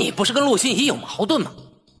你不是跟陆心怡有矛盾吗？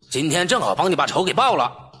今天正好帮你把仇给报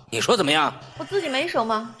了，你说怎么样？我自己没手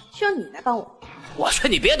吗？需要你来帮我。我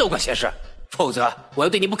劝你别多管闲事，否则我要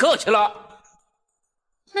对你不客气了。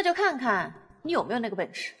那就看看你有没有那个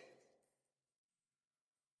本事。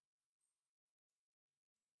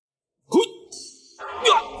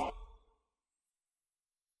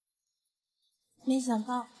没想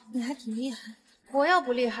到你还挺厉害。我要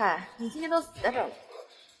不厉害，你今天都死在这儿了。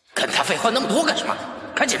跟他废话那么多干什么？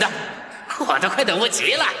赶紧的，我都快等不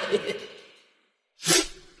及了。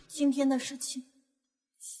今天的事情，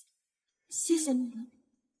谢谢你了。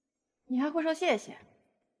你还会说谢谢？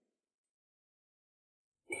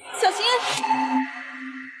小心！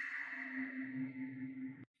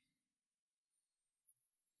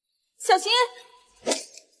小心！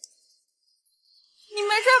你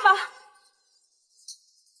没事吧？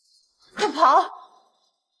快跑！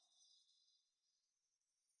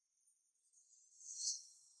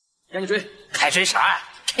让你追，还追啥？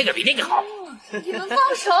这个比那个好。你们放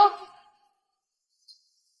手！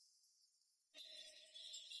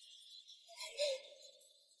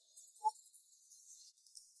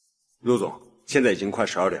陆总，现在已经快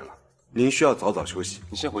12点了，您需要早早休息。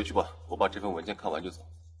你先回去吧，我把这份文件看完就走。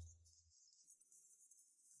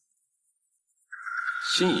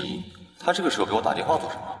心怡，他这个时候给我打电话做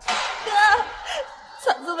什么？哥，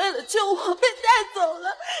嫂子为了救我被带走了，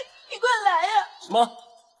你快来呀！什么？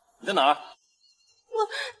你在哪儿？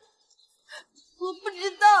我不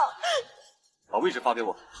知道。把位置发给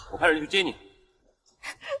我，我派人去接你。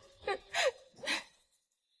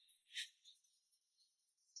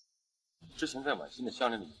之前在婉欣的项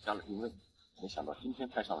链里加了定位，没想到今天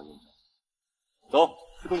派上了用场。走，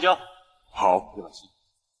去东家。好，叶婉欣，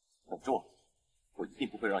等着我，我一定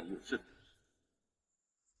不会让你有事的。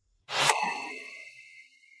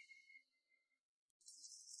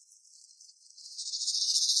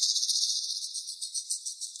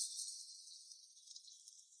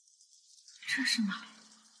这是哪？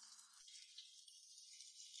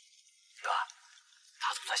哥，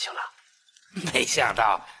他总算醒了。没想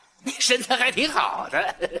到你身材还挺好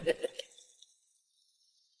的。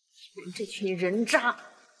你们这群人渣！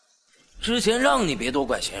之前让你别多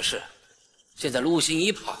管闲事，现在陆心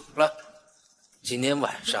怡跑了，今天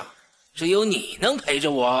晚上只有你能陪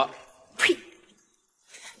着我。呸！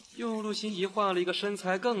用陆心怡换了一个身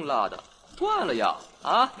材更辣的，断了呀！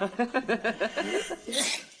啊！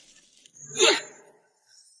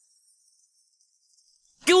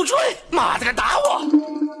给我追！妈的，敢打我！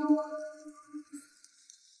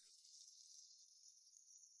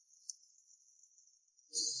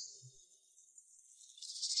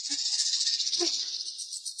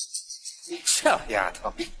小丫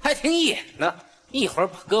头还挺野呢，一会儿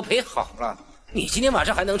把哥陪好了，你今天晚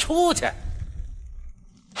上还能出去。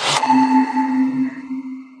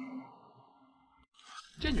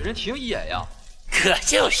这女人挺野呀，哥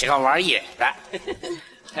就是个玩野的。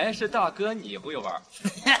还是大哥你会玩。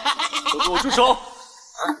都给我住手！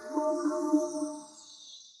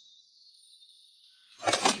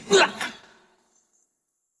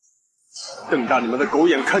瞪大你们的狗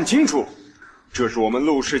眼看清楚，这是我们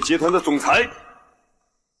陆氏集团的总裁。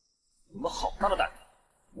你们好大的胆子！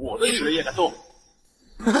我的女人也敢动？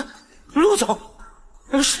陆总，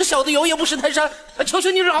是小的有眼不识泰山，求求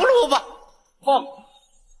你饶了我吧！放！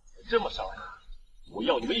这么伤人，我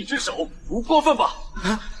要你们一只手，不过分吧？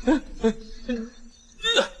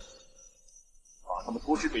把他们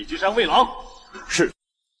拖去北极山喂狼。是。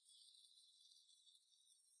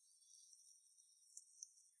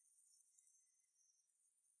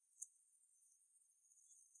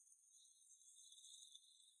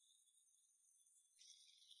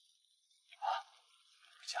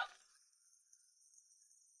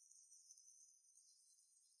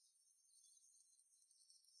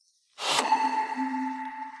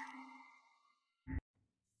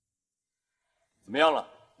怎么样了？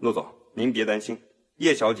陆总，您别担心，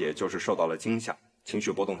叶小姐就是受到了惊吓，情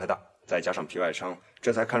绪波动太大，再加上皮外伤，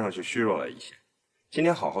这才看上去虚弱了一些。今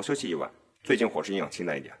天好好休息一晚，最近伙食营养清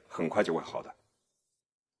淡一点，很快就会好的。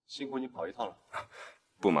辛苦你跑一趟了。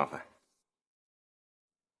不麻烦。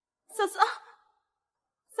嫂嫂，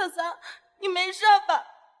嫂嫂，你没事吧？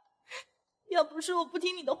要不是我不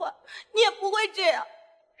听你的话，你也不会这样。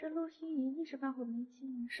这陆心怡一时半会没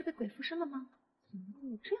劲，是被鬼附身了吗？怎么会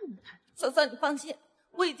有这样的态度？嫂嫂，你放心，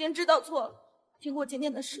我已经知道错了。经过今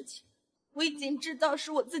天的事情，我已经知道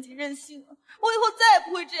是我自己任性了，我以后再也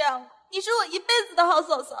不会这样了。你是我一辈子的好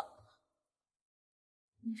嫂嫂。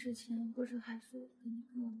你之前不是还说跟你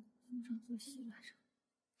哥经常做戏来着？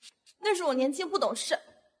那是我年轻不懂事，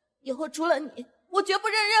以后除了你，我绝不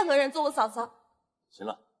认任何人做我嫂嫂。行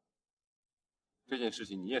了，这件事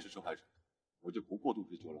情你也是受害者，我就不过度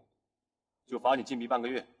追究了，就罚你禁闭半个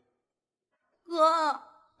月。哥，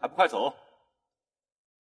还不快走！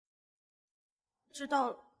知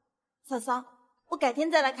道了，嫂嫂，我改天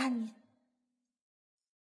再来看你。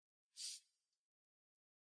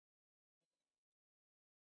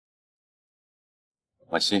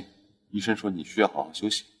婉欣，医生说你需要好好休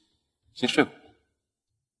息，先睡会儿。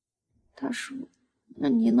大叔，那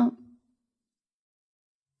你呢？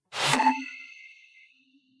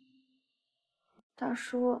大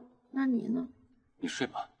叔，那你呢？你睡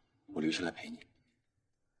吧，我留下来陪你。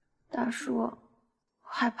大叔，我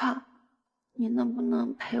害怕，你能不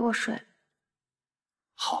能陪我睡？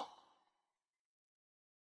好。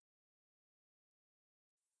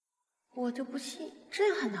我就不信这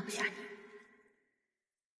样还拿不下你。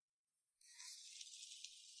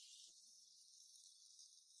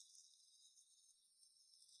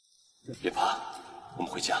别怕，我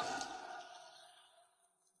们回家。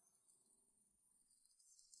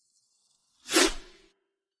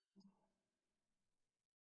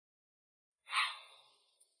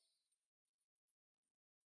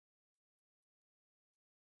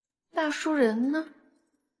大叔人呢？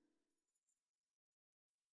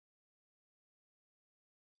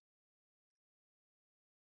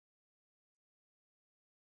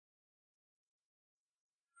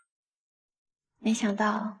没想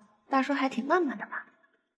到大叔还挺慢慢的嘛。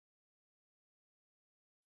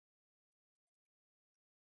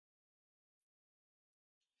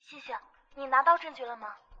谢谢。你拿到证据了吗？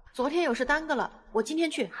昨天有事耽搁了，我今天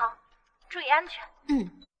去。好，注意安全。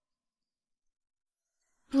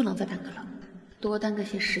不能再耽搁了，多耽搁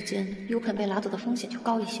些时间，U盘被拿走的风险就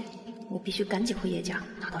高一些。我必须赶紧回叶家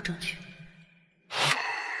拿到证据。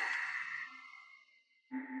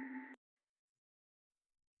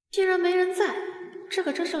既然没人在，这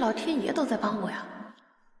可真是老天爷都在帮我呀！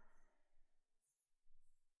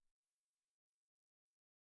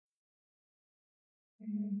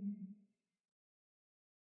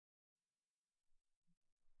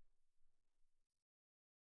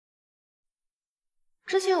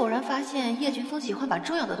之前偶然发现叶群峰喜欢把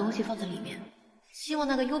重要的东西放在里面，希望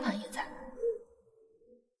那个 U 盘也在。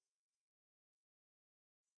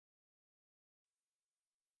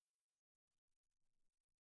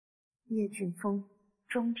叶俊峰、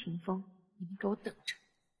钟庭峰，你们给我等着！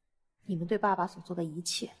你们对爸爸所做的一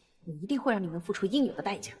切，我一定会让你们付出应有的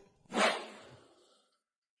代价。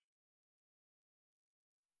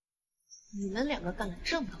你们两个干了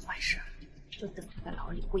这么多坏事，就等着在牢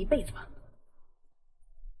里过一辈子吧。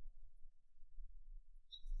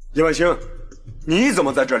叶万星，你怎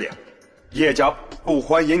么在这里？叶家不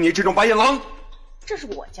欢迎你这种白眼狼。这是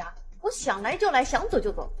我家，我想来就来，想走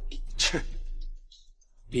就走。切！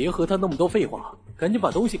别和他那么多废话，赶紧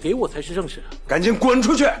把东西给我才是正事。赶紧滚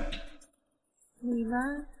出去！你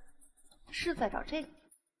们是在找这个？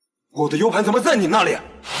我的 U 盘怎么在你那里？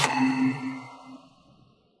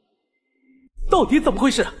到底怎么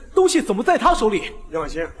回事？东西怎么在他手里？叶万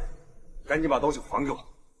星，赶紧把东西还给我！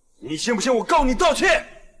你信不信我告你盗窃？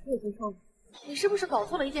叶君峰，你是不是搞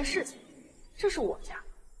错了一件事情？这是我家，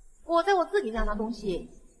我在我自己家拿东西，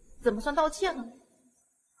怎么算盗窃呢？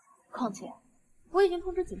况且我已经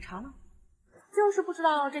通知警察了，就是不知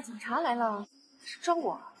道这警察来了是抓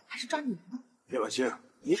我还是抓你呢？叶万星，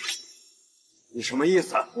你什么意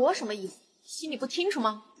思？我什么意思？心里不清楚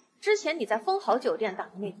吗？之前你在丰豪酒店打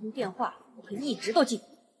的那通电话，我可一直都记得。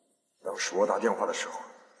当时我打电话的时候，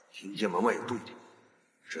听见门外有动静，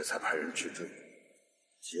这才派人去追。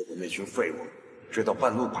结果那群废物追到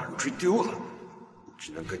半路把人追丢了，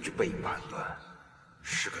只能根据背影判断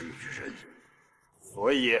是个女人。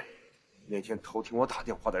所以那天偷听我打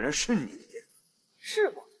电话的人是你。是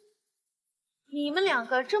我。你们两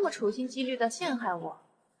个这么处心积虑的陷害我，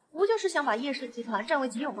不就是想把叶氏集团占为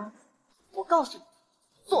己有吗？我告诉你，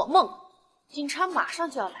做梦！警察马上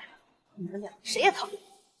就要来了，你们俩谁也逃不掉。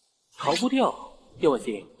逃不掉，叶婉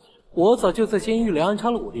欣，我早就在监狱里安插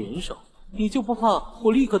了我的人手，你就不怕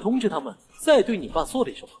我立刻通知他们，再对你爸做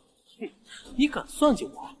点什么？哼，你敢算计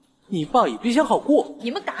我，你爸也别想好过。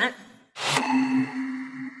你们敢？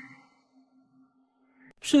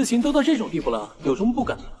事情都到这种地步了，有什么不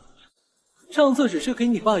敢的？上次只是给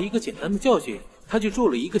你爸一个简单的教训，他就住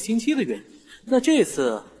了1个星期的院，那这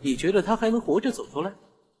次你觉得他还能活着走出来？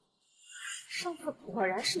上次果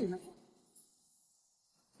然是你们。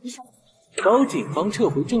你想找警方撤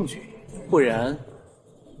回证据，不然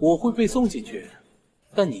我会被送进去，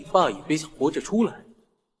但你爸也别想活着出来。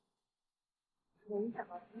没想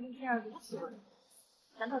到今天竟然如此恶劣，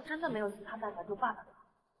难道真的没有其他办法救爸爸吗？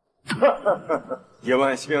叶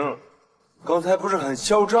万兴，刚才不是很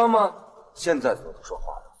嚣张吗？现在怎么不说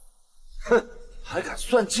话了？哼，还敢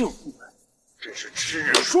算计我，真是痴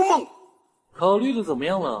人说梦。考虑的怎么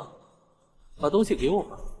样了？把东西给我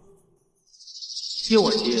吧。叶婉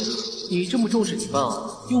洁，你这么重视你爸，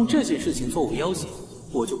用这件事情作为要挟，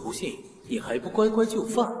我就不信你还不乖乖就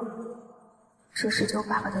范。这是救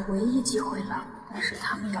爸爸的唯一机会了，但是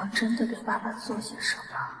他们要真的对爸爸做些什么？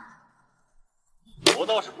我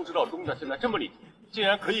倒是不知道钟家现在这么厉害，竟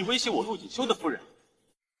然可以威胁我陆锦修的夫人。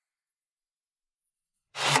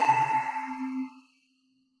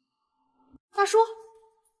大叔，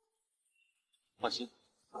放心，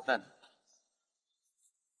我在呢。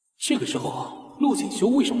这个时候，陆锦修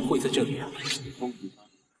为什么会在这里啊？风平发，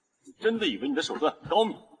你真的以为你的手段很高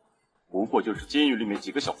明？不过就是监狱里面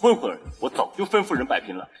几个小混混而已，我早就吩咐人摆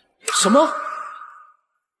平了。什么？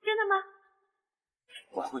真的吗？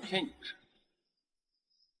我还会骗你不是？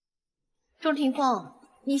钟庭凤，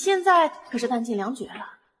你现在可是弹尽粮绝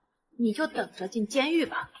了，你就等着进监狱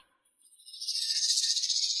吧。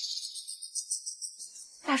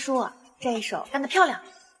大叔，这一手干得漂亮。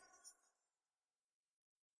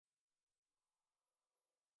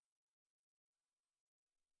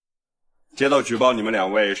接到举报，你们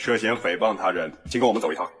2位涉嫌诽谤他人，请跟我们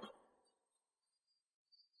走一趟。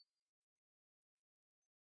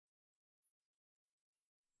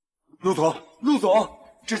陆总，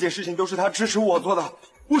这件事情都是他支持我做的，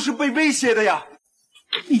我是被威胁的呀！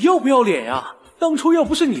你要不要脸呀？当初要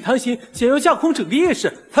不是你贪心，想要架空整个叶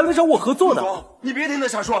氏，才来找我合作的。陆总，你别听他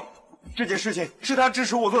瞎说，这件事情是他支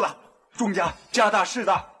持我做的。钟家家大势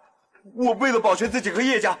大，我为了保全自己和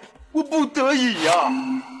叶家，我不得已呀。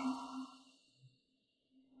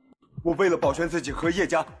我为了保全自己和叶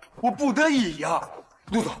家，我不得已呀！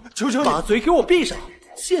陆总，求求你，把嘴给我闭上！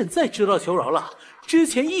现在知道求饶了，之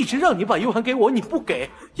前一直让你把 U 盘给我，你不给，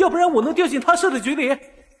要不然我能掉进他设的局里。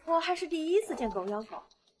我还是第一次见狗咬狗，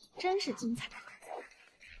真是精彩。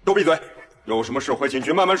都闭嘴！有什么事回警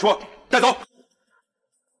局慢慢说，带走。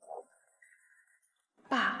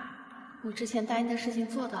爸，我之前答应的事情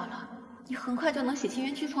做到了，你很快就能喜清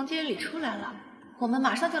冤屈从监狱里出来了，我们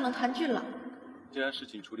马上就能团聚了。既然事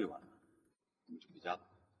情处理完了，你们就回家吧。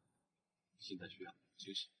现在需要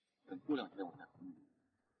休息，等过2天我再回你。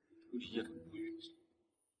处理叶总的约。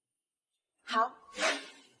好。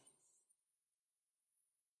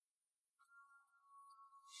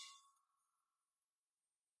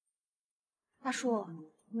大叔，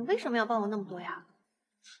你为什么要帮我那么多呀？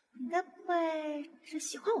你该不会是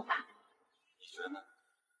喜欢我吧？你觉得呢？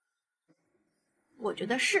我觉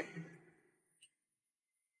得是。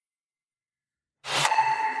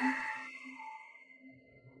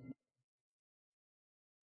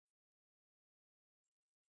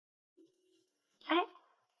哎，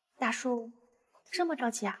大叔，这么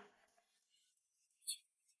着急啊？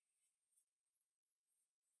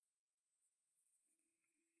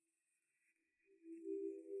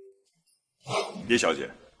叶小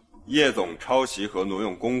姐，叶总抄袭和挪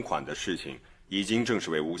用公款的事情已经证实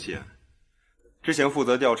为诬陷。之前负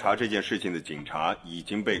责调查这件事情的警察已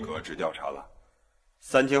经被革职调查了。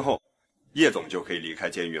3天后，叶总就可以离开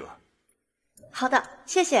监狱了。好的，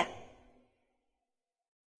谢谢。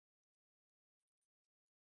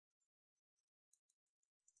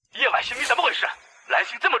叶婉欣，你怎么回事？蓝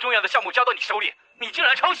星这么重要的项目交到你手里，你竟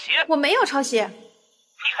然抄袭！我没有抄袭。你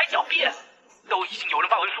还狡辩！都已经有人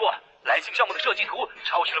发文说，蓝星项目的设计图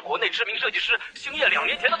抄袭了国内知名设计师星夜2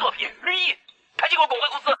年前的作品，1亿，赶紧给我滚回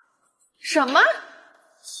公司！什么？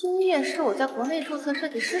星夜是我在国内注册设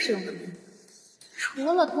计师使用的名字，除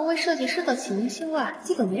了同为设计师的启明星外，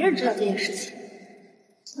基本没人知道这件事情。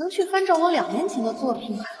能去翻找我2年前的作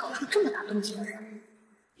品，还搞出这么大动静的人，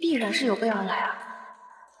必然是有备而来啊！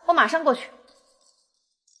我马上过去。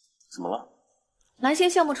怎么了？蓝星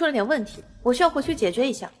项目出了点问题，我需要回去解决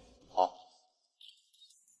一下。好。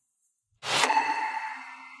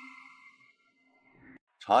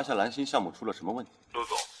查一下蓝星项目出了什么问题。陆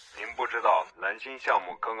总，您不知道蓝星项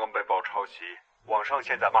目刚刚被曝抄袭，网上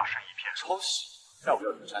现在骂声一片。抄袭？下午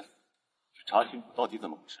要出山，去查清楚到底怎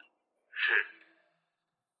么回事。是。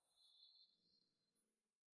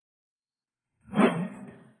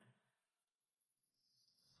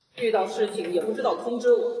遇到事情也不知道通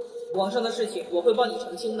知我，网上的事情我会帮你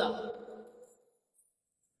澄清的。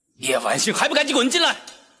叶晚星还不赶紧滚进来！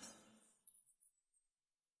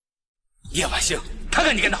叶晚星，看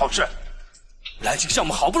看你干的好事！蓝星项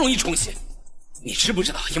目好不容易重启，你知不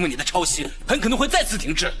知道？因为你的抄袭，很可能会再次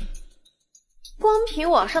停滞。光凭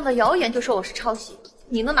网上的谣言就说我是抄袭，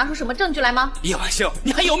你能拿出什么证据来吗？叶晚星，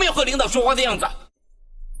你还有没有和领导说话的样子？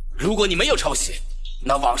如果你没有抄袭，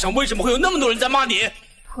那网上为什么会有那么多人在骂你？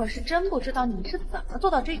我是真不知道你是怎么做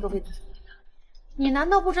到这个位置的。你难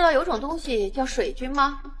道不知道有种东西叫水军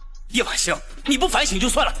吗？叶晚星，你不反省就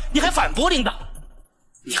算了，你还反驳领导，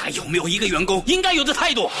你还有没有一个员工应该有的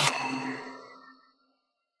态度？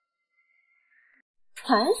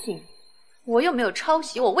反省？我又没有抄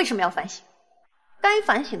袭，我为什么要反省？该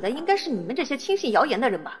反省的应该是你们这些轻信谣言的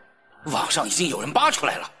人吧？网上已经有人扒出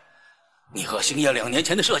来了，你和星夜2年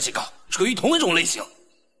前的设计稿属于同一种类型，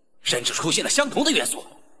甚至出现了相同的元素，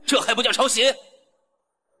这还不叫抄袭？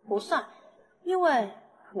不算，因为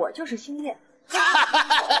我就是星夜。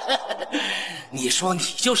你说你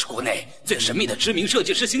就是国内最神秘的知名设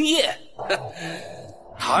计师星夜，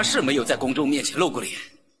他是没有在公众面前露过脸，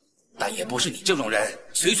但也不是你这种人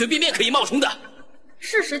随随便便可以冒充的。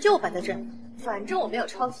事实就摆在这，反正我没有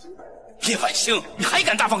抄袭。叶晚星，你还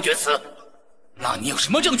敢大放厥词？那你有什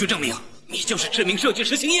么证据证明你就是知名设计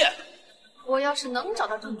师星夜？我要是能找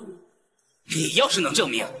到证据，你要是能证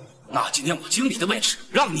明，那今天我经理的位置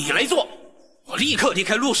让你来做，我立刻离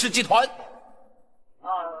开陆氏集团。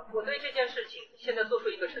我对这件事情现在做出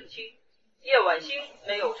一个澄清，叶晚星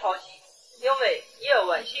没有抄袭，因为叶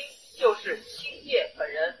晚星就是星夜本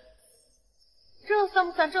人。这算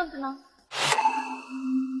不算证据呢？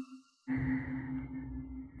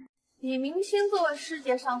李明星作为世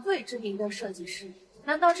界上最知名的设计师，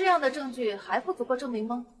难道这样的证据还不足够证明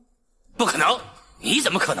吗？不可能，你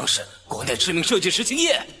怎么可能是国内知名设计师星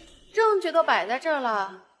夜？证据都摆在这儿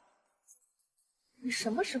了，你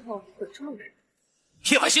什么时候滚出陆氏？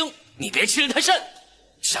叶晚星，你别欺人太甚，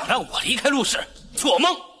想让我离开陆氏，做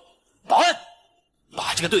梦！保安，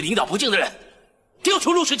把这个对领导不敬的人丢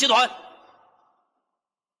出陆氏集团！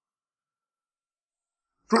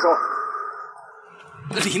住手！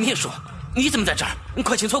李秘书，你怎么在这儿？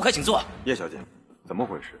快请坐，快请坐。叶小姐，怎么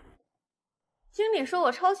回事？经理说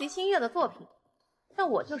我抄袭星夜的作品，但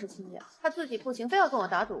我就是星夜，他自己不行，非要跟我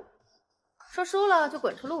打赌，说输了就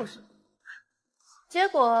滚出陆氏。结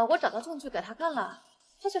果我找到证据给他看了，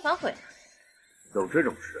他却反悔。有这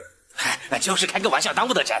种事？就是开个玩笑，当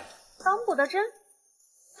不得真。当不得真？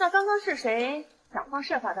那刚刚是谁想方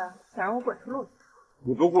设法的想让我滚出陆氏？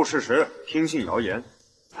你不顾事实，听信谣言，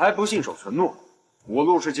还不信守承诺。我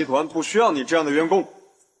陆氏集团不需要你这样的员工，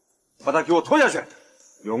把他给我拖下去，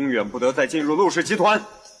永远不得再进入陆氏集团。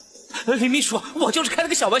李秘书，我就是开了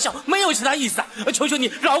个小玩笑，没有其他意思，求求你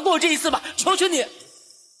饶过我这一次吧，求求你。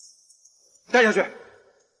带下去。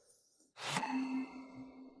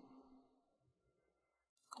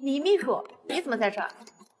李秘书，你怎么在这儿？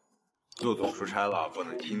陆总出差了，不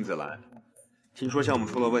能亲自来。听说项目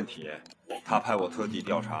出了问题，他派我特地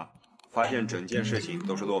调查，发现整件事情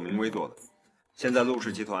都是骆明威做的。现在陆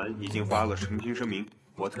氏集团已经发了澄清声明，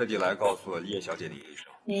我特地来告诉了叶小姐你一声。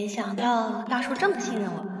没想到大叔这么信任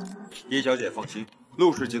我。叶小姐放心，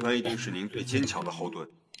陆氏集团一定是您最坚强的后盾。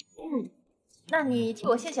那你替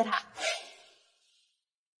我谢谢他。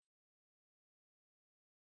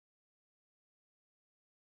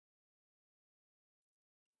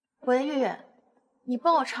喂，月月，你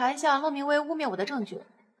帮我查一下骆明威污蔑我的证据。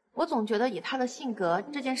我总觉得以他的性格，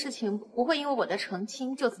这件事情不会因为我的澄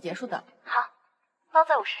清就此结束的。好，包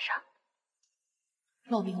在我身上。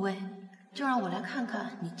骆明威，就让我来看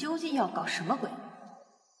看你究竟要搞什么鬼。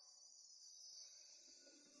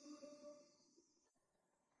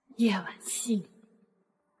叶晚星，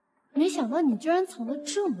没想到你居然藏得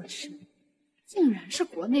这么深，竟然是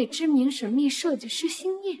国内知名神秘设计师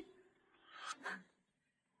星夜。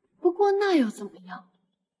不过那又怎么样？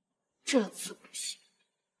这次不行，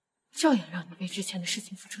照样让你为之前的事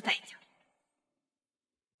情付出代价。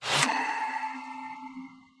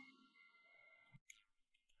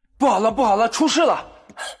不好了，不好了，出事了！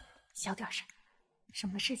小点声，什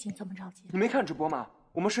么事情这么着急？你没看直播吗？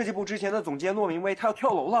我们设计部之前的总监骆明威他要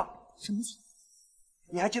跳楼了。什么情况？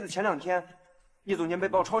你还记得前2天叶总监被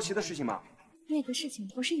曝抄袭的事情吗？那个事情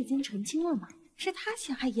不是已经澄清了吗？是他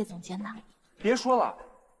陷害叶总监的。别说了，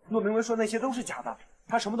骆明威说那些都是假的，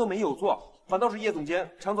他什么都没有做，反倒是叶总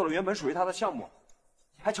监抢走了原本属于他的项目，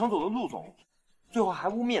还抢走了陆总，最后还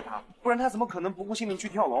污蔑他，不然他怎么可能不顾性命去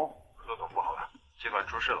跳楼？陆总不好了，集团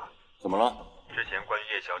出事了。怎么了？之前关于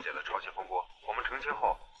叶小姐的抄袭风波，我们澄清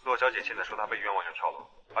后，骆小姐现在说她被冤枉想跳楼，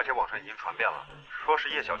而且网上已经传遍了，说是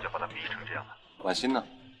叶小姐把她逼成这样的。婉欣呢？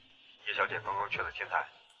叶小姐刚刚去了前台。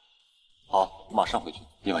好，马上回去。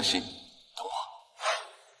叶婉欣，等我。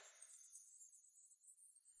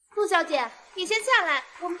陆小姐，你先下来，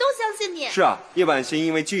我们都相信你。是啊，叶婉欣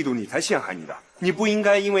因为嫉妒你才陷害你的，你不应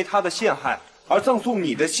该因为她的陷害而葬送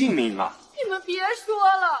你的性命啊！你们别说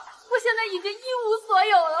了，我现在已经一无所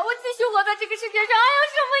有了，我继续活在这个世界上还有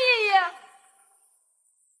什么意义？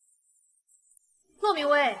骆明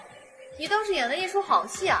威，你倒是演了一出好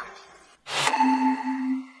戏啊！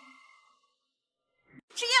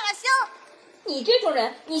是叶婉欣，你这种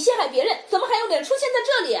人，你陷害别人，怎么还有脸出现在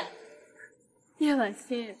这里？叶婉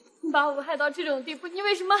欣，你把我害到这种地步，你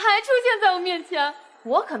为什么还出现在我面前？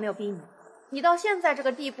我可没有逼你，你到现在这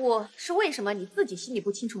个地步是为什么？你自己心里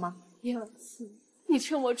不清楚吗？叶婉欣，你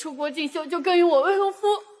趁我出国进修就跟与我未婚夫，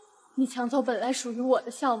你抢走本来属于我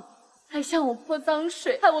的项目，还向我泼脏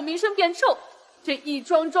水，害我名声变臭。这一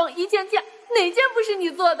桩桩一件件，哪件不是你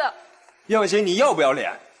做的？叶婉欣，你要不要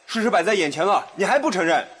脸？事实摆在眼前了，你还不承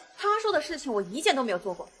认？他说的事情我一件都没有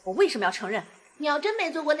做过，我为什么要承认？你要真没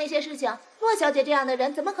做过那些事情，骆小姐这样的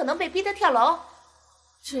人怎么可能被逼得跳楼？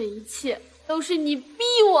这一切都是你逼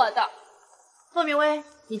我的。骆明威，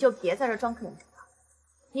你就别在这装可怜了，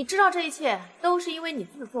你知道这一切都是因为你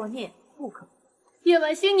自作孽不可。叶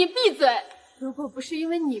婉欣，你闭嘴！如果不是因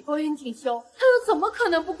为你勾引锦绣，他又怎么可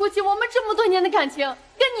能不顾及我们这么多年的感情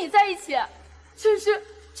跟你在一起？只是还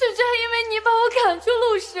因为你把我赶出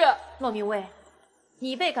陆氏。骆明威，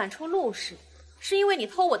你被赶出陆氏，是因为你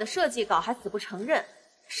偷我的设计稿还死不承认，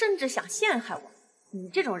甚至想陷害我。你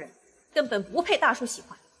这种人根本不配大叔喜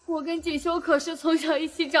欢。我跟锦绣可是从小一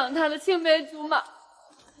起长大的青梅竹马，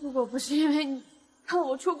如果不是因为你看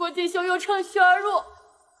我出国进修又趁虚而入，我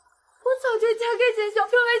早就嫁给锦绣，成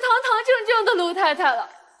为堂堂正正的陆太太了。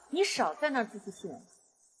你少在那儿自欺欺人，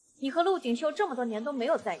你和陆锦绣这么多年都没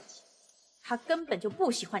有在一起，他根本就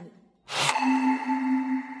不喜欢你。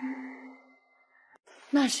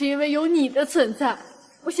那是因为有你的存在，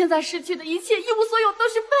我现在失去的一切一无所有都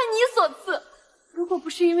是拜你所赐。如果不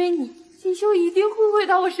是因为你，锦绣一定会回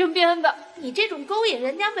到我身边的。你这种勾引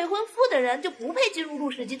人家未婚夫的人就不配进入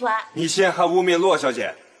陆氏集团。你陷害污蔑骆小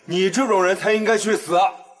姐，你这种人才应该去死。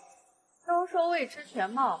都说未知全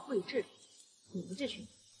貌会治，你们这群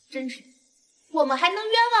真是……我们还能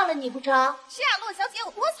冤枉了你不成？是啊，骆小姐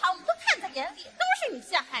有多惨，我们都看在眼里，都是你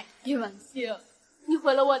陷害。叶婉欣，你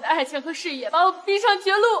毁了我的爱情和事业，把我逼上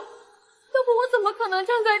绝路，要不我怎么可能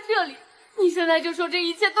站在这里？你现在就说这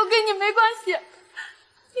一切都跟你没关系，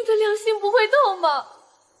你的良心不会痛吗？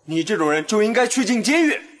你这种人就应该去进监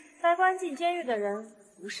狱。该关进监狱的人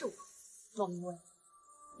不是我，骆明威，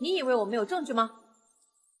你以为我没有证据吗？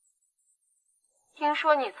听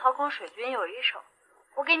说你操控水军有一手，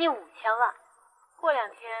我给你5000万，过2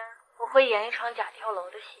天我会演一场假跳楼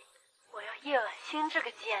的戏，我要叶婉欣这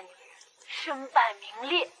个贱女人身败名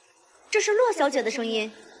裂。这是骆小姐的声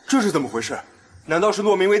音。这是怎么回事？难道是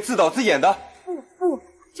骆明威自导自演的？不，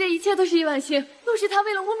这一切都是叶婉欣，都是她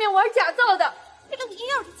为了污蔑我而假造的。这个音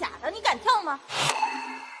要是假的，你敢跳吗？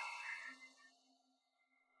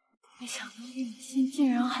没想到叶婉欣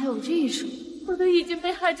竟然还有这一手，我都已经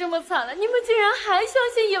被害这么惨了，你们竟然还相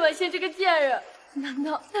信叶婉欣这个贱人？难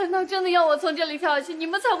道真的要我从这里跳下去，你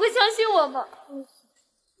们才会相信我吗？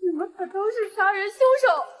你们可都是杀人凶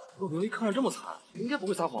手！骆明威看着这么惨，应该不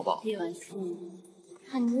会撒谎吧？叶婉欣，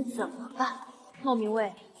看你怎么办？骆明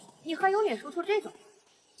威，你还有脸说出这种？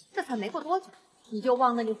这才没过多久，你就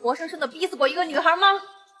忘了你活生生的逼死过一个女孩吗？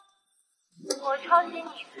我抄袭你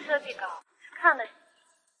的设计稿是看得起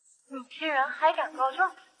你竟然还敢告状，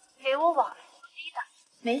给我往西的！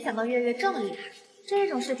没想到月月这么厉害，这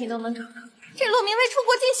种视频都能找到。这骆明威出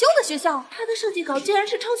国进修的学校，他的设计稿竟然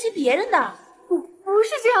是抄袭别人的。不是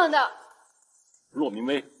这样的。骆明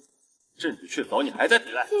威，证据确凿，你还在抵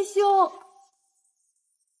赖？锦绣，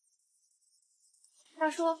大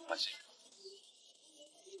叔，婉欣，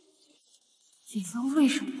锦绣为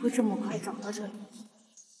什么会这么快找到这里？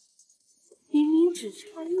明明只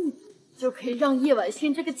差1步就可以让叶婉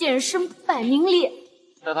欣这个贱人身败名裂。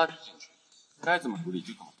带他去警局，该怎么处理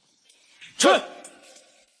就怎么去。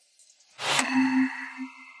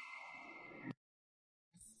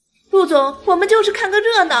陆总，我们就是看个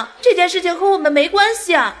热闹，这件事情和我们没关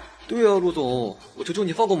系啊。对啊，陆总，我求求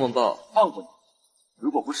你放过我们吧。放过你？如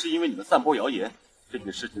果不是因为你们散播谣言，这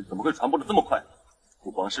件事情怎么会传播的这么快？不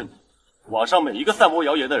光是你，网上每一个散播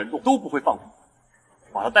谣言的人都不会放过你。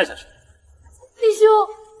把他带下去。李兄，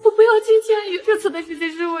我不要听千羽，这次的事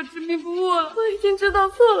情是我执迷不悟了，我已经知道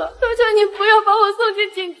错了，求求你不要把我送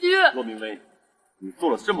进警局。骆明威，你做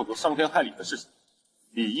了这么多伤天害理的事情，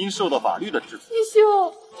理应受到法律的制裁。李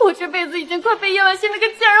兄，我这辈子已经快被叶婉欣那个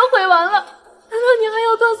贱人毁完了，难道你还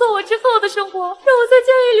要断送我之后的生活，让我在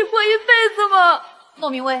监狱里过一辈子吗？骆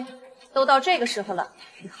明威，都到这个时候了，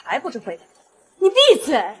你还不知悔改？你闭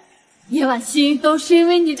嘴！叶婉欣，都是因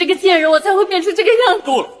为你这个贱人，我才会变成这个样子。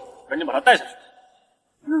够了，赶紧把他带下去。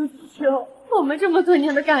陆子秋，我们这么多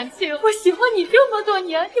年的感情，我喜欢你这么多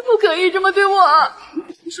年，你不可以这么对我啊！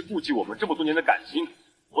不是顾及我们这么多年的感情，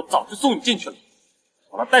我早就送你进去了。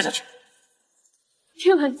把他带下去。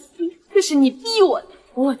叶婉欣，这是你逼我的，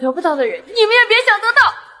我得不到的人，你们也别想得到。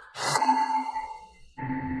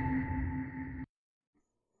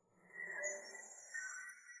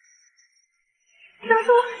大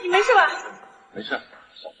叔，你没事吧？没事，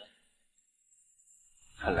小子。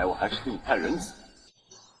看来我还是对你太仁慈，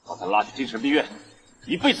把他拉去精神病院，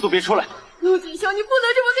一辈子都别出来。陆锦绣，你不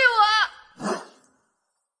能这么对我啊！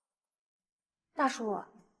大叔，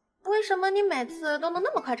为什么你每次都能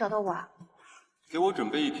那么快找到我啊？给我准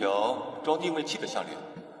备一条装定位器的项链。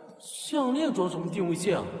项链装什么定位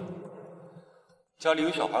器啊？家里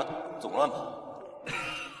有小孩总乱跑。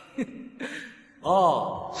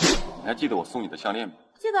哦，你还记得我送你的项链吗？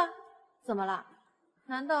记得。怎么了？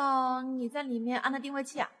难道你在里面安了定位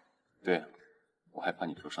器啊？对啊，我害怕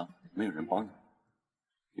你受伤，没有人帮你。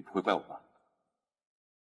你不会怪我吧？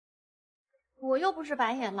我又不是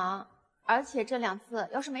白眼狼，而且这2次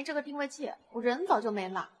要是没这个定位器，我人早就没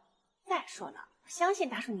了。再说了，我相信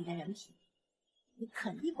大叔你的人品，你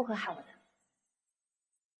肯定不会害我的。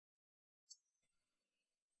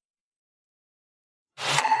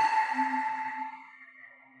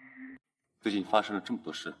最近发生了这么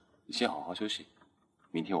多事，你先好好休息。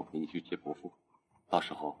明天我陪你去接伯父，到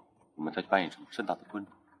时候我们再去办一场盛大的婚礼。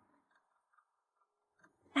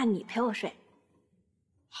那你陪我睡。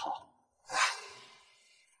好。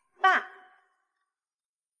爸。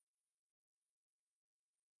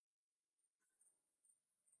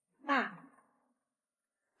爸。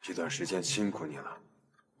这段时间辛苦你了。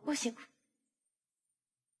不辛苦。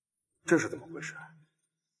这是怎么回事？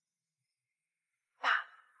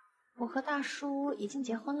我和大叔已经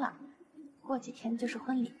结婚了，过几天就是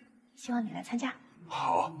婚礼，希望你来参加。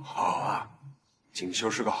好啊，锦绣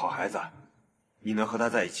是个好孩子，你能和他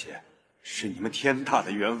在一起，是你们天大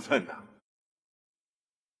的缘分呐。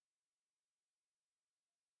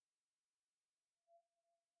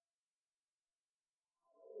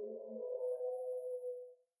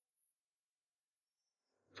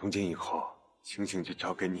从今以后，星星就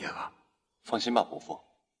交给你了。放心吧，伯父，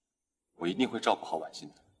我一定会照顾好婉欣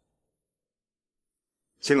的。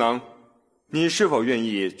新郎，你是否愿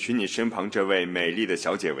意娶你身旁这位美丽的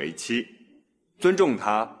小姐为妻？尊重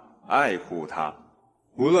她，爱护她，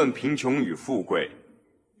无论贫穷与富贵，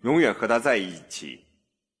永远和她在一起。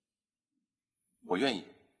我愿意。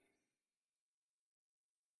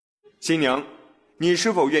新娘，你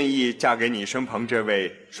是否愿意嫁给你身旁这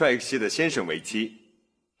位帅气的先生为妻？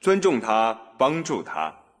尊重他，帮助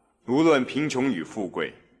他，无论贫穷与富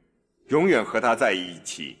贵，永远和他在一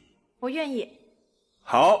起。我愿意。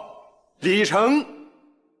好，礼成。